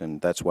cribs,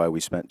 and that's why we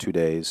spent 2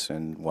 days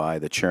and why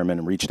the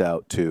chairman reached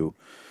out to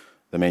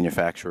the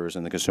manufacturers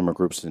and the consumer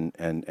groups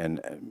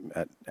and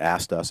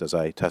asked us, as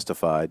I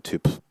testified, to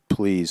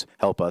please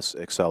help us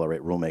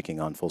accelerate rulemaking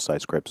on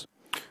full-size cribs.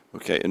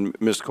 Okay, and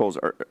Ms. Coles,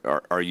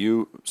 are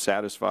you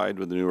satisfied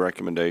with the new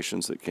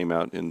recommendations that came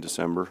out in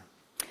December?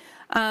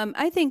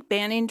 I think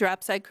banning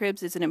drop-side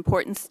cribs is an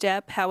important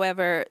step.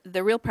 However,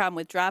 the real problem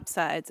with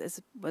drop-sides,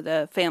 as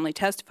the family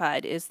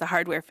testified, is the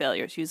hardware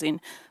failures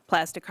using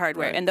plastic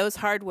hardware. Right. And those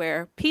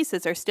hardware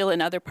pieces are still in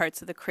other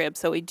parts of the crib,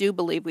 so we do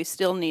believe we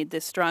still need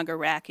this stronger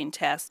racking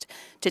test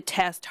to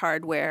test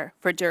hardware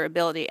for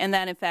durability. And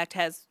that, in fact,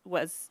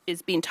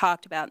 is being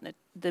talked about in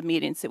the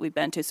meetings that we've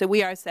been to. So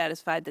we are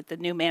satisfied that the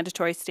new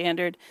mandatory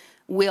standard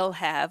will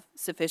have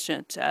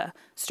sufficient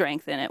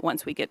strength in it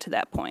once we get to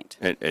that point.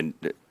 And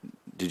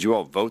did you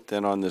all vote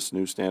then on this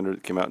new standard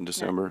that came out in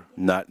December?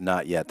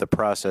 Not yet. The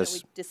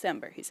process.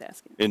 December, he's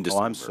asking. In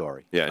December. Oh, I'm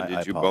sorry. Yeah,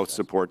 did you both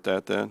support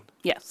that then?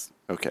 Yes.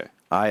 Okay.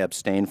 I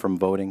abstain from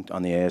voting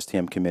on the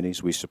ASTM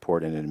committees. We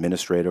support an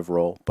administrative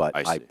role, but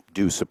I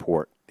do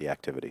support the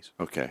activities.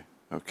 Okay.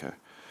 Okay.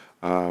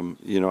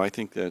 You know, I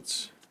think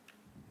that's.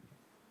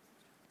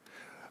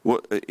 Well,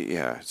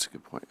 yeah, it's a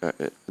good point.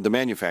 The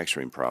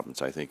manufacturing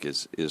problems, I think,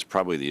 is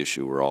probably the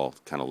issue we're all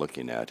kind of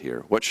looking at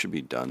here. What should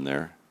be done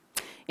there?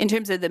 In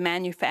terms of the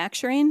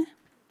manufacturing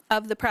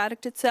of the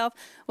product itself,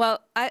 well,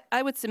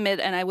 I would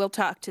submit, and I will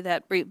talk to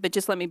that, but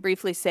just let me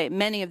briefly say,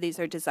 many of these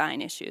are design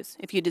issues.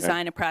 If you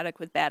design a product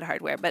with bad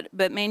hardware,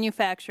 but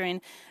manufacturing,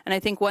 and I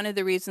think one of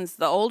the reasons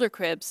the older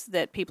cribs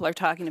that people are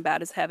talking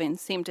about as having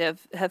seemed to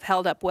have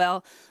held up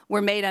well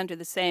were made under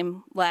the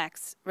same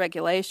lax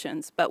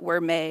regulations, but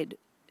were made,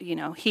 you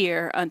know,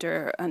 here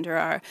under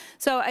our.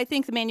 So I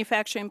think the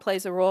manufacturing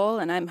plays a role,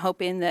 and I'm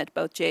hoping that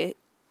both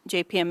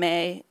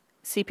JPMA,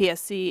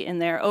 CPSC in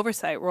their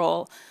oversight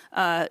role,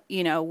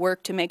 you know,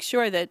 work to make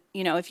sure that,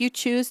 you know, if you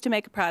choose to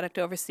make a product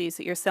overseas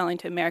that you're selling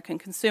to American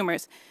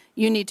consumers,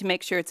 you need to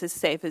make sure it's as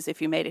safe as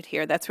if you made it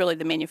here. That's really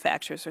the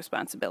manufacturer's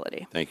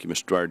responsibility. Thank you.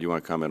 Mr. Dwyer, do you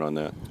want to comment on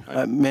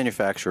that?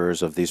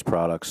 Manufacturers of these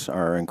products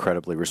are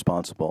incredibly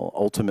responsible.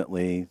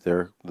 Ultimately,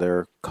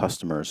 their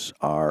customers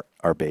are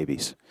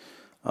babies.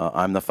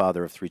 I'm the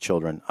father of 3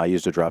 children. I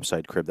used a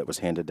drop-side crib that was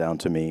handed down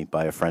to me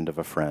by a friend of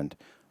a friend,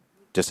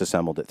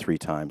 disassembled it 3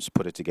 times,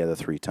 put it together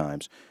 3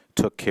 times,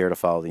 took care to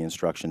follow the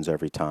instructions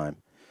every time.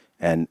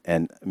 And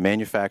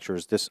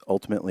manufacturers, this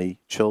ultimately,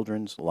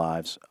 children's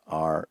lives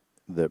are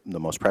the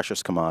most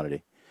precious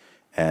commodity.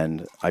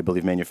 And I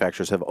believe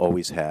manufacturers have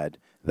always had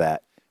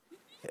that.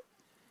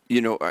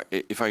 You know,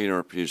 if I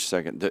interrupt you just a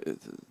second,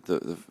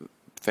 the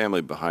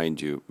family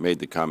behind you made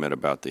the comment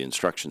about the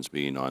instructions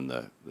being on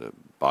the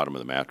bottom of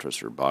the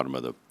mattress or bottom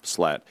of the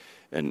slat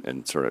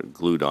and sort of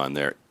glued on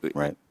there.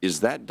 Right. Is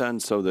that done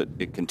so that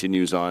it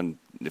continues on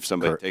if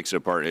somebody takes it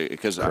apart?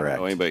 Because I don't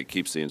know anybody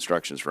keeps the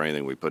instructions for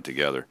anything we put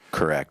together.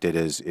 Correct. It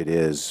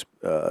is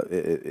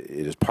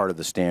part of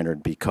the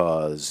standard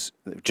because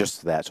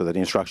just that, so that the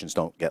instructions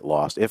don't get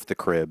lost. If the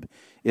crib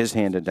is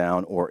handed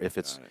down or if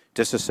it's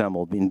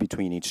disassembled in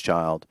between each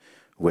child,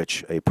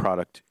 which a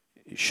product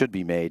should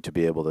be made to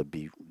be able to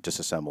be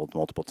disassembled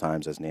multiple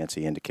times, as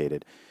Nancy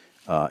indicated,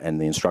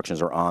 and the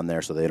instructions are on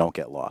there so they don't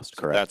get lost.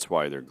 Correct. So that's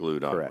why they're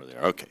glued on over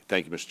there. Okay.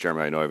 Thank you, Mr.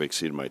 Chairman. I know I've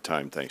exceeded my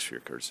time. Thanks for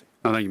your courtesy.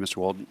 Oh, thank you, Mr.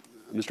 Walden.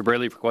 Mr.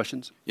 Braley for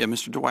questions. Yeah,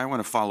 Mr. Dwyer, I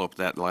want to follow up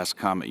that last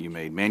comment you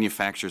made.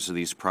 Manufacturers of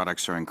these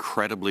products are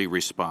incredibly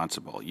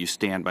responsible. You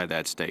stand by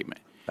that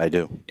statement. I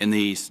do. In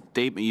the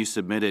statement you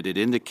submitted, it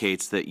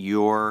indicates that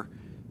your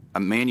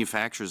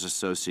Manufacturers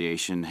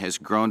Association has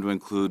grown to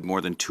include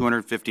more than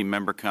 250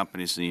 member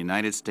companies in the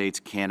United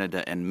States,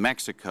 Canada, and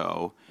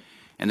Mexico,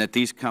 and that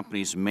these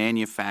companies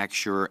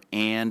manufacture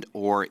and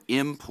or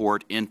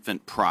import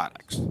infant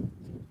products.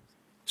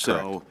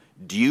 So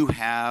do you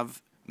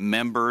have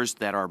members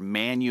that are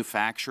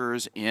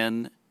manufacturers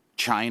in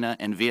China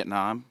and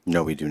Vietnam?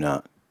 No, we do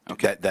not.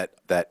 Okay.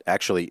 That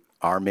actually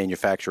are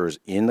manufacturers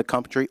in the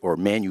country or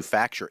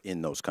manufacture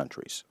in those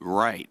countries.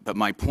 Right. But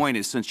my point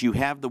is, since you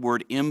have the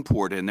word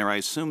import in there, I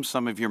assume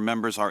some of your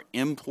members are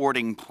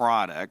importing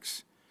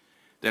products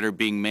that are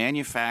being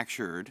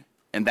manufactured,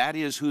 and that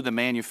is who the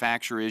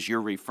manufacturer is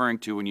you're referring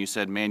to when you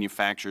said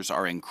manufacturers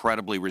are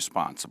incredibly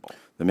responsible.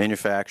 The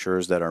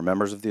manufacturers that are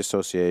members of the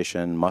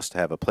association must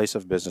have a place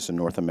of business in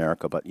North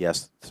America, but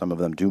yes, some of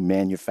them do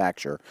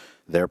manufacture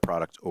their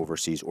products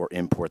overseas or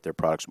import their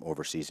products from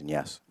overseas, and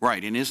yes.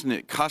 Right, and isn't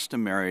it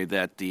customary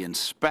that the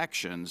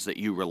inspections that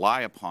you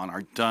rely upon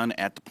are done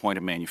at the point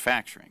of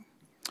manufacturing?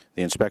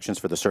 The inspections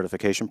for the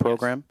certification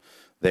program,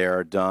 they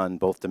are done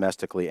both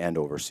domestically and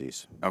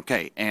overseas.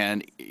 Okay,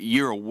 and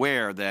you're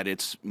aware that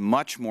it's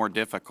much more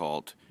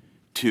difficult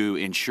to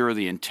ensure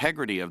the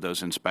integrity of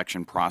those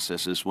inspection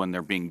processes when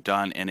they're being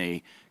done in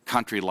a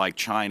country like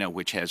China,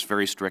 which has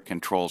very strict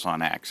controls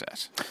on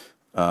access.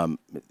 Our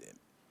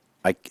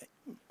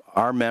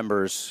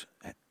members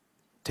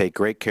take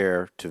great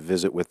care to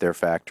visit with their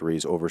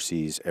factories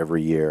overseas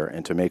every year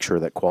and to make sure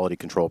that quality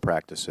control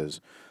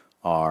practices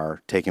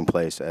are taking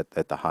place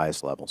at the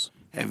highest levels.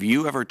 Have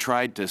you ever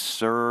tried to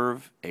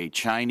serve a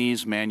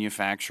Chinese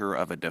manufacturer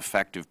of a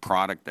defective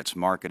product that's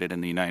marketed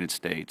in the United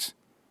States?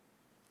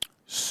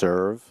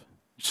 Serve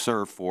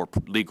for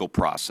legal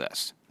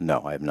process.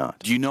 No, I have not.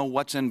 Do you know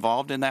what's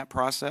involved in that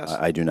process?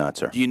 I do not,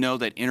 sir. Do you know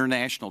that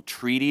international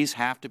treaties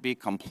have to be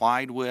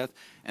complied with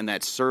and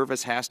that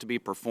service has to be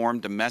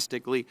performed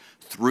domestically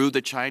through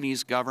the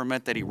Chinese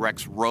government that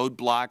erects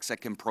roadblocks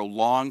that can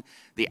prolong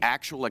the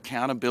actual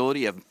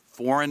accountability of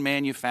foreign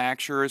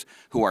manufacturers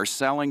who are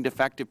selling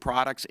defective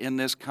products in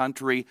this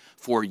country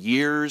for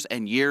years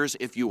and years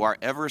if you are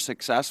ever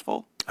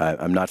successful?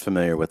 I'm not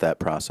familiar with that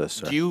process,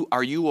 sir.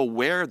 Are you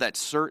aware that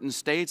certain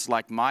states,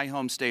 like my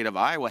home state of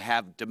Iowa,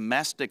 have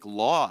domestic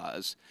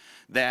laws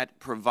that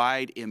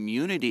provide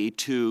immunity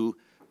to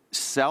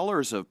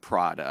sellers of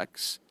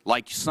products,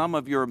 like some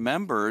of your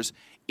members,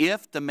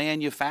 if the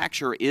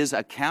manufacturer is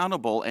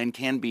accountable and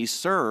can be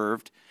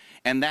served?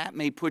 And that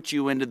may put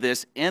you into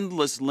this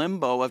endless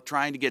limbo of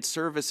trying to get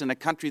service in a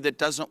country that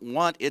doesn't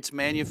want its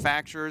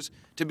manufacturers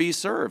to be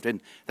served.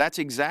 And that's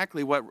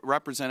exactly what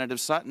Representative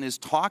Sutton is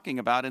talking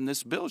about in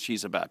this bill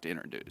she's about to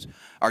introduce.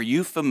 Are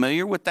you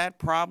familiar with that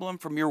problem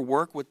from your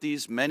work with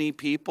these many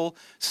people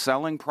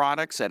selling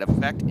products that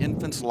affect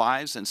infants'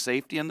 lives and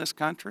safety in this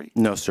country?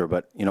 No, sir,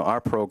 but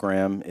our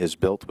program is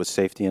built with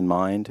safety in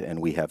mind, and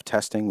we have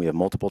testing. We have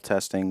multiple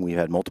testing. We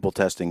had multiple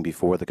testing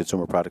before the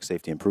Consumer Product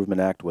Safety Improvement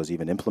Act was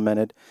even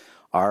implemented.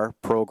 Our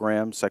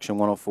program, Section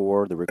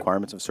 104, the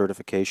requirements of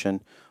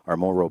certification are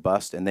more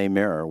robust, and they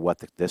mirror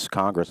what this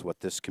Congress, what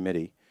this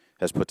committee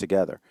has put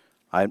together.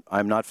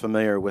 I'm not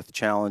familiar with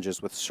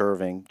challenges with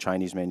serving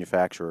Chinese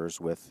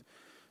manufacturers with,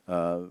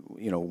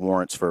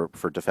 warrants for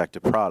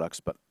defective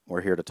products, but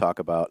we're here to talk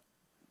about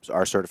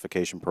our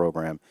certification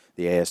program,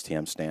 the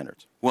ASTM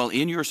standards. Well,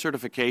 in your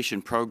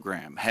certification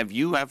program, have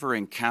you ever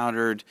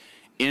encountered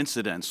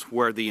incidents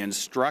where the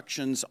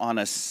instructions on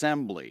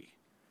assembly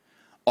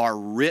are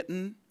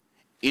written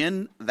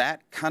in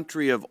that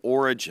country of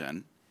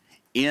origin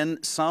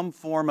in some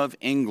form of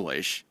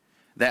English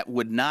that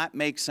would not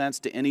make sense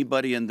to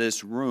anybody in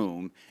this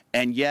room,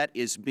 and yet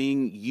is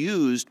being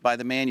used by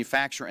the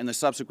manufacturer and the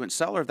subsequent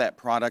seller of that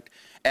product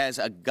as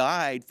a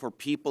guide for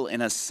people in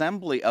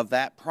assembly of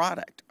that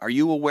product? Are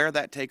you aware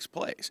that takes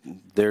place?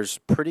 There's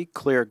pretty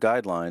clear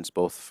guidelines,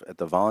 both at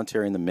the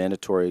voluntary and the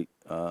mandatory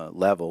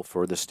level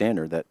for the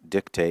standard, that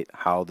dictate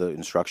how the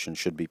instructions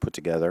should be put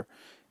together.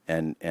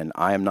 And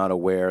I am not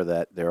aware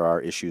that there are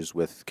issues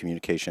with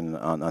communication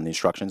on the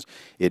instructions.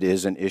 It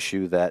is an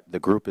issue that the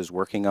group is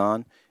working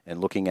on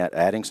and looking at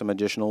adding some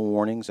additional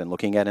warnings and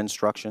looking at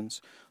instructions.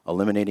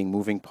 Eliminating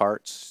moving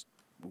parts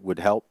would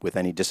help with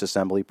any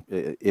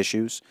disassembly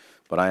issues,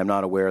 but I am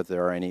not aware that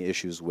there are any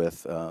issues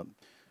with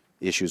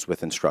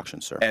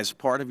instructions, sir. As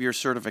part of your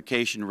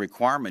certification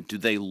requirement, do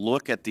they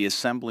look at the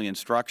assembly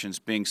instructions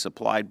being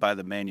supplied by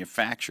the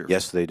manufacturer?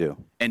 Yes, they do.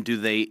 And do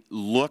they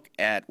look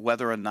at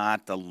whether or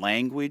not the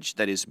language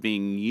that is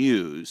being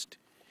used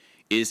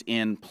is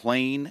in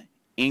plain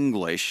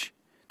English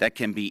that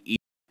can be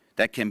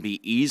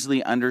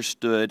easily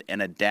understood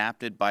and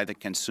adapted by the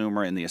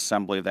consumer in the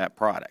assembly of that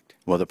product?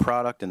 Well, the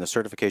product in the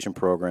certification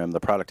program, the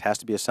product has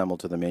to be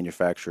assembled to the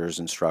manufacturer's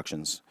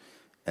instructions,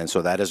 and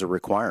so that is a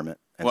requirement.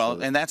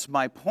 And that's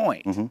my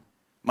point. Mm-hmm.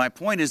 My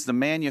point is the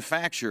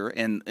manufacturer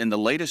in the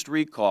latest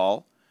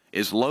recall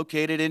is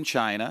located in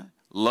China,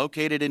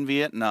 located in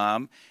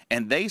Vietnam,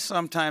 and they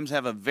sometimes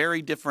have a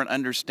very different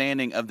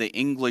understanding of the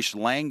English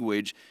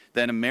language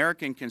than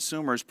American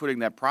consumers putting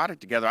that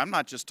product together. I'm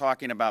not just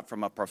talking about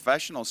from a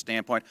professional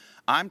standpoint.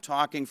 I'm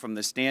talking from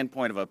the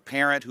standpoint of a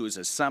parent who has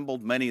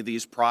assembled many of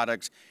these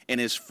products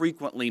and is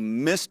frequently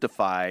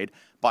mystified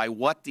by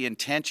what the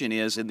intention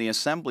is in the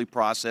assembly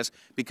process,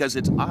 because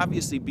it's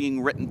obviously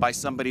being written by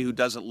somebody who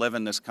doesn't live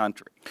in this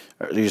country.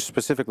 Are you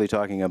specifically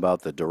talking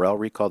about the Durrell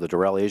recall, the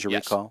Durrell Asia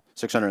recall?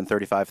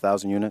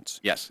 635,000 units?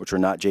 Yes. Which were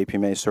not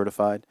JPMA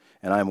certified?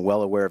 And I'm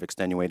well aware of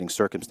extenuating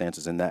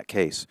circumstances in that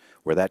case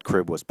where that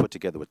crib was put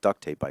together with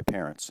duct tape by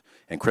parents,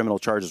 and criminal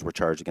charges were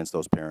charged against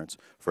those parents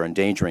for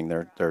endangering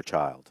their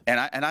child. And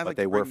I'd like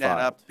to bring that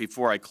up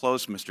before I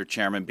close, Mr.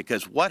 Chairman,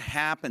 because what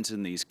happens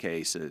in these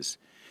cases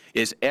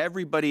is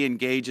everybody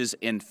engages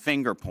in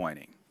finger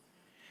pointing.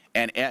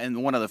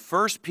 And one of the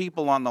first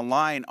people on the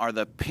line are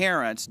the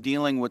parents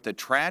dealing with the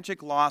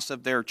tragic loss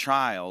of their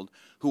child,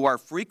 who are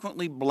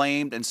frequently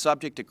blamed and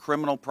subject to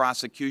criminal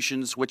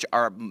prosecutions, which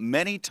are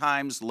many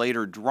times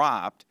later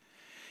dropped.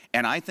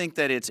 And I think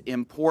that it's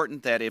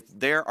important that if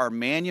there are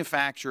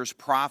manufacturers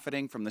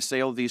profiting from the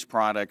sale of these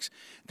products,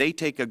 they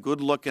take a good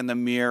look in the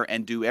mirror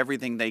and do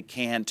everything they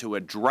can to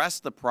address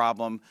the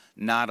problem,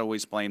 not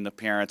always blame the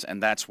parents.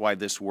 And that's why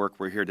this work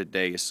we're here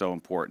today is so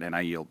important. And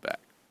I yield back.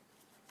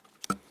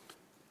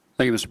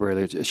 Thank you, Mr.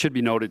 Braley. It should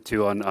be noted,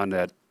 too, on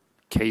that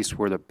case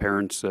where the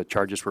parents'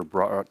 charges were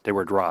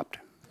dropped.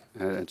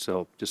 And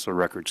so just so the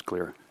record's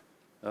clear.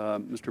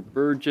 Mr.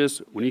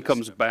 Burgess, when he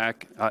comes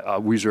back,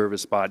 I'll reserve a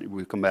spot.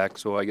 We'll come back.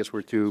 So I guess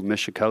we're to Ms.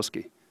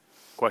 Schakowsky.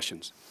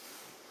 Questions?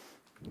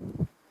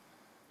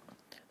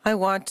 I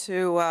want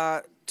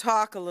to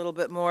talk a little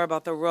bit more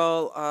about the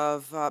role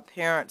of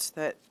parents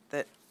that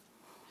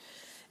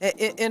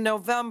in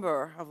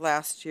November of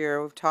last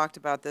year, we've talked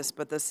about this,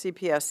 but the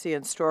CPSC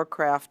and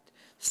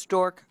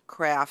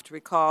Storkcraft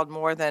recalled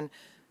more than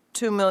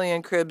 2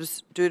 million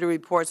cribs due to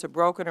reports of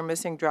broken or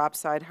missing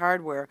drop-side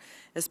hardware.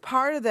 As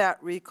part of that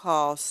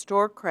recall,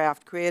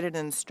 Storkcraft created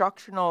an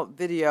instructional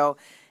video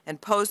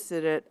and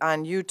posted it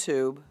on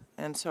YouTube.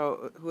 And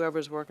so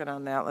whoever's working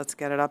on that, let's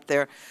get it up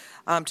there,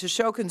 to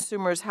show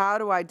consumers how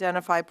to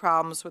identify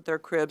problems with their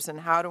cribs and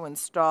how to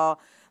install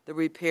the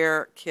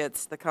repair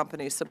kits the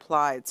company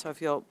supplied. So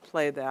if you'll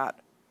play that.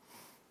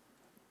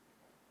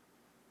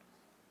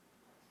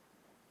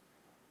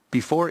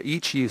 Before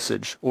each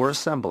usage or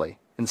assembly,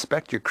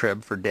 inspect your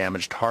crib for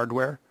damaged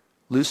hardware,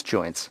 loose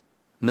joints,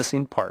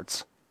 missing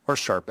parts, or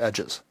sharp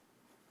edges.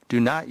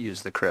 Do not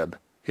use the crib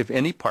if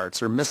any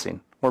parts are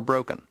missing or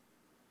broken.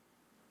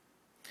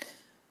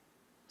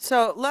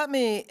 So let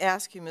me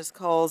ask you, Ms.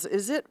 Coles,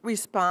 is it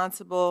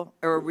responsible,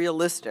 or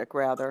realistic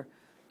rather,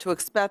 to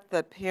expect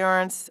that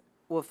parents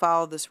will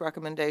follow this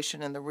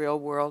recommendation in the real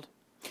world?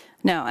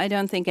 No, I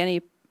don't think any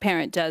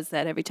parent does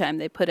that every time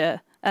they put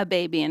a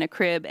baby in a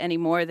crib any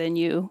more than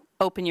you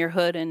open your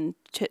hood and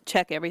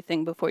check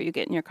everything before you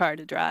get in your car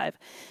to drive.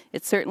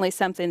 It's certainly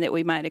something that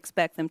we might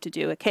expect them to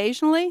do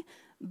occasionally,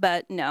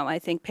 but no, I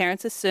think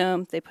parents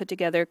assume they put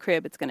together a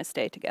crib, it's going to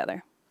stay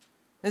together.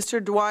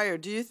 Mr. Dwyer,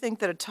 do you think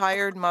that a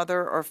tired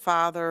mother or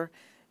father,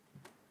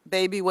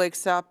 baby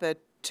wakes up at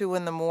 2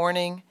 in the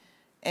morning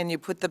and you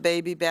put the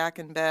baby back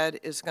in bed,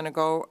 is going to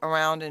go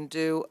around and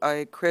do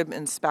a crib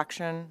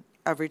inspection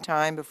every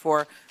time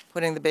before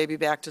putting the baby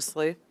back to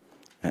sleep?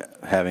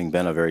 Having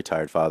been a very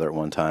tired father at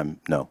one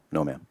time, no,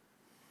 ma'am.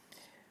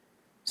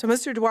 So,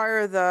 Mr.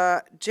 Dwyer,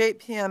 the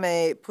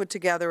JPMA put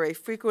together a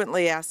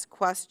frequently asked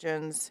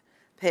questions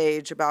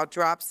page about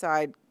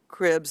drop-side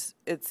cribs.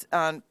 It's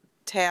on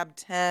tab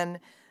 10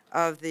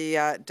 of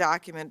the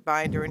document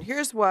binder. And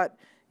here's what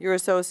your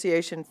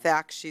association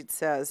fact sheet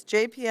says.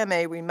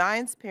 JPMA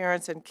reminds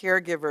parents and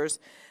caregivers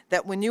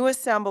that when you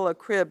assemble a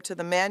crib to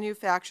the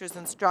manufacturer's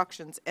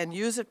instructions and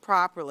use it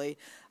properly,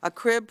 a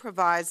crib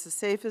provides the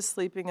safest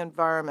sleeping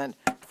environment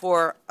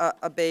for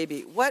a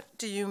baby. What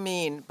do you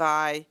mean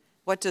by,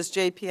 what does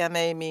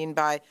JPMA mean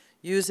by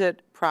use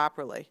it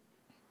properly?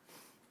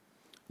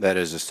 That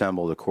is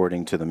assembled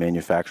according to the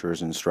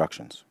manufacturer's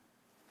instructions.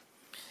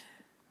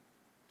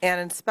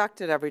 And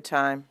inspected every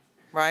time,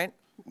 right?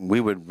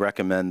 We would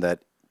recommend that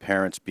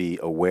parents be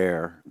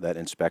aware that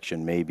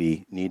inspection may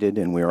be needed,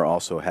 and we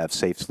also have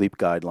safe sleep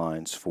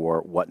guidelines for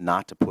what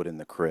not to put in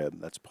the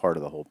crib. That's part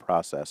of the whole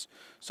process,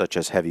 such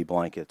as heavy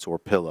blankets or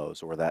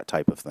pillows or that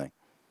type of thing.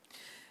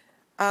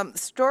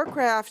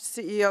 Storkcraft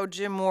CEO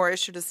Jim Moore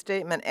issued a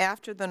statement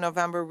after the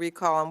November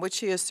recall in which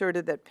he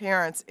asserted that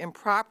parents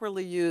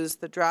improperly used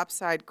the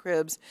drop-side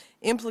cribs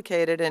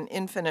implicated in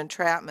infant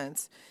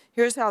entrapments.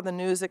 Here's how the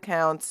news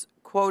accounts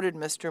quoted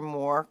Mr.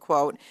 Moore,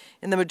 quote,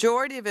 "In the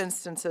majority of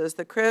instances,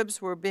 the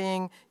cribs were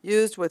being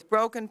used with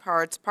broken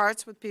parts,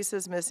 parts with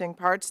pieces missing,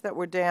 parts that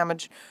were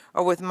damaged,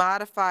 or with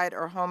modified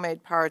or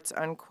homemade parts,"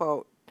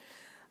 unquote.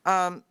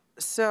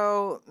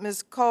 So,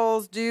 Ms.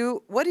 Coles,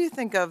 what do you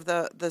think of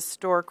the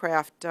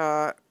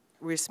Storkcraft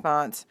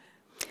response?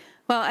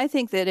 Well, I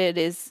think that it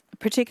is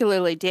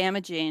particularly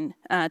damaging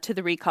to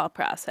the recall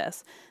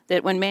process,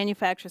 that when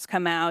manufacturers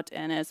come out,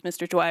 and as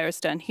Mr. Dwyer has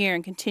done here,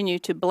 and continue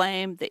to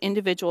blame the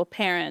individual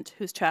parent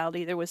whose child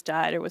either was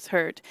died or was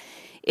hurt,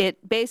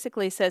 it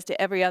basically says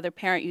to every other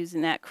parent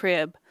using that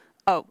crib,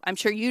 oh, I'm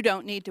sure you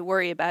don't need to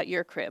worry about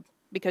your crib.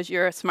 because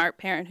you're a smart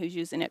parent who's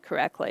using it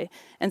correctly.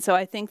 And so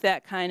I think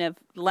that kind of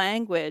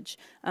language,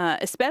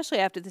 especially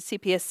after the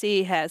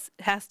CPSC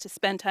has to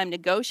spend time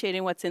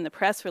negotiating what's in the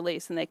press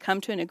release and they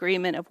come to an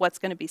agreement of what's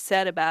going to be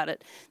said about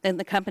it, then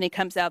the company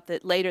comes out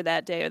that later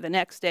that day or the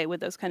next day with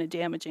those kind of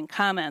damaging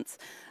comments.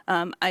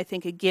 I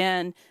think,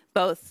 again,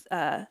 both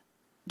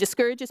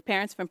discourages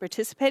parents from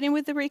participating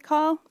with the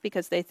recall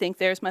because they think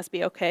theirs must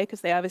be okay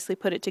because they obviously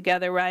put it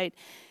together right,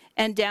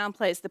 and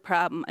downplays the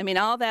problem. I mean,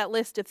 all that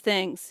list of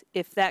things,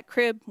 if that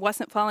crib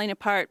wasn't falling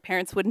apart,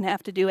 parents wouldn't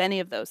have to do any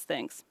of those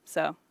things.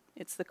 So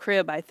it's the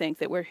crib, I think,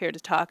 that we're here to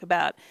talk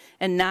about,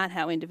 and not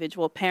how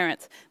individual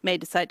parents may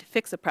decide to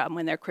fix a problem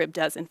when their crib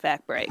does, in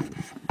fact, break.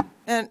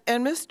 And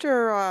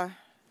Mr.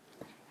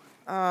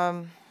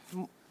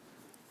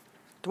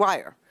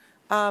 Dwyer,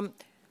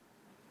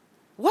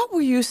 what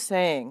were you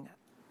saying,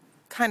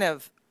 kind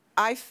of,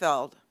 I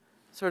felt,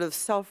 sort of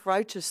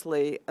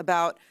self-righteously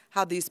about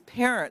how these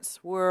parents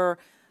were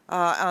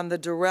on the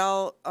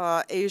Durrell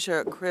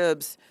Asia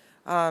cribs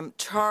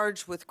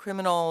charged with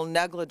criminal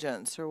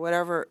negligence or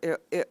whatever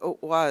it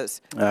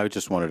was? I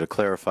just wanted to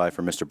clarify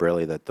for Mr.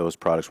 Braley that those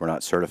products were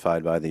not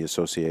certified by the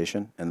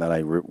association, and that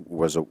I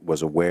was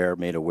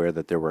made aware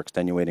that there were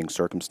extenuating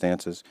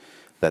circumstances,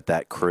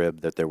 that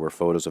crib, that there were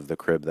photos of the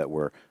crib that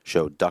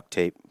showed duct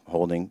tape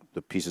holding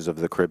the pieces of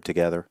the crib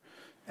together,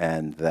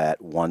 and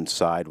that one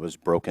side was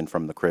broken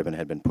from the crib and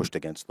had been pushed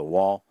against the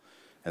wall.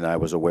 And I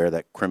was aware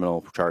that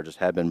criminal charges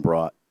had been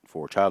brought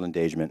for child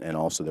endangerment, and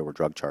also there were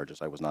drug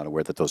charges. I was not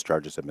aware that those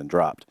charges had been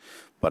dropped.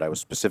 But I was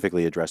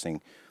specifically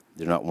addressing,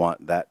 did not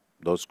want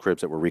those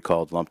cribs that were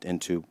recalled lumped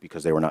into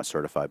because they were not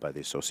certified by the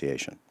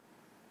association.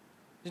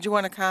 Did you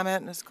want to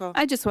comment, Ms. Cole?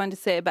 I just wanted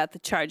to say about the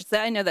charges.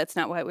 I know that's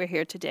not why we're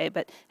here today,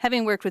 but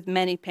having worked with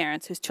many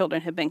parents whose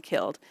children have been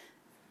killed,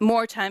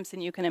 more times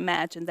than you can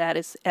imagine, that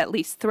is at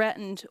least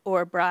threatened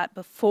or brought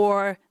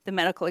before the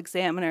medical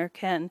examiner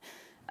can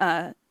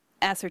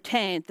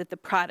ascertain that the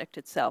product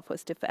itself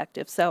was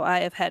defective. So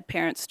I have had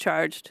parents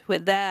charged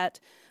with that,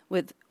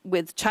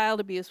 with child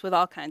abuse, with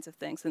all kinds of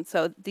things. And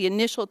so the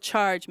initial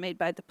charge made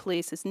by the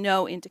police is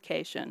no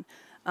indication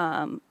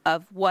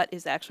of what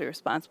is actually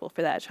responsible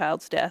for that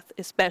child's death,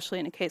 especially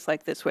in a case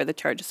like this where the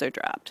charges are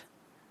dropped.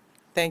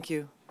 Thank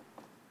you.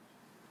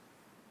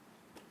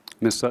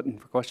 Ms. Sutton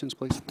for questions,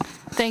 please.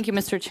 Thank you,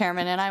 Mr.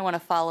 Chairman, and I want to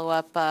follow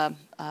up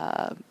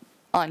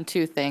on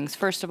two things.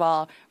 First of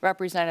all,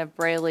 Representative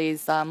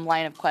Braley's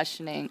line of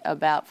questioning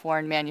about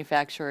foreign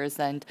manufacturers,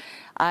 and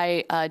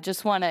I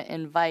just want to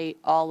invite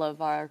all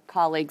of our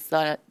colleagues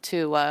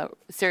to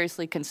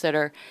seriously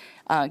consider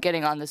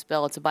getting on this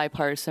bill. It's a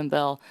bipartisan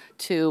bill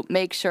to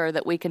make sure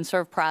that we can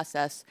serve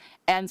process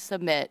and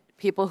submit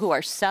people who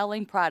are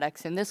selling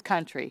products in this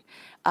country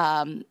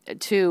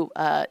to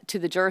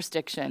the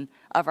jurisdiction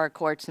of our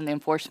courts and the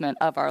enforcement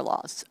of our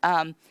laws.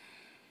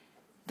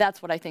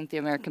 That's what I think the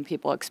American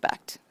people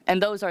expect,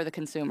 and those are the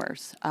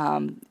consumers.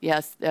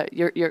 Yes,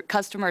 your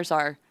customers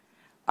are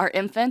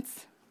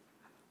infants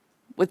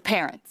with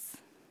parents,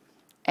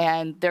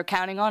 and they're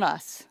counting on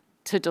us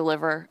to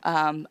deliver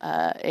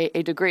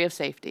a degree of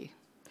safety.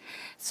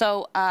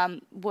 So,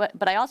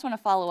 but I also want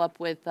to follow up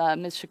with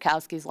Ms.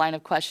 Schakowsky's line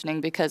of questioning,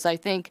 because I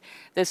think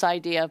this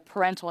idea of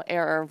parental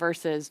error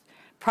versus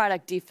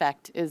product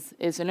defect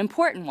is an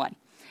important one.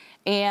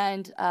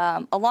 And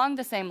along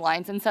the same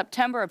lines, in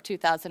September of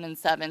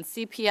 2007,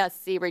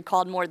 CPSC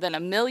recalled more than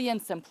 1 million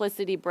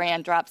Simplicity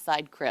brand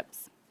drop-side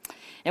cribs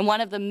in one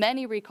of the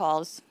many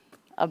recalls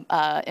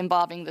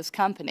involving this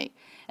company.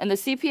 And the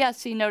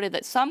CPSC noted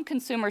that some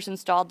consumers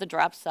installed the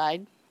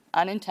drop-side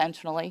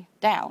unintentionally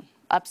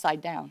upside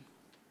down.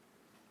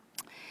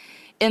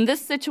 In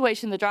this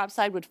situation, the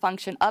drop-side would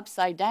function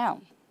upside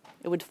down.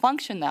 It would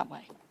function that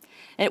way.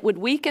 And it would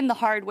weaken the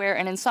hardware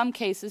and in some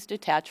cases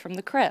detach from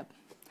the crib.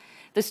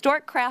 The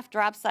Stork-Craft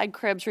drop-side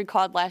cribs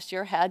recalled last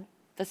year had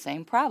the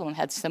same problem,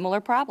 had similar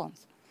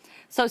problems.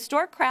 So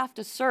Stork-Craft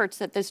asserts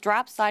that this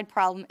drop-side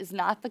problem is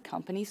not the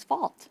company's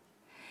fault.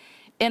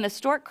 In a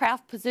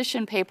Stork-Craft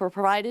position paper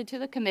provided to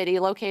the committee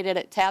located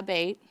at tab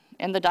 8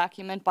 in the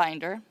document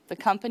binder, the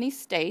company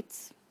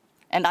states,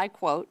 and I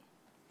quote,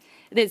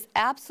 "It is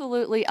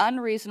absolutely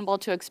unreasonable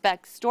to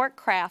expect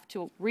Stork-Craft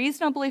to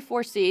reasonably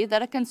foresee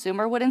that a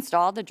consumer would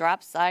install the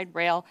drop-side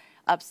rail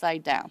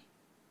upside down."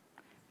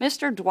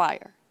 Mr.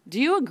 Dwyer, do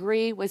you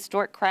agree with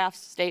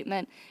Stork-Craft's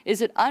statement?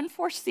 Is it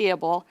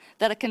unforeseeable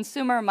that a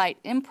consumer might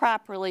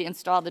improperly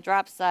install the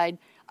drop-side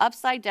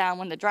upside down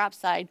when the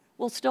drop-side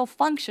will still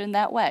function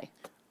that way?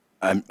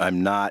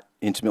 I'm not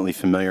intimately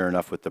familiar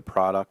enough with the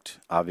product.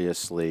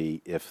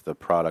 Obviously, if the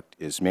product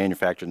is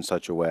manufactured in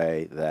such a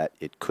way that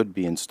it could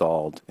be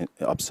installed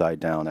upside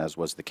down, as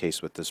was the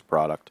case with this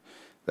product,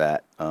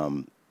 that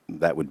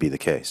would be the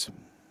case.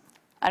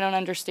 I don't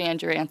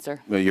understand your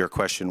answer. Well, your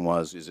question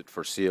was, is it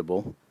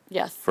foreseeable?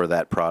 Yes. For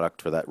that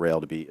product, for that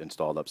rail to be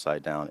installed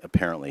upside down?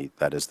 Apparently,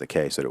 that is the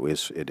case. That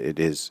it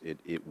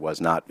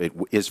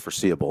is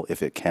foreseeable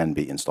if it can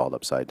be installed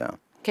upside down.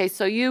 Okay,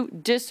 so you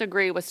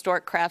disagree with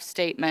Stork-Craft's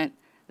statement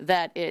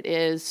that it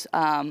is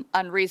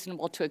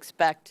unreasonable to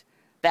expect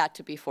that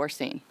to be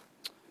foreseen?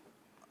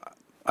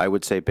 I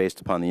would say,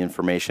 based upon the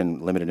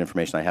information, limited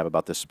information I have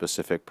about this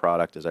specific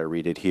product, as I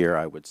read it here,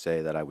 I would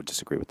say that I would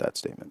disagree with that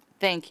statement.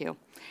 Thank you.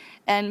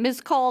 And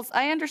Ms. Coles,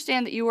 I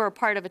understand that you were a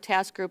part of a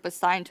task group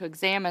assigned to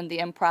examine the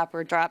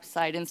improper drop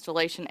side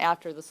installation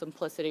after the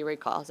Simplicity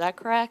recall. Is that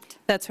correct?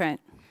 That's right.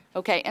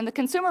 Okay. And the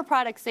Consumer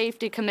Product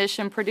Safety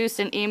Commission produced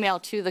an email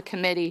to the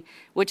committee,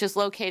 which is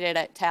located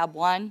at tab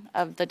 1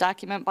 of the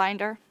document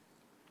binder.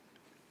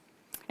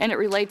 And it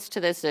relates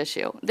to this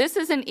issue. This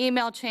is an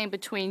email chain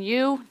between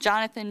you,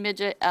 Jonathan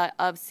Midget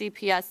of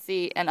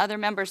CPSC, and other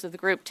members of the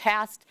group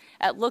tasked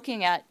at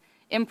looking at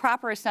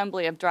improper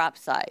assembly of drop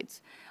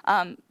sides.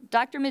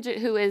 Dr. Midget,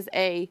 who is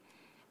an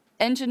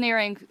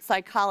engineering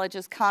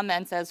psychologist,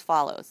 comments as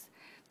follows.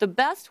 The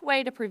best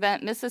way to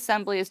prevent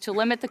misassembly is to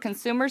limit the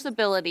consumer's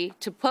ability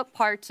to put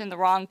parts in the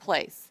wrong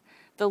place.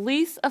 The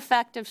least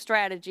effective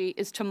strategy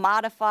is to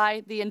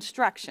modify the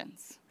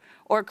instructions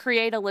or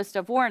create a list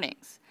of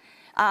warnings.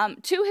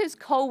 To his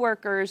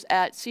co-workers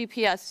at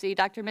CPSC,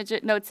 Dr.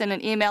 Midget notes in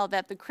an email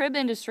that the crib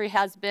industry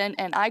has been,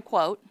 and I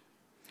quote,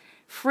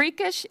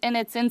 freakish in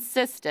its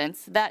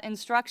insistence that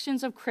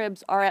instructions of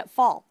cribs are at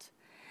fault.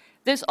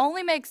 This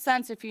only makes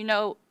sense if you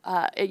know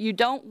you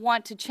don't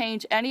want to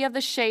change any of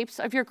the shapes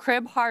of your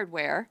crib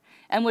hardware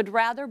and would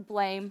rather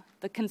blame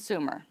the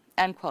consumer,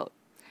 end quote.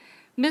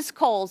 Ms.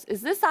 Coles,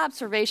 is this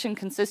observation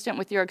consistent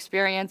with your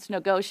experience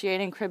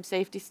negotiating crib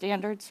safety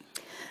standards?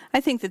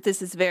 I think that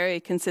this is very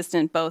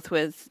consistent both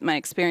with my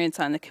experience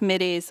on the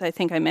committees. I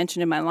think I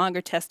mentioned in my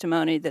longer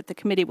testimony that the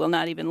committee will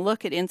not even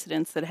look at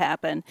incidents that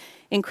happen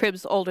in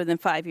cribs older than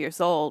 5 years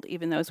old,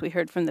 even though, as we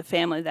heard from the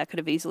family, that could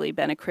have easily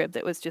been a crib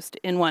that was just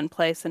in one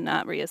place and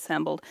not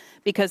reassembled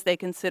because they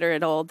consider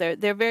it old.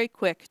 They're very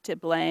quick to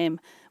blame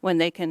when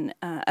they can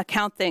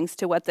account things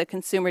to what the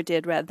consumer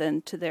did rather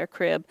than to their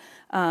crib.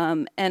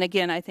 And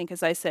again, I think,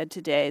 as I said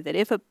today, that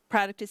if a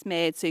product is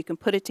made so you can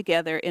put it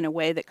together in a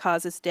way that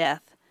causes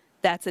death,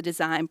 that's a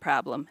design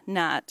problem,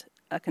 not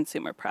a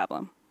consumer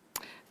problem.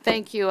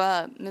 Thank you,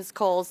 Ms.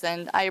 Coles,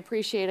 and I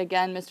appreciate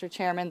again, Mr.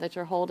 Chairman, that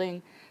you're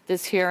holding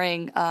this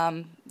hearing.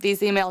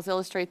 These emails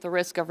illustrate the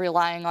risk of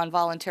relying on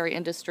voluntary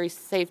industry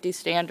safety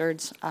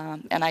standards,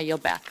 and I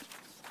yield back.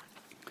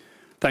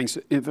 Thanks.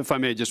 If I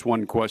may, just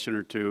one question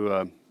or two.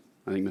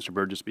 I think Mr.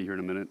 Burgess will be here in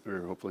a minute,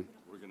 or hopefully.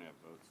 We're going to have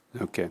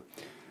votes. Okay.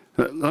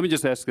 Let me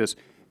just ask this.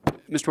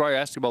 Mr. Wire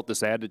asked about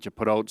this ad that you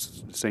put out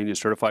saying you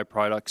certify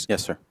products.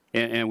 Yes, sir.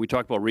 And we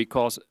talked about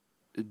recalls.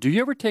 Do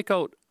you ever take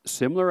out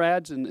similar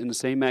ads in the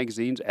same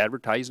magazines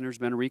advertising there's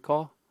been a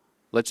recall?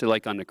 Let's say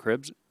like on the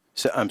cribs?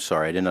 So, I'm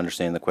sorry, I didn't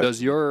understand the question.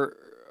 Does your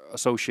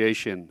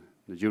association,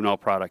 the Juvenile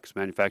Products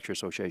Manufacturer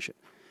Association,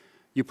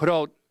 you put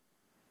out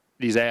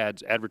these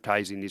ads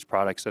advertising these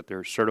products that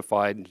they're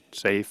certified and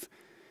safe.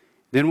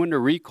 Then when they're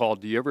recalled,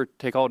 do you ever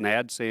take out an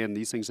ad saying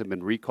these things have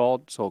been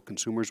recalled so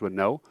consumers would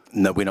know?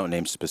 No, we don't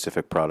name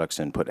specific products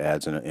and put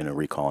ads in a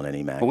recall in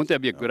any magazine. Well, wouldn't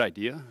that be a good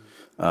idea?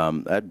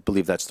 I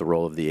believe that's the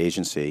role of the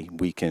agency.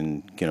 We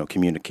can,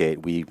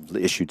 communicate. We've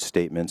issued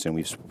statements and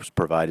we've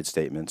provided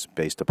statements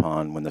based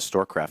upon when the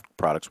Storecraft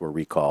products were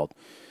recalled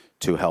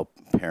to help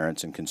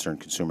parents and concerned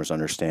consumers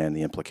understand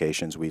the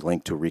implications. We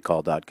link to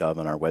recall.gov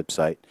on our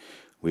website.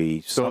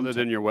 So other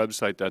than your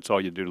website, that's all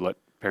you do to let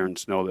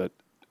parents know that?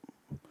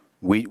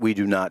 We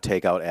do not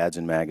take out ads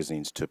in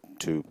magazines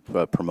to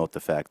promote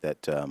the fact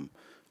that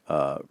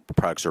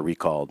products are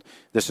recalled.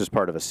 This is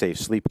part of a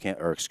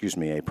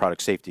a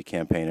product safety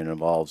campaign, and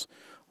involves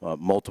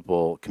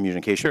multiple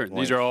communication points.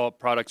 These are all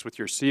products with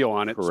your seal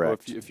on it.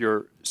 Correct. So if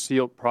your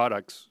sealed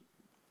products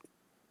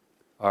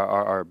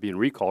are being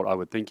recalled, I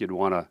would think you'd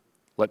want to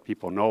let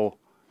people know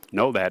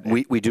that.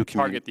 We do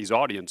target these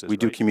audiences. We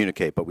do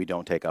communicate, but we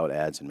don't take out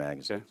ads in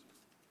magazines. Okay.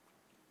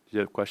 Do you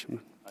have a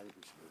question?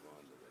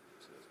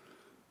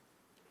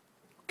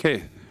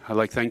 Okay, I'd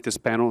like to thank this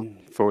panel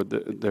for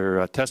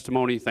their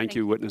testimony. Thank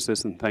you,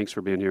 witnesses, and thanks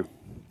for being here.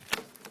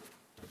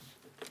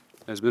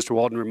 As Mr.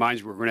 Walden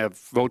reminds me, we're going to have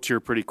votes here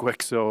pretty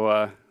quick,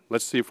 so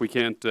let's see if we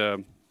can't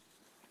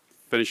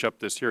finish up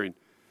this hearing.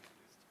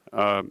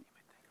 We'll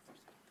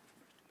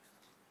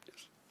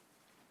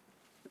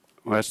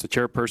ask the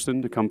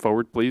chairperson to come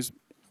forward, please.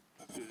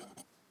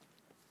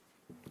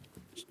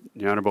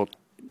 The Honorable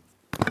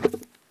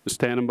Ms.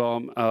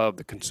 Tannenbaum of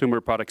the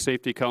Consumer Product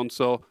Safety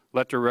Council.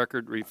 Let the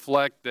record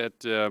reflect that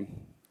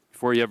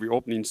before you have your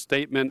opening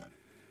statement,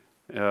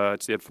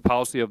 it's the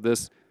policy of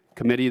this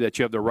committee that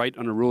you have the right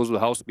under rules of the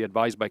House to be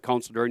advised by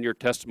counsel during your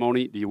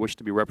testimony. Do you wish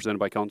to be represented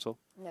by counsel?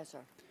 No, sir.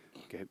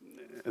 Okay.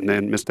 And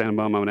then, Ms.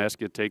 Tannenbaum, I'm going to ask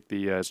you to take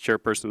the as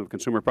chairperson of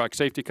Consumer Product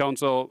Safety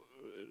Council.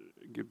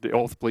 Give the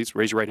oath, please.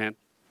 Raise your right hand.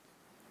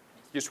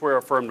 Do you swear or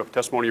affirm the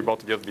testimony you're about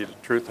to give to be the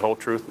truth, the whole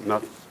truth, and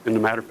not in the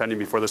matter pending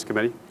before this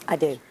committee? I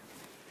do.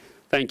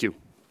 Thank you.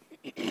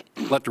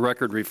 Let the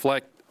record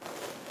reflect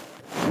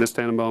Ms.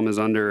 Tannenbaum is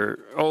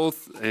under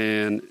oath,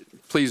 and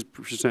please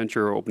present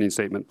your opening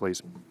statement,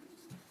 please.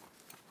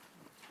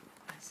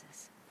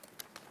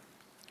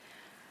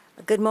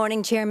 Good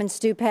morning, Chairman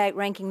Stupak,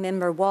 Ranking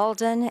Member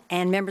Walden,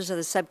 and members of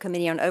the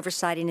Subcommittee on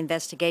Oversight and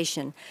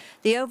Investigation.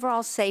 The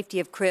overall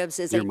safety of cribs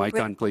is your mic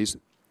on, please.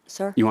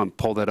 sir? You want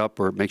to pull that up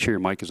or make sure your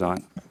mic is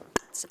on?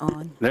 It's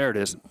on. There it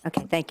is.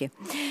 Okay, thank you.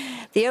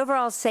 The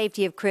overall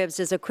safety of cribs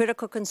is a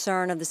critical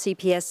concern of the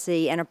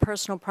CPSC and a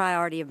personal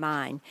priority of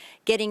mine.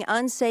 Getting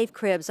unsafe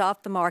cribs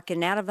off the market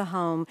and out of the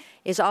home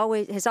has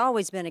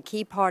always been a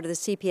key part of the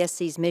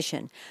CPSC's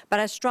mission.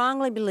 But I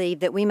strongly believe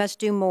that we must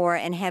do more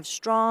and have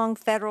strong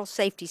federal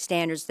safety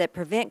standards that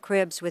prevent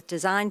cribs with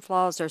design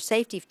flaws or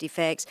safety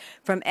defects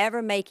from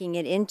ever making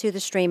it into the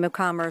stream of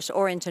commerce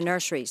or into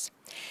nurseries.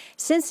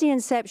 Since the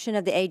inception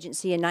of the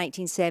agency in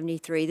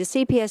 1973, the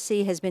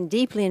CPSC has been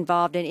deeply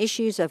involved in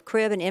issues of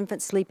crib and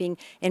infant sleeping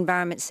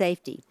environment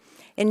safety.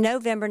 In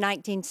November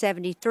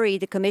 1973,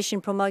 the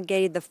Commission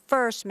promulgated the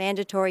first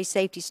mandatory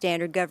safety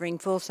standard governing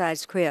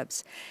full-size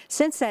cribs.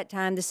 Since that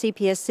time, the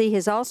CPSC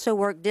has also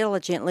worked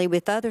diligently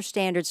with other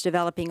standards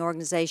developing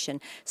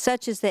organizations,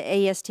 such as the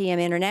ASTM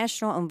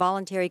International and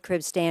Voluntary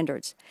Crib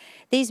Standards.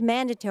 These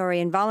mandatory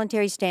and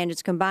voluntary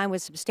standards, combined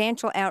with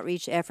substantial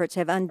outreach efforts,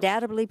 have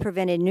undoubtedly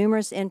prevented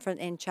numerous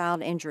infant and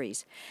child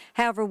injuries.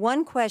 However,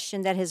 one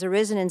question that has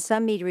arisen in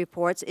some media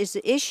reports is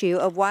the issue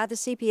of why the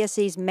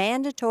CPSC's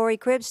mandatory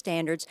crib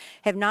standards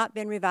have not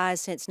been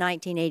revised since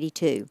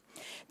 1982.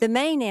 The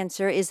main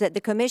answer is that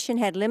the Commission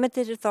had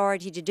limited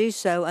authority to do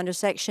so under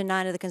Section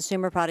 9 of the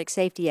Consumer Product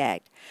Safety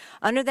Act.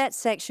 Under that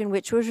section,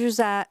 which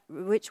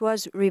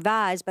was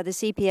revised by the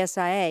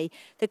CPSIA,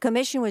 the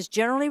Commission was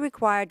generally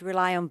required to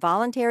rely on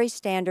voluntary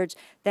standards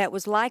that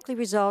was likely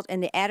result in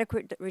the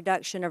adequate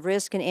reduction of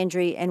risk and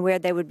injury and where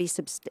there would be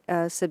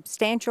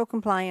substantial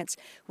compliance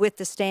with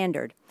the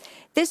standard.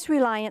 This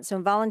reliance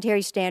on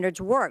voluntary standards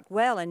worked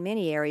well in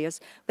many areas,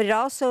 but it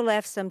also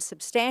left some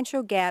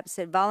substantial gaps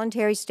that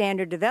voluntary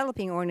standard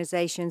developing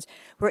organizations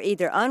were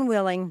either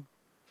unwilling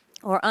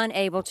or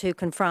unable to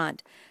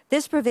confront.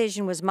 This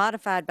provision was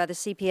modified by the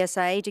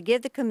CPSIA to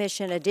give the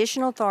Commission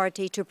additional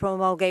authority to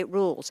promulgate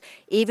rules,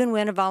 even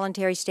when a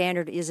voluntary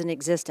standard is in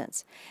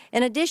existence.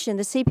 In addition,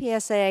 the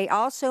CPSIA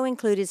also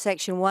included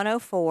Section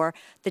 104,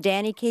 the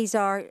Danny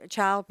Kezar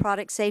Child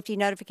Product Safety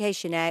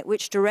Notification Act,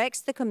 which directs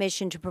the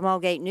Commission to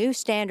promulgate new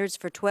standards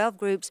for 12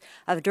 groups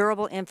of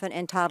durable infant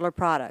and toddler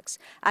products.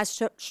 I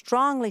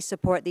strongly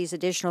support these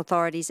additional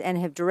authorities and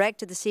have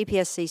directed the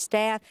CPSC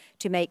staff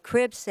to make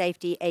crib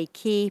safety a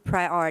key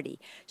priority,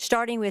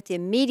 starting with the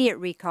immediate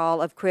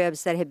recall of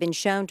cribs that have been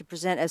shown to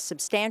present a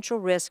substantial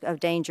risk of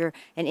danger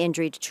and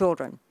injury to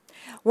children.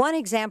 One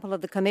example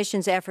of the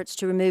Commission's efforts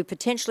to remove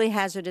potentially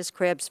hazardous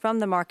cribs from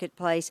the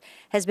marketplace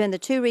has been the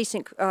two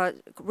recent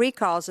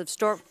recalls of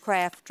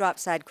Stork-Craft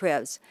drop-side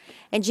cribs.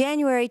 In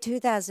January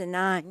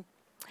 2009,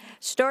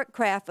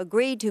 Stork-Craft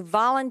agreed to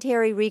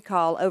voluntary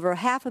recall over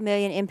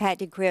 500,000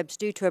 impacted cribs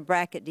due to a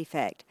bracket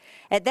defect.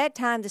 At that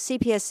time, the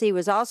CPSC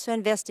was also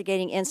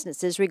investigating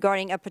instances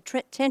regarding a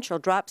potential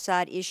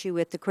drop-side issue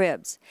with the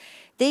cribs.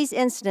 These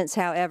incidents,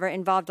 however,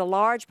 involved a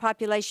large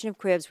population of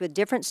cribs with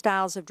different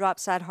styles of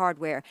drop-side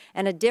hardware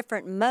and a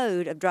different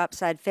mode of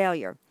drop-side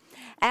failure.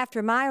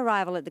 After my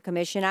arrival at the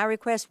Commission, I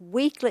requested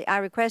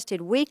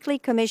weekly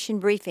Commission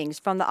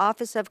briefings from the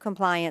Office of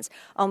Compliance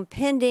on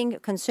pending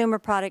consumer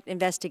product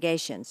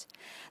investigations.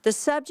 The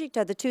subject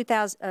of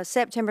the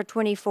September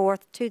 24,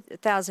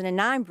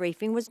 2009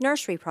 briefing was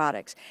nursery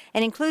products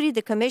and included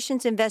the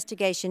Commission's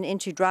investigation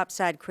into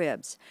drop-side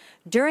cribs.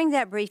 During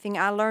that briefing,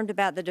 I learned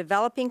about the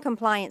developing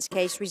compliance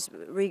case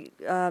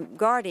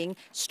regarding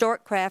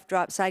Stork-Craft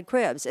drop-side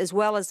cribs, as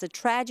well as the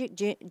tragic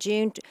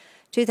June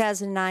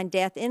 2009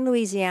 death in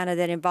Louisiana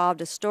that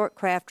involved a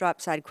Stork-Craft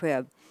drop-side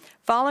crib.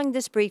 Following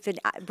this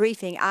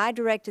briefing, I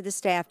directed the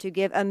staff to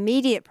give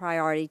immediate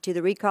priority to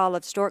the recall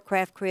of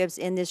Stork-Craft cribs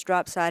in this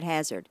drop-side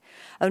hazard.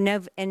 In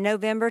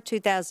November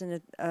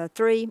 23,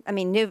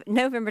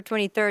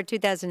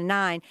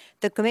 2009,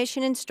 the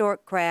Commission in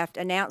Stork-Craft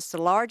announced the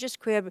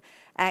largest crib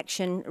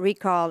action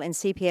recall in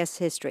CPS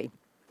history.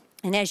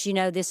 And as you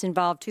know, this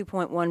involved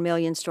 2.1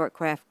 million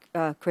Stork-Craft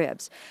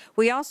cribs.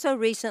 We also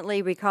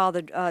recently recalled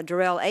the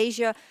Durrell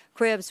Asia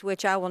cribs,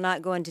 which I will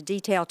not go into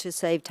detail to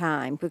save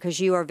time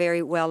because you are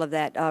very well of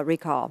that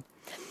recall.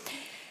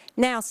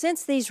 Now,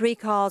 since these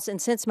recalls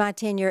and since my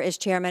tenure as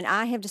chairman,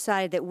 I have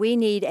decided that we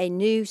need a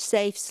new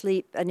safe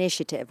sleep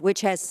initiative,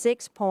 which has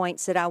 6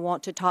 points that I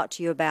want to talk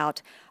to you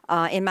about.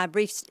 In my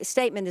brief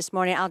statement this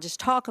morning, I'll just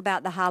talk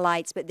about the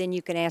highlights, but then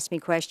you can ask me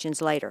questions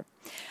later.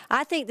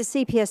 I think the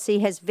CPSC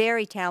has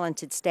very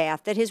talented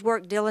staff that has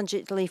worked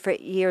diligently for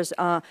years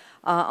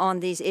on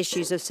these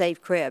issues of safe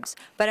cribs.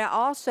 But I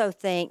also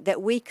think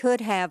that we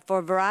could have, for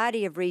a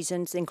variety of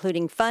reasons,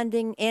 including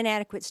funding,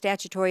 inadequate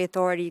statutory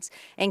authorities,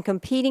 and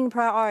competing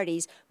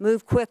priorities,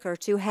 move quicker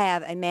to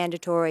have a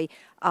mandatory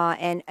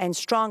and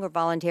stronger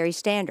voluntary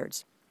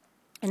standards.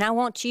 And I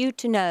want you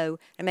to know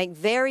and make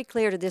very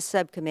clear to this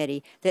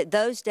subcommittee that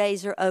those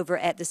days are over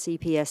at the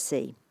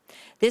CPSC.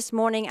 This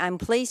morning, I'm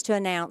pleased to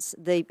announce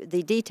the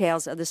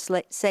details of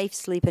the Safe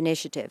Sleep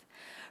Initiative.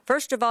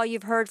 First of all,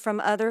 you've heard from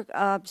other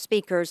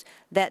speakers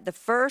that the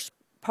first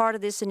part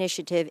of this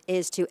initiative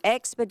is to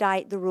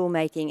expedite the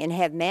rulemaking and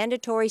have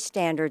mandatory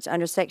standards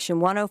under Section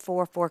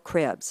 104 for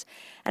cribs.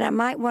 And I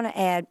might want to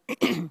add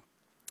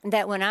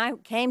that when I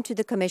came to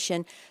the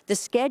Commission, the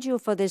schedule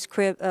for this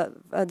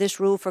this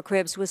rule for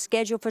cribs was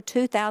scheduled for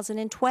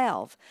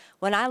 2012.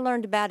 When I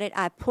learned about it,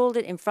 I pulled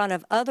it in front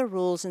of other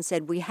rules and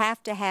said, we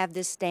have to have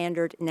this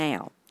standard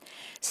now.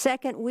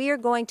 Second, we are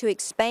going to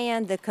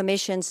expand the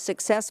Commission's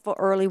successful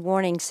early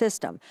warning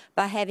system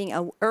by having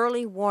an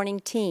early warning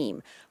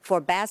team for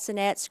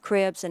bassinets,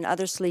 cribs, and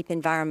other sleep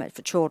environment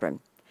for children.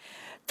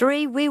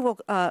 3, we will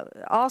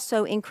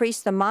also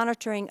increase the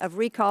monitoring of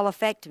recall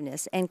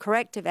effectiveness and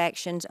corrective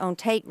actions on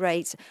take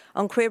rates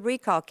on crib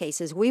recall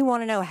cases. We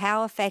want to know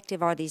how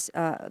effective are these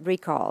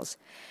recalls.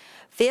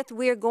 5th,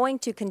 we are going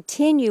to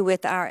continue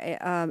with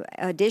our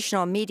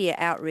additional media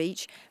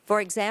outreach. For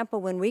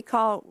example, when we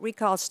recall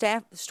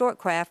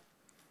Storkcraft,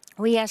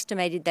 we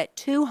estimated that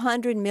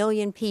 200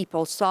 million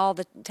people saw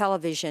the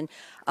television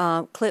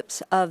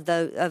clips of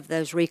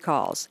those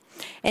recalls.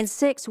 And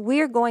 6,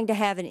 we're going to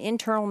have an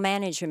internal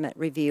management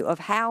review of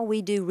how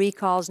we do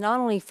recalls, not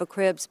only for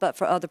cribs but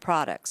for other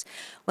products.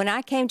 When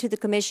I came to the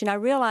Commission, I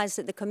realized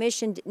that the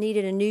Commission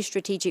needed a new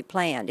strategic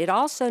plan. It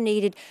also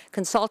needed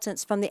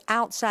consultants from the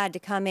outside to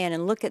come in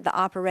and look at the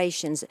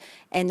operations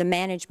and the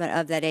management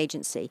of that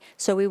agency.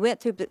 So we went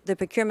through the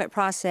procurement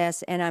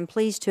process, and I'm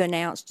pleased to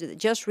announce that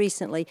just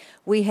recently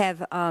we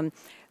have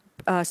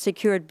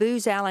secured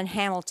Booz Allen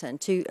Hamilton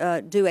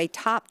to do a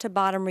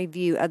top-to-bottom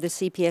review of the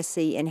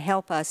CPSC and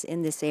help us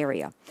in this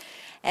area.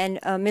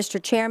 And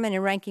Mr. Chairman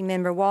and Ranking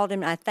Member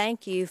Walden, I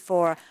thank you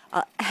for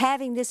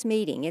having this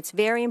meeting. It's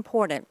very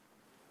important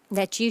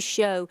that you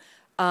show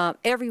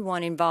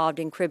everyone involved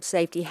in crib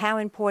safety how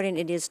important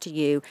it is to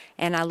you,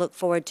 and I look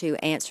forward to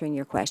answering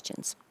your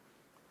questions.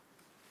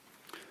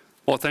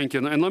 Well, thank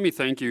you. And let me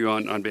thank you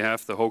on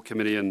behalf of the whole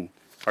committee and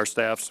our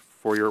staffs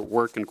for your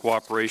work and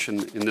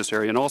cooperation in this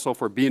area, and also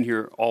for being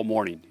here all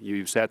morning.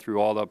 You've sat through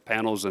all the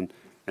panels, and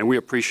we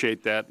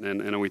appreciate that,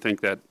 and we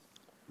think that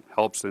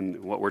helps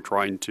in what we're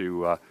trying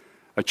to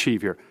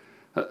achieve here.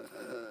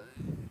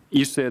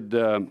 You said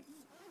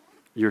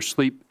your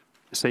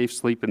Safe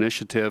Sleep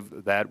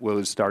Initiative, that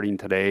was starting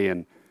today,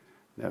 and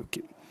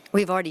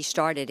we've already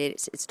started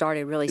it. It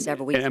started really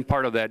several weeks ago. And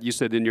part of that, you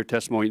said in your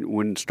testimony,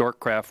 when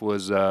Storkcraft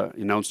was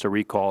announced a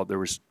recall, there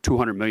was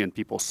 200 million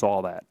people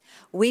saw that.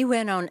 We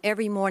went on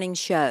every morning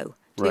show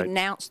to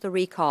announce the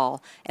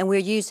recall, and we're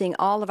using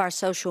all of our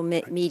social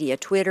media,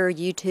 Twitter,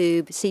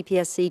 YouTube,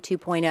 CPSC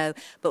 2.0,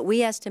 but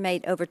we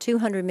estimate over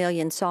 200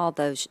 million saw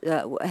those,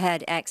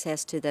 had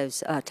access to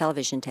those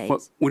television tapes.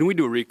 Well, when we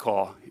do a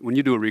recall, when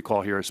you do a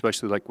recall here,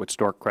 especially like with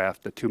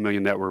Storkcraft, the 2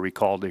 million that were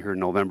recalled here in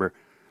November,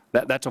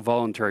 that's a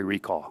voluntary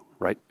recall,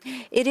 right?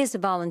 It is a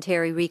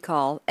voluntary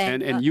recall.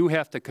 And you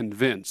have to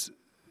convince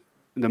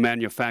the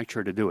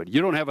manufacturer to do it.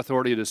 You don't have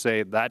authority to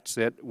say, that's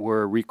it,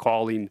 we're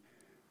recalling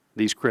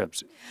these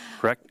cribs,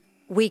 correct?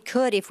 We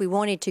could if we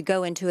wanted to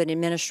go into an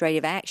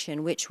administrative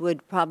action, which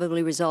would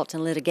probably result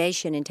in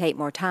litigation and take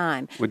more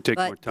time. Would take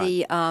more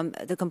time.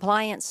 The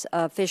compliance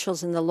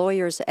officials and the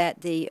lawyers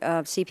at the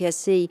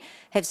CPSC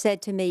have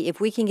said to me, if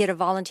we can get a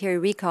voluntary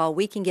recall,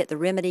 we can get the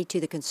remedy to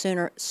the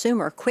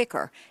consumer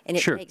quicker, and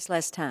it takes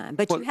less time.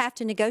 But you have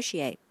to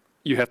negotiate.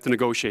 You have to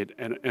negotiate.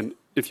 And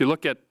if you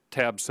look at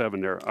tab 7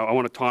 there, I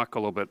want to talk a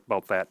little bit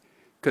about that,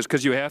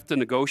 because you have to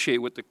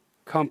negotiate with the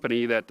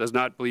company that does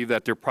not believe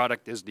that their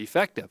product is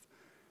defective.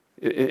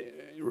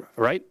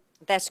 Right?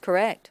 That's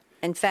correct.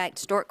 In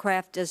fact,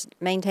 Storkcraft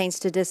maintains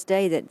to this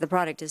day that the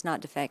product is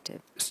not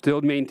defective.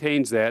 Still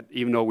maintains that,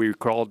 even though we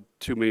recalled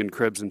 2 million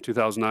cribs in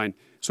 2009.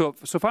 So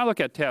if I look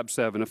at tab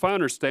 7, if I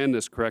understand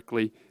this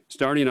correctly,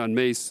 starting on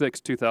May 6,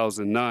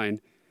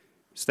 2009,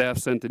 staff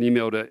sent an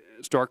email to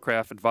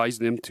Storkcraft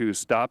advising them to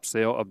stop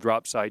sale of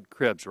drop-side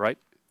cribs, right?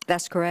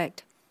 That's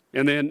correct.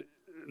 And then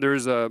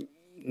there's a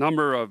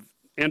number of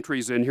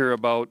entries in here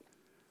about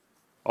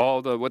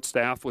all what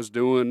staff was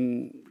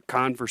doing,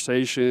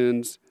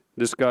 conversations,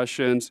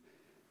 discussions,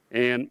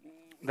 and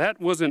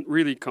that wasn't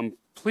really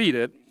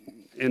completed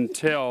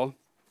until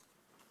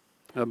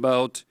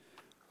about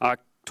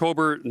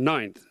October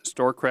 9th.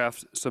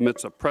 Storkcraft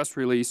submits a press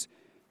release,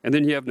 and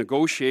then you have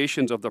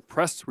negotiations of the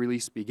press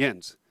release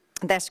begins.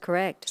 That's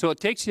correct. So it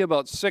takes you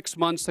about 6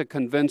 months to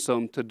convince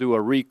them to do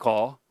a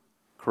recall,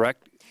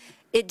 correct?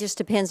 It just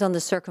depends on the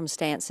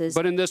circumstances.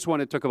 But in this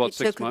one, it took about 6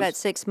 months. It took about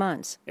 6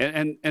 months.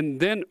 And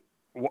then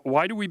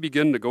why do we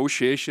begin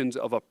negotiations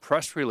of a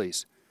press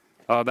release?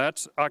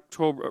 That's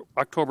October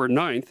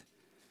 9th,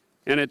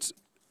 and it's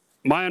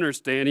my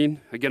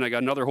understanding, again, I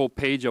got another whole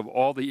page of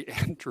all the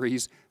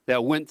entries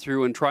that went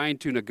through in trying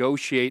to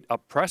negotiate a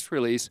press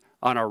release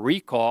on a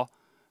recall,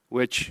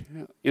 which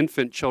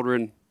infant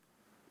children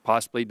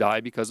possibly die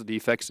because of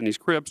defects in these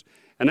cribs.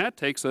 And that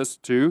takes us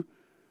to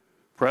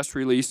press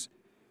release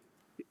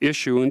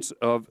issuance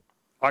of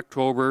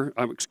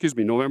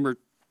November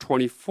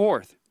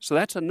 24th. So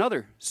that's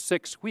another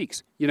 6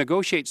 weeks. You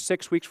negotiate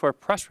 6 weeks for a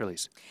press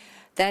release.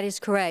 That is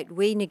correct.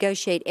 We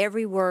negotiate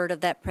every word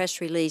of that press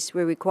release.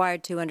 We're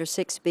required to under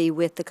 6B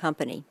with the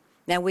company.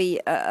 Now,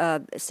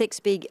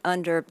 6B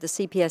under the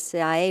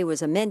CPSCIA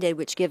was amended,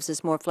 which gives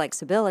us more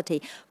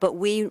flexibility, but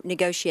we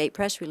negotiate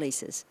press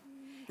releases.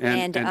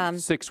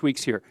 And 6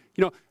 weeks here.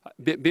 You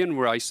know, being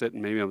where I sit,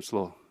 and maybe I'm a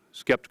little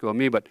skeptical of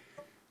me, but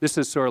this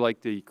is sort of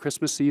like the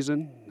Christmas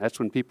season. That's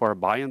when people are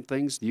buying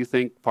things. Do you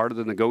think part of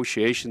the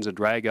negotiations to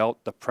drag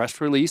out the press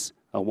release,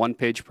 a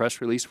one-page press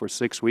release for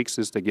 6 weeks,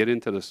 is to get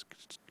into the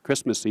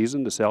Christmas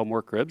season to sell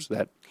more cribs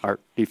that are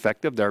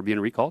defective, that are being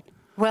recalled?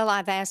 Well,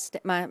 I've asked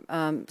my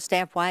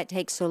staff why it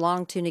takes so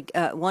long to,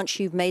 once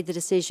you've made the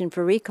decision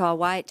for recall,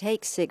 why it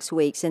takes 6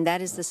 weeks, and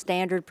that is the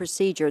standard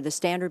procedure, the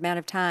standard amount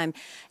of time.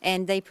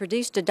 And they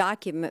produced a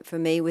document for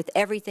me with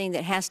everything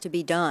that has to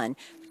be done.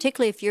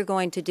 Particularly if you're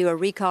going to do a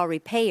recall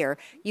repair,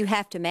 you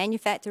have to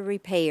manufacture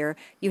repair,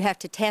 you have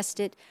to test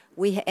it,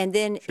 and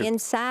then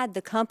inside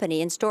the company,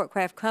 in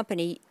Stortcraft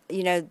Company,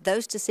 you know,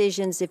 those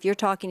decisions, if you're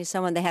talking to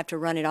someone, they have to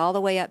run it all the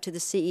way up to the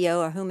CEO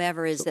or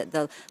whomever is at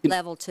the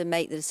level to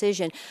make the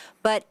decision.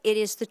 But it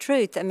is the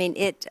truth. I mean,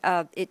 it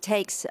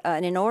takes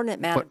an inordinate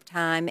amount of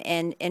time,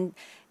 and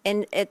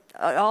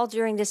all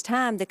during this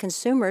time, the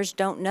consumers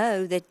don't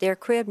know that their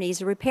crib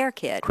needs a repair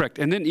kit. Correct.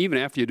 And then even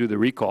after you do the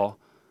recall,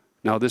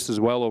 now this is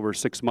well over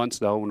 6 months,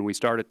 though, when we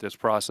started this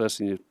process,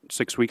 and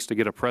 6 weeks to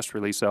get a press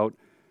release out.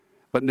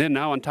 But then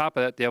now on top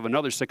of that, they have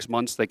another 6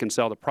 months they can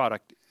sell the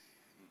product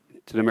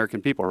to the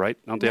American people, right?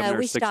 Don't they have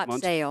another 6 months? No, we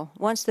stop sale.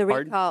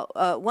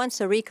 Once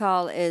the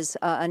recall is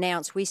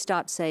announced, we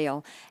stop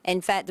sale. In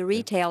fact, the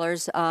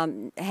retailers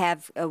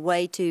have a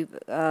way to,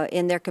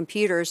 in their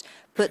computers,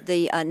 put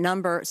the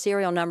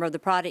serial number of the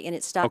product, and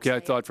it stops. Okay, I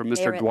thought from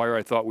Mr. Dwyer,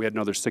 I thought we had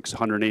another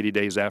 680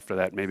 days after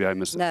that. Maybe I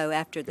missed it. No,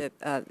 after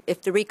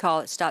if the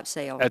recall, it stops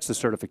sale. That's the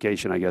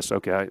certification, I guess.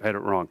 Okay, I had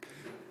it wrong.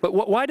 But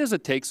why does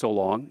it take so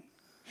long?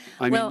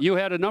 I mean, you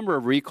had a number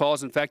of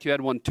recalls. In fact, you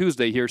had one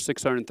Tuesday here,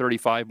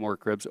 635 more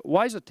cribs.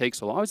 Why does it take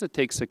so long? Why does it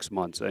take 6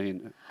 months? I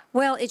mean,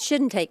 well, it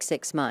shouldn't take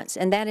 6 months,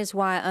 and that is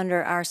why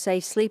under our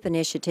Safe Sleep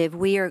initiative,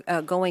 we are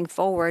going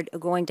forward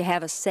going to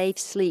have a Safe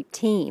Sleep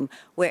team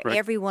where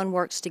everyone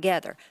works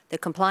together, the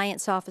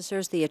compliance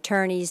officers, the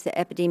attorneys, the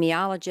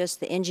epidemiologists,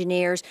 the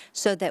engineers,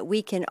 so that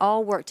we can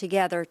all work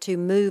together to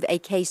move a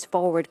case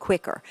forward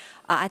quicker.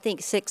 I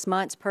think 6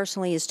 months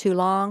personally is too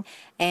long,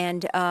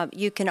 and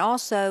you can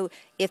also,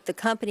 if the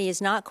company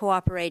is not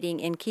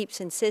cooperating and keeps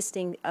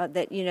insisting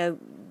that, you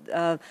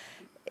know,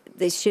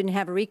 they shouldn't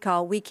have a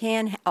recall, we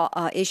can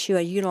issue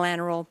a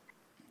unilateral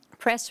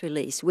press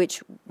release,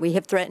 which we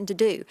have threatened to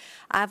do.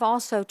 I've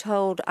also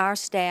told our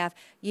staff,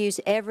 use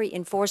every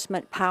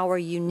enforcement power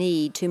you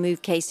need to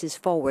move cases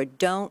forward.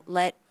 Don't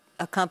let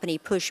a company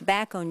push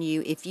back on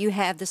you if you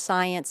have the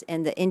science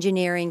and the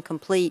engineering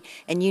complete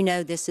and you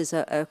know this is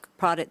a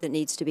product that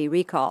needs to be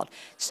recalled.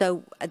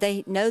 So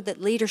they know that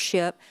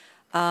leadership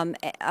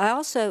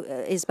also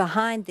is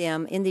behind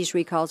them in these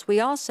recalls. We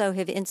also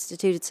have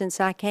instituted, since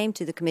I came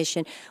to the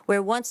Commission,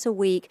 where once a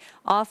week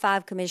all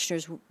 5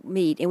 commissioners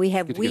meet, and we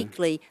have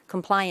weekly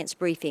compliance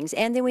briefings,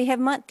 and then we have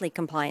monthly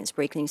compliance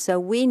briefings. So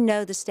we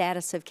know the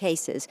status of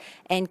cases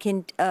and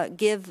can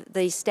give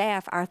the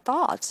staff our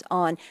thoughts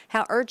on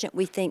how urgent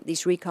we think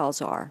these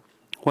recalls are.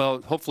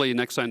 well, hopefully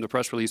next time the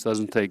press release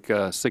doesn't take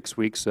 6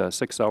 weeks.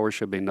 6 hours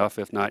should be enough,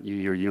 if not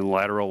your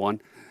unilateral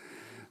one.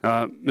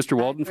 Mr.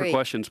 Walden, for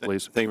questions,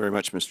 please. Thank you very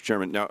much, Mr.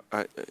 Chairman. Now,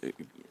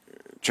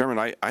 Chairman,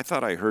 I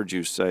thought I heard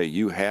you say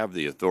you have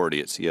the authority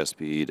at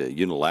CSPE to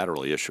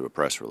unilaterally issue a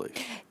press release.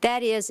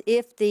 That is,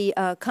 if the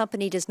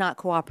company does not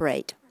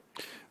cooperate.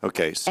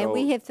 Okay, so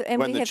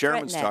when the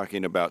chairman's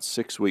talking about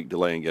 6-week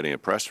delay in getting a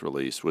press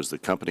release, was the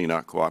company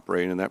not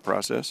cooperating in that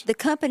process? The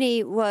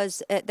company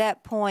was, at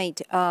that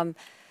point,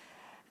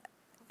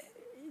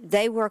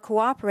 they were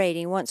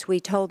cooperating once we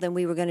told them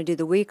we were going to do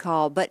the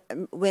recall, but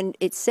when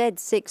it said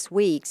 6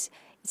 weeks,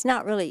 it's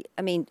not really,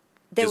 I mean,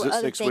 there were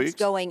other things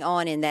going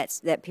on in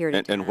that period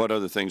of time. And what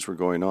other things were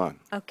going on?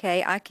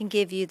 Okay, I can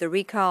give you the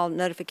recall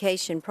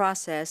notification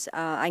process.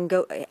 I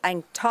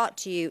can talk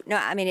to you. No,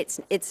 I mean,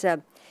 it's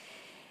a,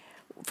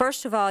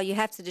 first of all, you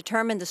have to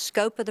determine the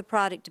scope of the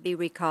product to be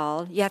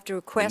recalled. You have to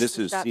request. And this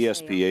is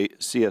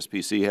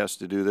CSPC has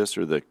to do this,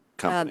 or the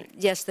company?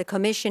 Yes, the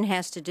commission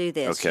has to do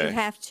this. Okay. You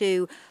have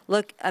to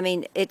look, I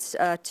mean, it's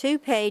a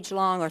 2-page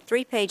long or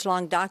 3-page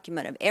long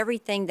document of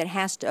everything that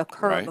has to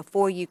occur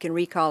before you can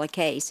recall a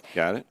case.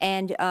 Got it.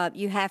 And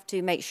you have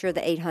to make sure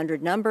the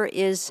 800 number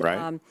is,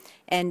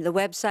 and the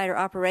website are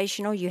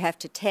operational. You have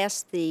to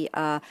test the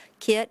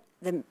kit.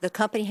 The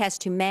company has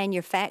to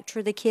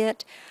manufacture the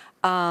kit.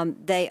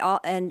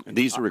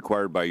 These are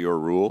required by your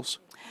rules?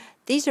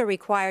 These are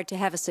required to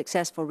have a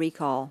successful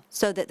recall,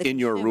 so that the in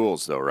your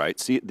rules, though, right?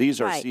 See, these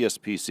are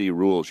CSPC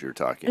rules you're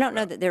talking about. I don't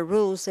know that they're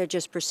rules; they're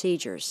just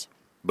procedures.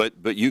 But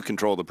you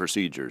control the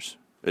procedures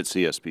at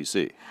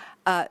CSPC.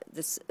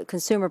 The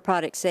Consumer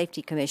Product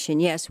Safety Commission,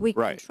 yes, we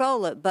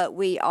control it, but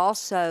we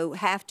also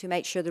have to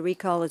make sure the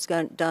recall is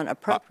done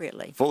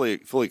appropriately.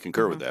 Fully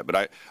concur with that,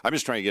 but I'm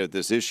just trying to get at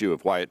this issue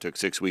of why it took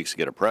 6 weeks to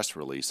get a press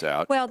release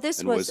out. Well,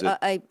 this was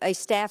a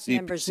staff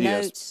member's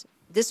notes.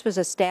 This was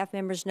a staff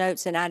member's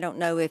notes, and I don't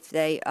know if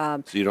they...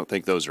 so you don't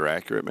think those are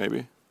accurate,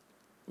 maybe?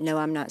 No,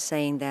 I'm not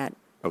saying that.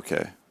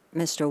 Okay.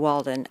 Mr.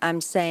 Walden.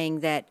 I'm saying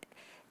that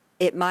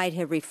it might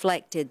have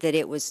reflected that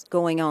it was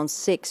going on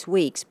 6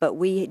 weeks, but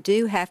we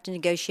do have to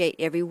negotiate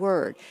every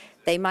word.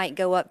 They might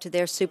go up to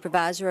their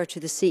supervisor or to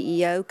the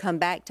CEO, come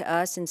back to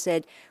us and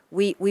said,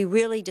 we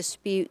really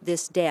dispute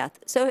this death.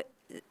 So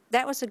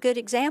that was a good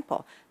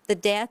example. The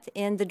death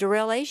in the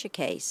Durrell Asia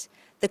case.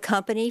 The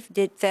company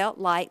felt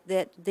like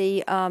that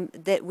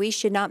that we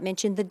should not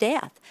mention the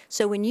death.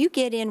 So when you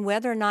get in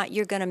whether or not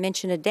you're going to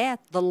mention a death,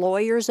 the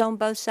lawyers on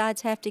both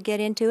sides have to get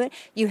into it.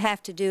 You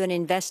have to do an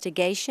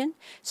investigation.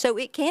 So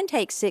it can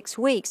take 6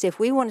 weeks. If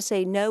we want to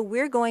say, no,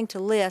 we're going to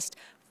list,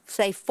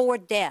 say, 4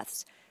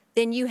 deaths,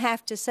 then you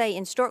have to say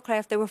in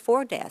Stortcraft there were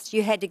 4 deaths.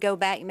 You had to go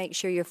back and make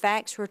sure your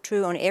facts were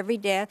true on every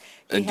death.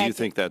 And do you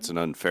think that's an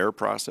unfair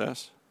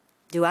process?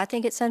 Do I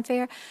think it's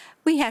unfair?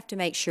 We have to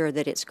make sure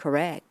that it's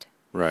correct.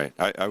 Right.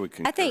 I would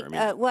concur. I think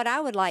what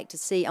I would like to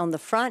see on the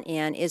front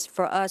end is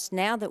for us,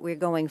 now that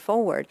we're going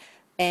forward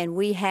and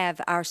we have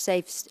our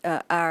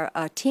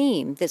our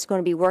team that's going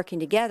to be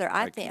working together,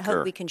 I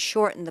hope we can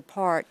shorten the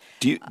part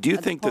do you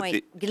think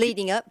that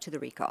leading up to the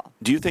recall.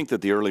 Do you think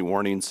that the early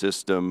warning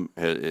system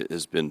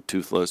has been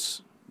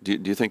toothless? Do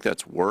you think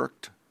that's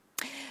worked?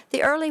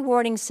 The early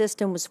warning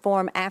system was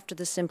formed after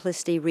the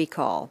Simplicity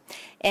recall,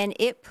 and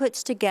it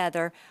puts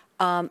together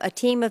a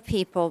team of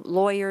people,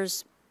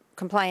 lawyers,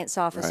 compliance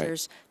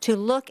officers, to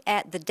look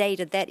at the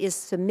data that is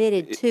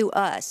submitted to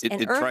us.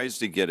 It tries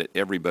to get at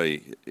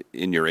everybody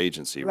in your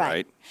agency,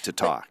 right, to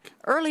talk. But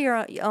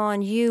earlier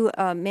on, you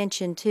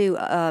mentioned, too,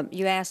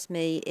 you asked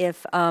me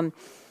if,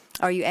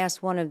 or you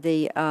asked one of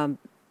the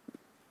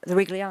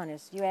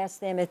Riglianis, you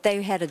asked them if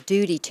they had a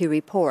duty to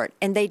report,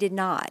 and they did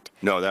not.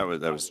 No,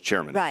 that was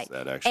Chairman. Right.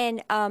 That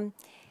actually.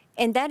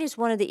 And that is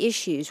one of the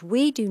issues.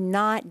 We do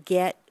not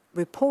get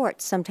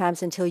reports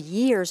sometimes until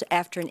years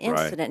after an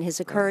incident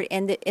has occurred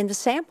and the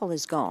sample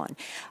is gone.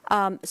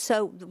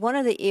 So one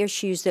of the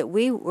issues that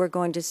we were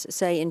going to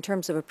say in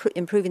terms of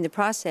improving the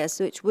process,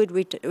 which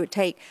would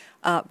take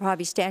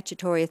probably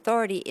statutory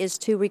authority, is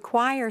to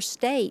require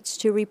states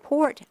to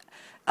report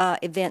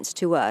events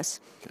to us.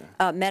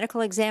 Okay.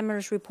 Medical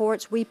examiners'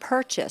 reports we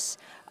purchase.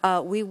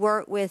 We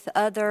work with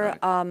other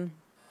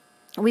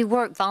we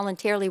work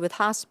voluntarily with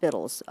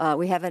hospitals.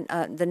 We have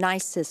the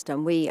NICE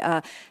system. We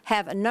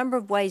have a number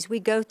of ways.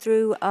 We go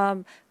through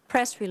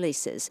press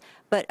releases,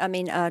 but I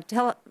mean,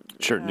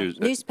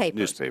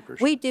 newspapers.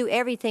 We do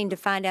everything to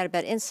find out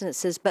about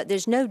incidences, but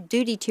there's no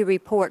duty to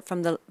report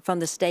from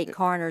the state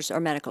coroners or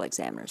medical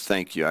examiners.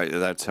 Thank you.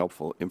 That's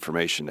helpful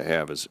information to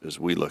have as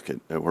we look at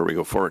where we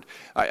go forward.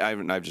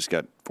 I've just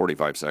got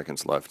 45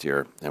 seconds left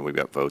here, and we've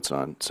got votes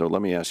on. So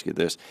let me ask you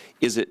this: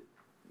 is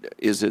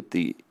it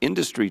the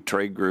industry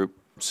trade group's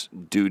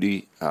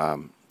duty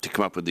to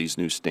come up with these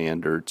new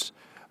standards,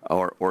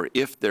 or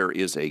if there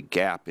is a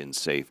gap in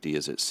safety,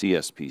 is it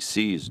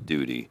CSPC's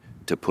duty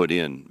to put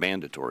in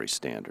mandatory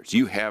standards?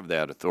 You have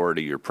that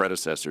authority. Your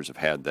predecessors have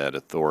had that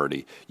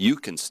authority. You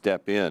can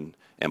step in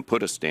and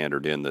put a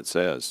standard in that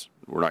says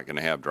we're not going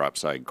to have drop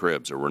side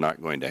cribs, or we're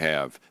not going to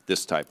have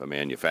this type of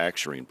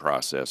manufacturing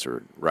process,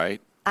 or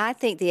right? I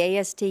think the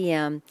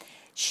ASTM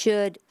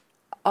should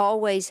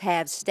always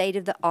have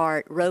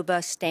state-of-the-art,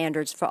 robust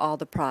standards for all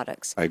the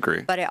products. I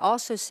agree. But I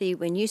also see,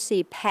 when you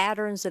see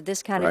patterns of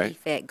this kind of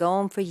defect go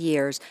on for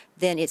years,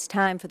 then it's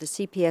time for the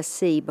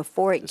CPSC,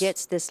 before it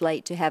gets this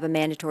late, to have a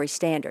mandatory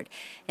standard.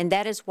 And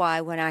that is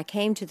why when I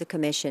came to the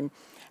Commission,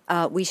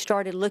 we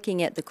started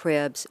looking at the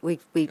cribs. We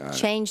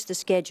changed the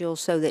schedule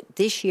so that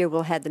this year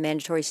we'll have the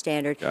mandatory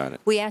standard.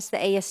 We asked the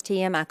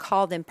ASTM, I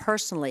called them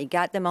personally,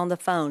 got them on the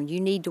phone. You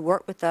need to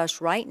work with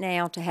us right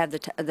now to have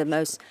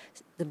the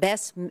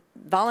best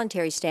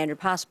voluntary standard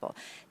possible.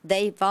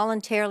 They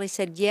voluntarily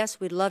said,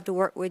 yes, we'd love to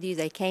work with you.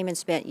 They came and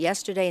spent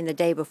yesterday and the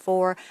day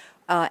before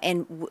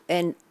and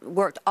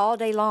worked all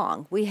day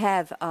long. We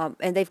have,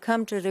 and they've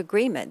come to an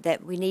agreement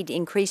that we need to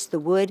increase the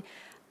wood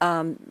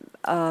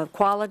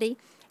quality.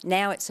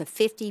 Now it's a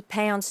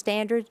 50-pound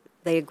standard.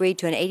 They agreed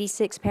to an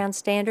 86-pound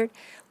standard.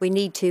 We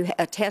need to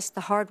test the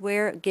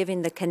hardware,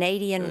 given the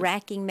Canadian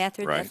racking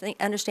method.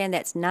 Understand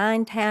that's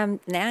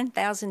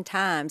 9,000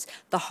 times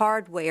the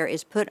hardware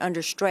is put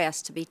under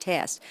stress to be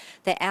tested.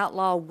 They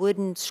outlaw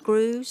wooden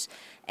screws,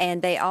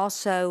 and they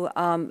also,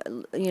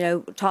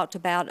 talked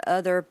about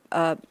other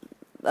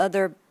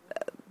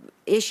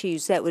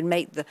issues that would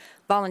make the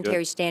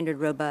voluntary standard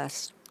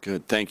robust.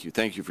 Good. Thank you.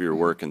 Thank you for your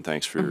work, and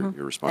thanks for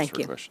your response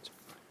to our questions.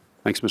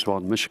 Thanks, Ms.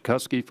 Walden. Ms.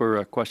 Schakowsky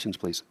for questions,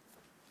 please.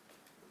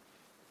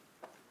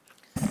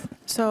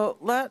 So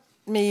let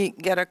me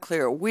get it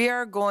clear. We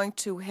are going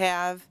to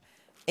have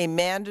a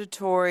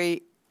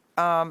mandatory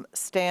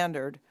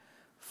standard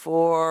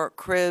for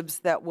cribs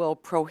that will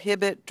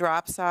prohibit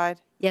drop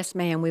side? Yes,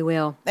 ma'am, we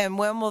will. And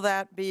when will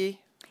that be?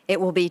 It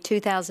will be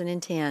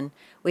 2010.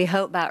 We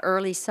hope by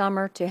early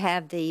summer to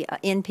have the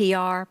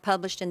NPR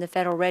published in the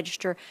Federal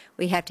Register.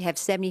 We have to have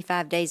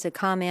 75 days of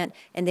comment,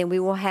 and then we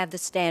will have the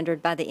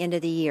standard by the end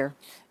of the year.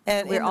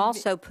 And we're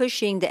also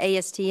pushing the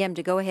ASTM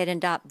to go ahead and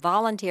adopt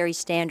voluntary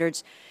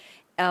standards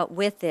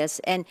with this.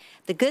 And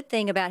the good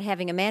thing about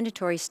having a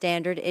mandatory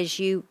standard, as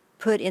you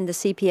put in the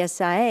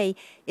CPSIA,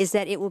 is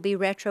that it will be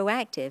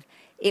retroactive.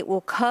 It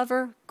will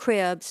cover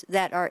cribs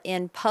that are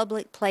in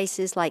public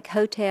places like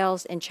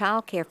hotels and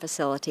child care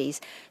facilities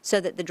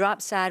so that the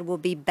drop side will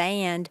be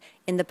banned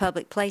in the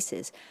public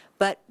places.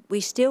 But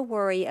we still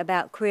worry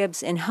about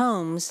cribs in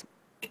homes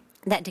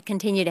that to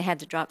continue to have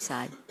the drop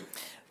side.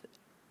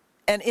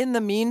 And in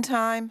the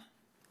meantime,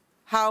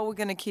 how are we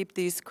going to keep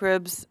these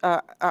cribs?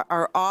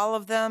 Are all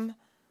of them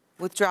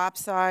with drop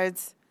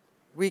sides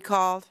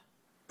recalled?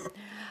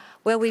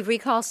 Well, we've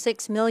recalled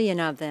 6 million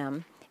of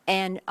them.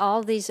 And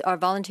all these are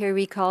voluntary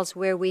recalls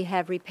where we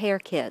have repair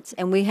kits.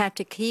 And we have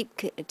to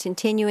keep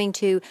continuing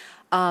to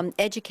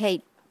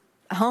educate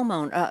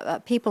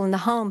people in the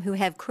home who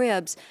have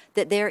cribs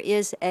that there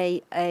is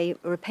a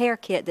repair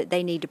kit that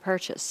they need to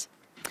purchase.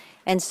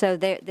 And so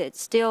that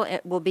still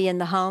it will be in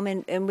the home.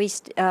 And we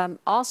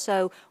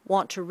also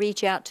want to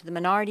reach out to the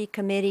minority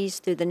committees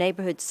through the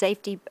Neighborhood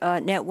Safety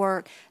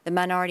Network, the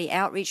Minority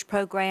Outreach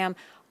Program.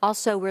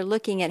 Also, we're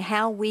looking at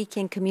how we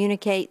can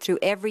communicate through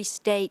every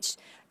state's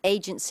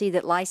agency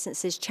that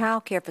licenses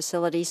child care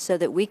facilities so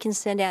that we can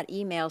send out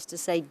emails to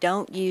say,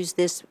 don't use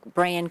this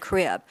brand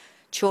crib.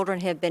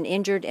 Children have been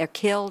injured or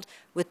killed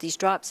with these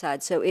drop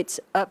sides. So it's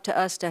up to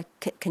us to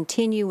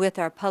continue with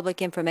our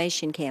public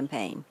information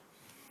campaign.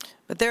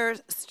 But there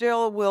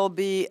still will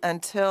be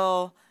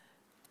until,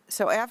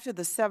 so after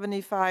the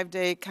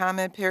 75-day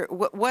comment period,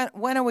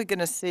 when are we going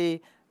to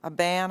see a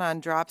ban on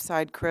drop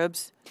side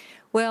cribs?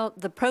 Well,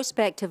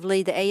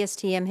 prospectively, the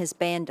ASTM has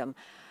banned them.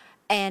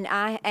 And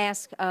I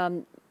asked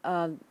the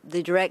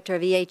director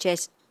of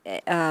EHS,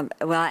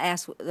 well, I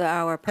asked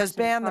our person. Has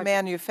banned the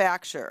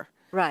manufacturer.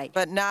 Right.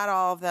 But not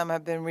all of them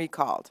have been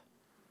recalled.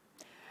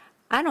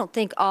 I don't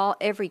think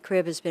every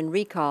crib has been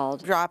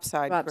recalled. Drop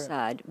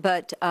side.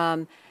 But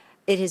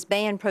it is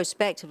banned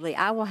prospectively.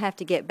 I will have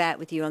to get back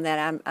with you on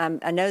that.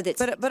 I know that.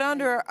 But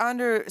under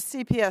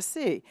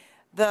CPSC,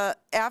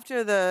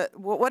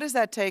 what does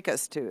that take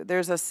us to?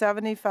 There's a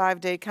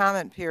 75-day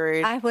comment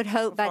period. I would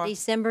hope by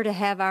December to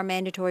have our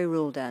mandatory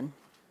rule done.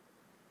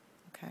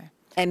 Okay.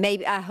 And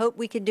maybe I hope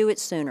we could do it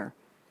sooner.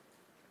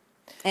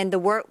 And the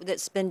work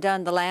that's been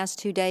done the last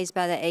 2 days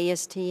by the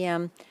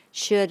ASTM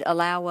should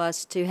allow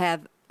us to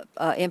have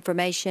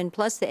information.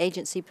 Plus, the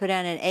agency put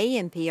out an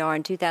AMPR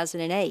in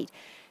 2008.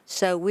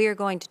 So we are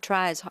going to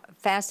try as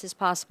fast as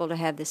possible to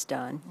have this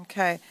done.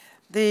 Okay.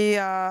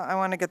 I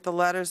want to get the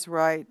letters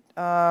right.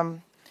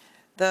 The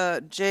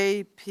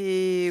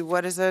JP,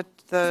 what is it?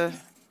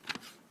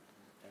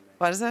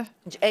 What is it?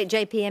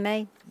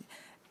 JPMA?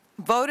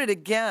 Voted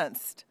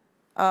against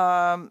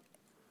having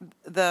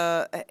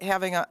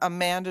a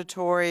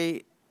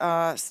mandatory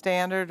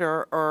standard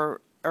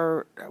or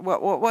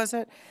what was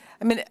it?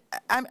 I mean,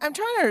 I'm trying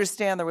to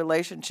understand the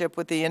relationship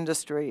with the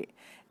industry.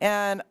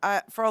 And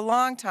for a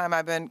long time,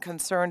 I've been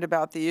concerned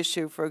about the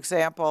issue, for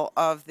example,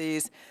 of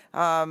these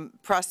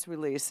press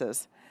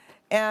releases.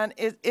 And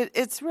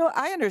it's real.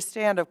 I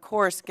understand, of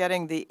course,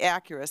 getting the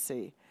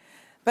accuracy,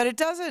 but it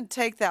doesn't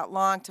take that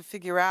long to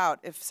figure out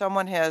if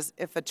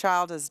a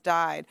child has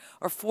died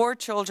or 4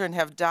 children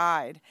have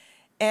died.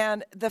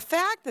 And the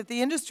fact that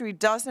the industry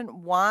doesn't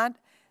want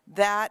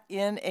that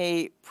in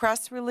a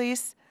press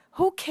release,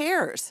 who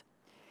cares?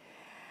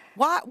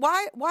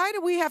 Why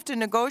do we have to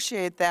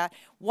negotiate that?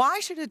 Why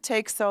should it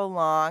take so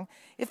long?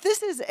 If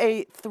this is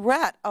a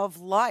threat of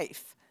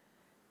life,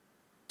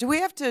 do we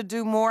have to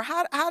do more?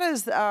 How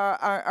does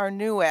our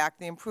new act,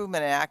 the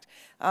Improvement Act,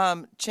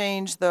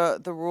 change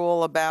the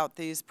rule about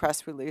these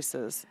press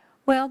releases?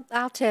 Well,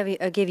 I'll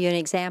give you an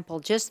example.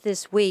 Just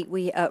this week,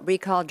 we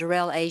recalled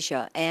Durrell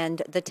Asia,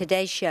 and the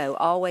Today Show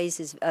always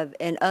is,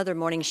 and other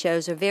morning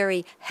shows are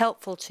very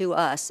helpful to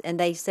us, and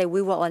they say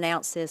we will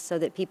announce this so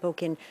that people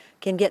can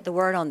get the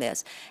word on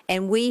this.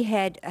 And we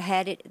had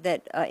it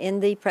that in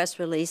the press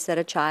release that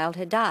a child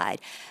had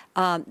died.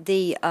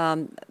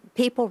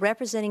 People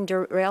representing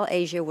Durrell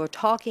Asia were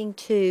talking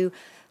to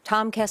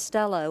Tom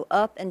Costello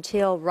up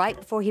until right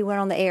before he went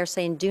on the air,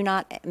 saying, "Do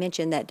not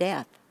mention that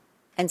death."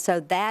 And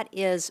so that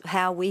is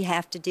how we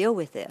have to deal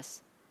with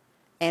this.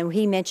 And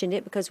he mentioned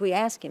it because we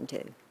asked him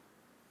to.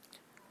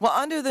 Well,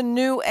 under the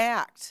new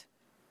act,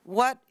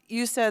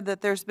 you said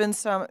that there's been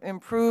some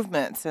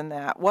improvements in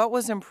that. What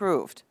was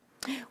improved?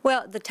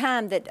 Well, the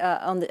time that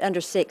under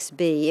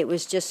 6B, it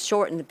was just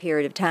shortened the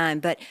period of time,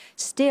 but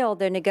still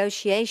the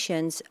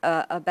negotiations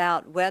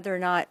about whether or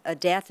not a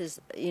death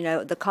is,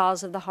 the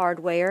cause of the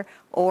hardware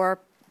or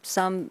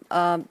some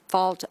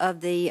fault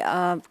of the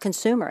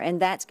consumer, and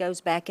that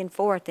goes back and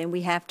forth, and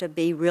we have to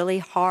be really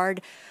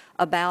hard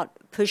about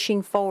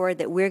pushing forward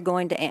that we're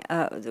going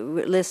to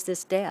list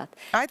this death.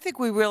 I think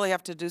we really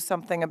have to do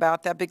something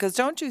about that, because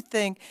don't you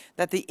think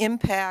that the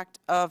impact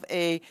of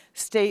a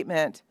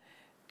statement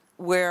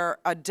where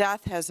a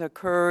death has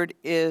occurred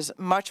is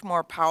much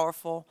more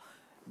powerful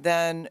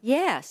than...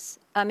 Yes.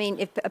 I mean,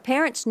 if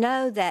parents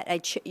know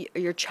that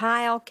your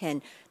child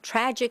can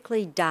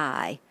tragically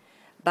die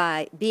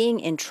by being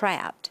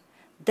entrapped,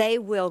 they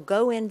will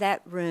go in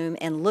that room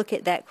and look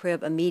at that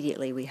crib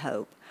immediately, we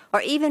hope.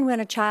 Or even when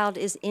a child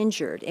is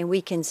injured and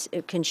we can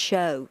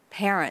show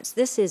parents,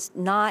 this is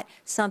not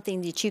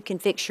something that you can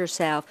fix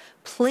yourself.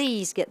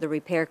 Please get the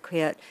repair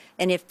kit.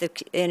 And if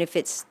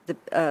it's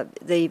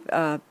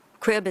the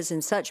crib is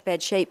in such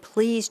bad shape,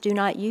 please do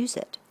not use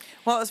it.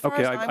 Well, as far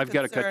Okay, as I'm I've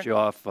got to cut you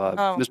off.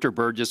 Oh. Mr.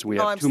 Burgess, we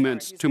have I'm 2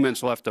 minutes, 2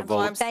 minutes left to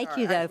vote. Thank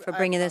you, though, for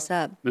bringing this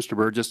up. Mr.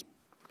 Burgess,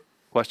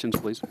 questions,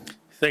 please.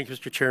 Thank you,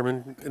 Mr.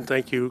 Chairman, and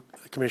thank you,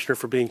 Commissioner,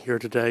 for being here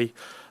today.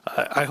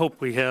 I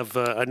hope we have,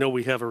 I know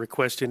we have a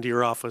request into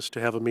your office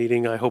to have a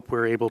meeting. I hope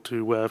we're able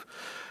to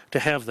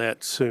have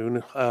that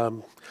soon.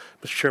 Mr.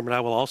 Chairman,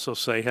 I will also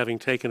say, having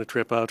taken a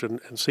trip out and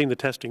seen the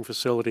testing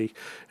facility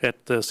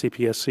at the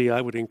CPSC,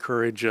 I would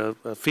encourage a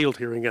field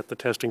hearing at the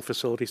testing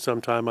facility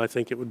sometime. I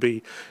think it would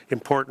be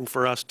important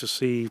for us to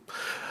see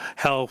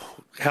how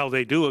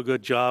they do a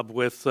good job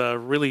with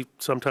really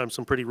sometimes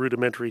some pretty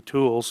rudimentary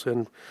tools.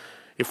 And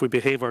if we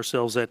behave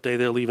ourselves that day,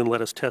 they'll even let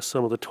us test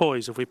some of the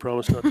toys if we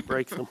promise not to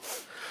break them.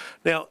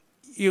 Now,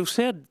 you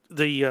said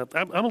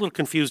I'm a little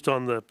confused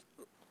on the.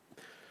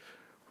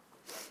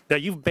 Now,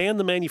 you've banned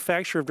the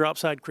manufacture of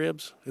drop-side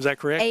cribs. Is that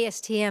correct?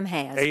 ASTM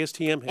has.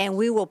 ASTM has. And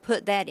we will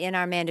put that in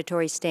our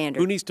mandatory standard.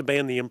 Who needs to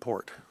ban the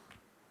import?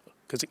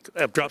 Because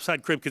a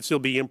drop-side crib could still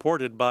be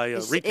imported by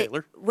a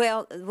retailer.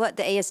 Well, what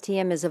the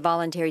ASTM is a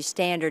voluntary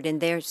standard,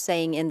 and they're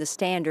saying in the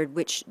standard,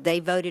 which they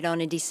voted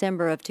on in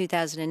December of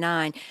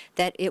 2009,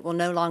 that it will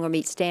no longer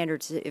meet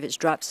standards if it's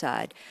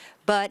drop-side.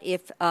 But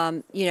if,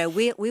 you know,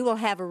 we will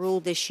have a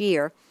rule this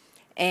year,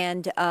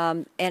 and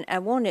I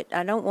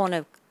don't want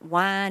to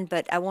whine,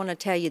 but I want to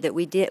tell you that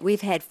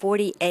we've had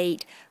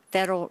 48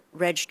 Federal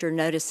Register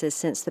notices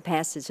since the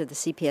passage of the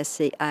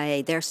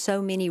CPSCIA. There are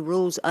so many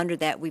rules under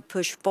that we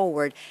push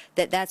forward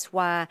that's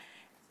why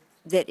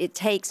that it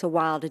takes a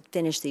while to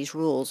finish these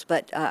rules.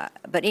 But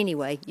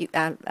anyway,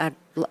 I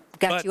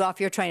got you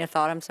off your train of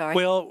thought. I'm sorry.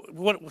 Well,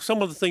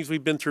 some of the things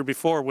we've been through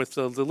before with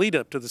the lead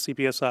up to the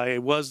CPSIA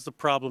was the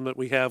problem that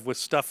we have with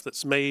stuff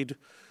that's made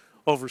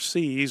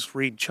overseas,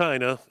 read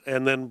China,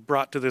 and then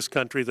brought to this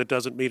country that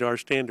doesn't meet our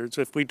standards.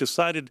 If we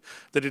decided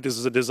that it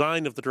is the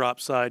design of the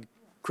drop-side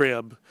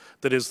crib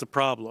that is the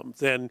problem,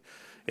 then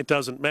it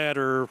doesn't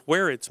matter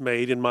where it's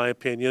made, in my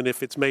opinion.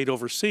 If it's made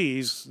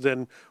overseas,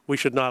 then we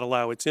should not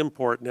allow its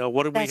import. Now,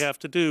 what do we have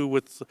to do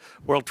with the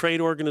World Trade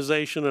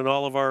Organization and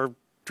all of our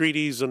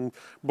treaties and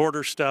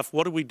border stuff?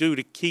 What do we do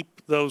to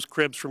keep those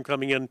cribs from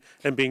coming in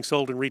and being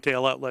sold in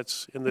retail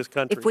outlets in this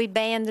country? If we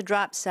banned the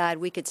drop side,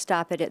 we could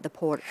stop it at the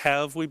port.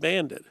 Have we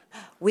banned it?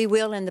 We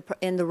will in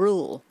the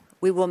rule.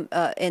 We will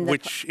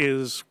which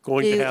is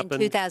going to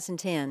happen in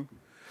 2010.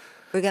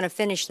 We're going to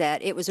finish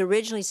that. It was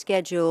originally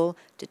scheduled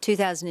to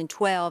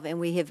 2012, and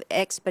we have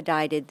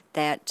expedited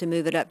that to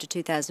move it up to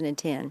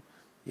 2010.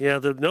 Yeah,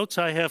 the notes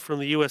I have from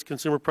the U.S.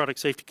 Consumer Product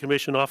Safety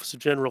Commission, Office of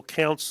General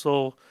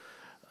Counsel,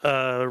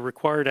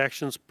 required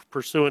actions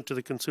pursuant to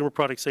the Consumer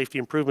Product Safety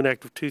Improvement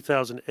Act of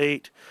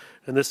 2008,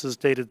 and this is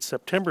dated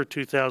September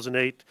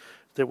 2008,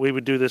 that we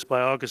would do this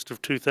by August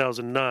of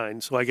 2009.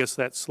 So I guess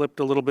that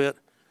slipped a little bit.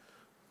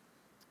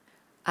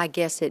 I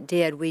guess it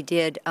did. We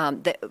did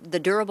the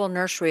durable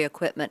nursery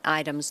equipment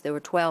items. There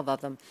were 12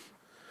 of them.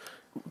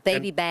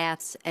 Baby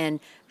baths and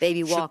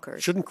baby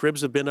walkers. Shouldn't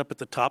cribs have been up at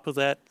the top of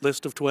that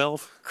list of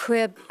 12?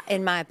 Crib,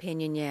 in my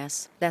opinion,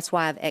 yes. That's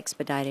why I've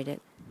expedited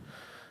it.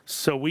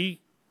 So we,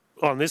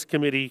 on this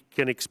committee,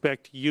 can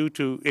expect you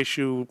to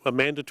issue a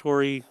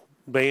mandatory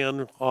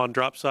ban on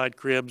drop-side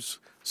cribs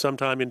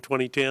sometime in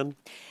 2010?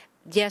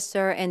 Yes,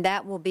 sir, and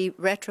that will be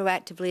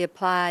retroactively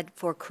applied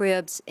for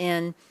cribs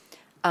in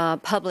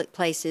public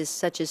places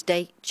such as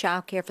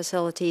child care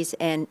facilities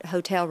and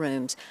hotel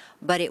rooms,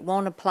 but it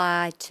won't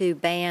apply to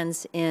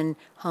bans in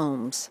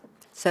homes.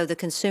 So the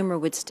consumer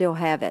would still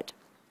have it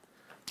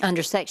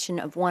under section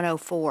of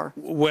 104.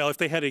 Well, if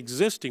they had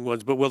existing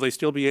ones, but will they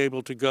still be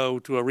able to go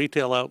to a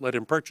retail outlet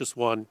and purchase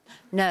one?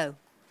 No.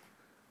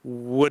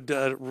 Would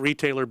a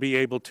retailer be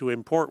able to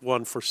import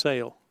one for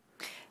sale?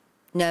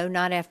 No,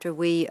 not after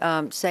we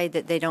say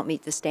that they don't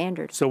meet the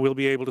standard. So we'll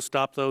be able to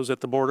stop those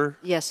at the border?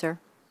 Yes, sir.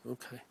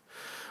 Okay.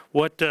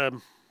 What let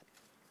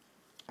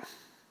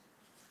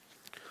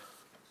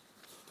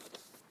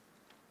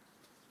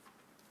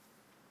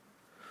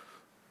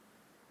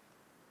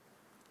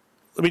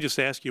me just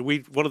ask you,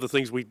 one of the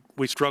things we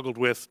struggled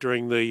with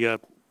during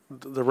the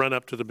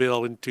run-up to the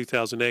bill in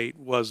 2008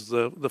 was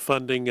the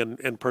funding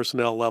and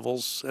personnel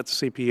levels at the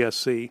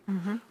CPSC.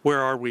 Mm-hmm. Where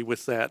are we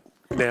with that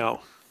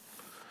now?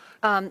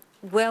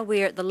 Well,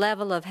 we're at the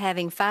level of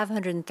having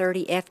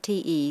 530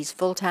 FTEs,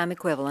 full-time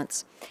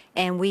equivalents,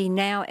 and we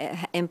now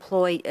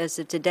employ, as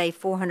of today,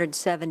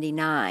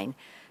 479.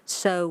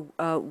 So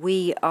but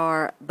we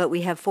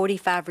have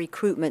 45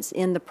 recruitments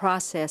in the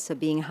process of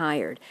being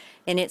hired,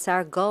 and it's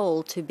our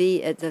goal to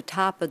be at the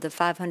top of the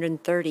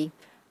 530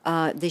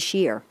 this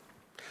year.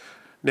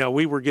 Now,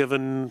 we were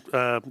given,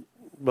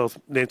 both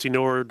Nancy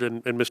Nord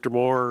and Mr.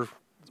 Moore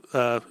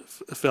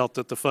felt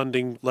that the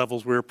funding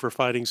levels we were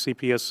providing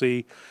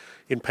CPSC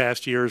in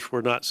past years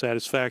were not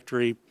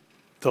satisfactory.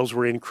 Those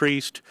were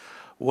increased.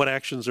 What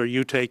actions are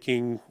you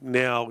taking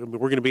now? I mean,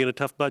 we're going to be in a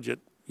tough budget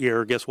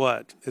year, guess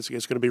what? It's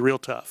going to be real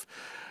tough.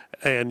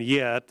 And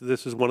yet,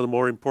 this is one of the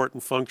more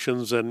important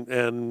functions,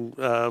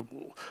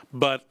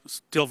 but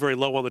still very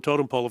low on the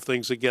totem pole of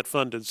things that get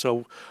funded.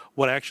 So,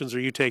 what actions are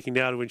you taking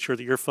now to ensure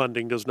that your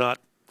funding does not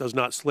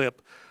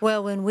slip?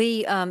 Well, when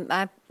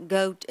I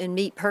go and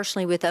meet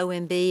personally with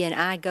OMB, and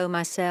I go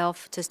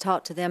myself to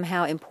talk to them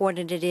how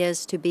important it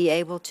is to be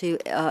able to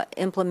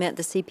implement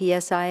the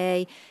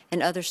CPSIA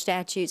and other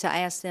statutes, I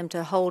ask them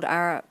to hold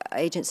our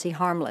agency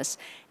harmless.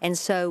 And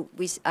so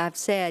I've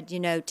said, you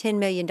know, $10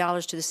 million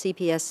to the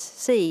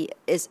CPSC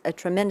is a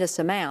tremendous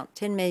amount.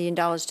 $10 million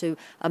to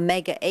a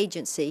mega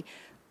agency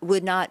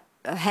would not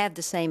have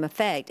the same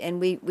effect. And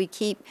we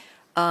keep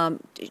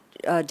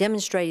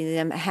demonstrating to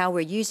them how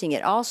we're using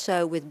it.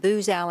 Also with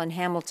Booz Allen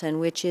Hamilton,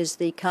 which is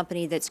the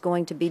company that's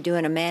going to be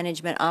doing a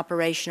management,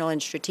 operational,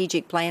 and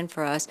strategic plan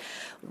for us,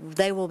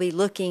 they will be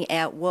looking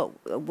at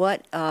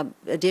what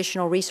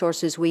additional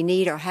resources we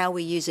need or how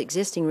we use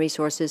existing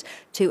resources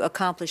to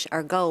accomplish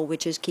our goal,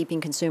 which is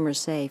keeping consumers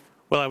safe.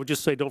 Well, I would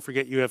just say, don't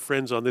forget you have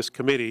friends on this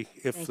committee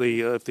if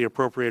the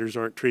appropriators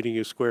aren't treating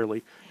you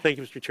squarely. Thank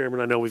you, Mr. Chairman.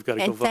 I know we've got to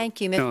go vote. And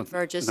thank you, Mr.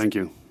 Burgess. Thank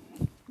you.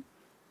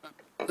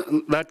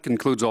 That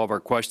concludes all of our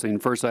questioning.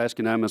 First, I ask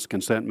unanimous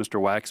consent Mr.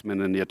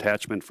 Waxman and the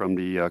attachment from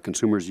the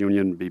Consumers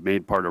Union be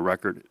made part of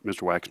record,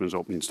 Mr. Waxman's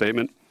opening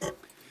statement.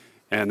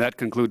 And that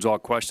concludes all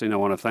questioning. I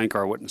want to thank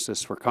our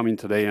witnesses for coming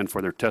today and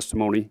for their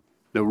testimony.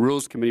 The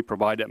Rules Committee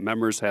provided that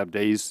members have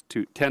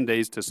 10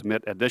 days to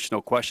submit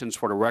additional questions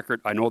for the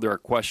record. I know there are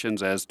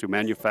questions as to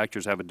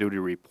manufacturers have a duty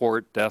to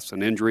report deaths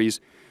and injuries,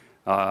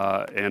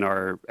 and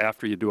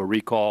after you do a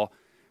recall.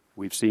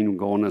 We've seen them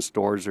go in the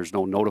stores. There's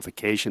no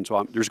notification.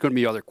 So there's going to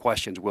be other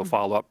questions. We'll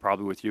follow up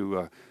probably with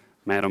you,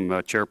 Madam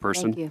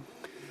Chairperson. Thank you.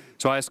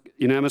 So I ask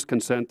unanimous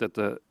consent that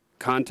the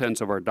contents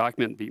of our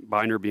document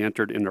binder be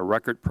entered in the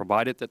record,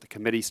 provided that the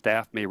committee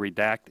staff may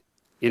redact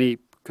any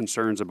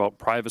concerns about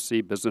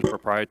privacy, business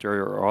proprietary,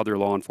 or other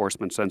law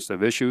enforcement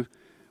sensitive issue.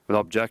 Without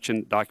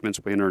objection, documents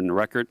will be entered in the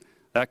record.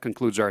 That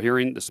concludes our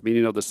hearing. This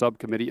meeting of the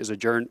subcommittee is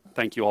adjourned.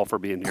 Thank you all for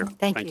being here.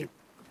 Thank you.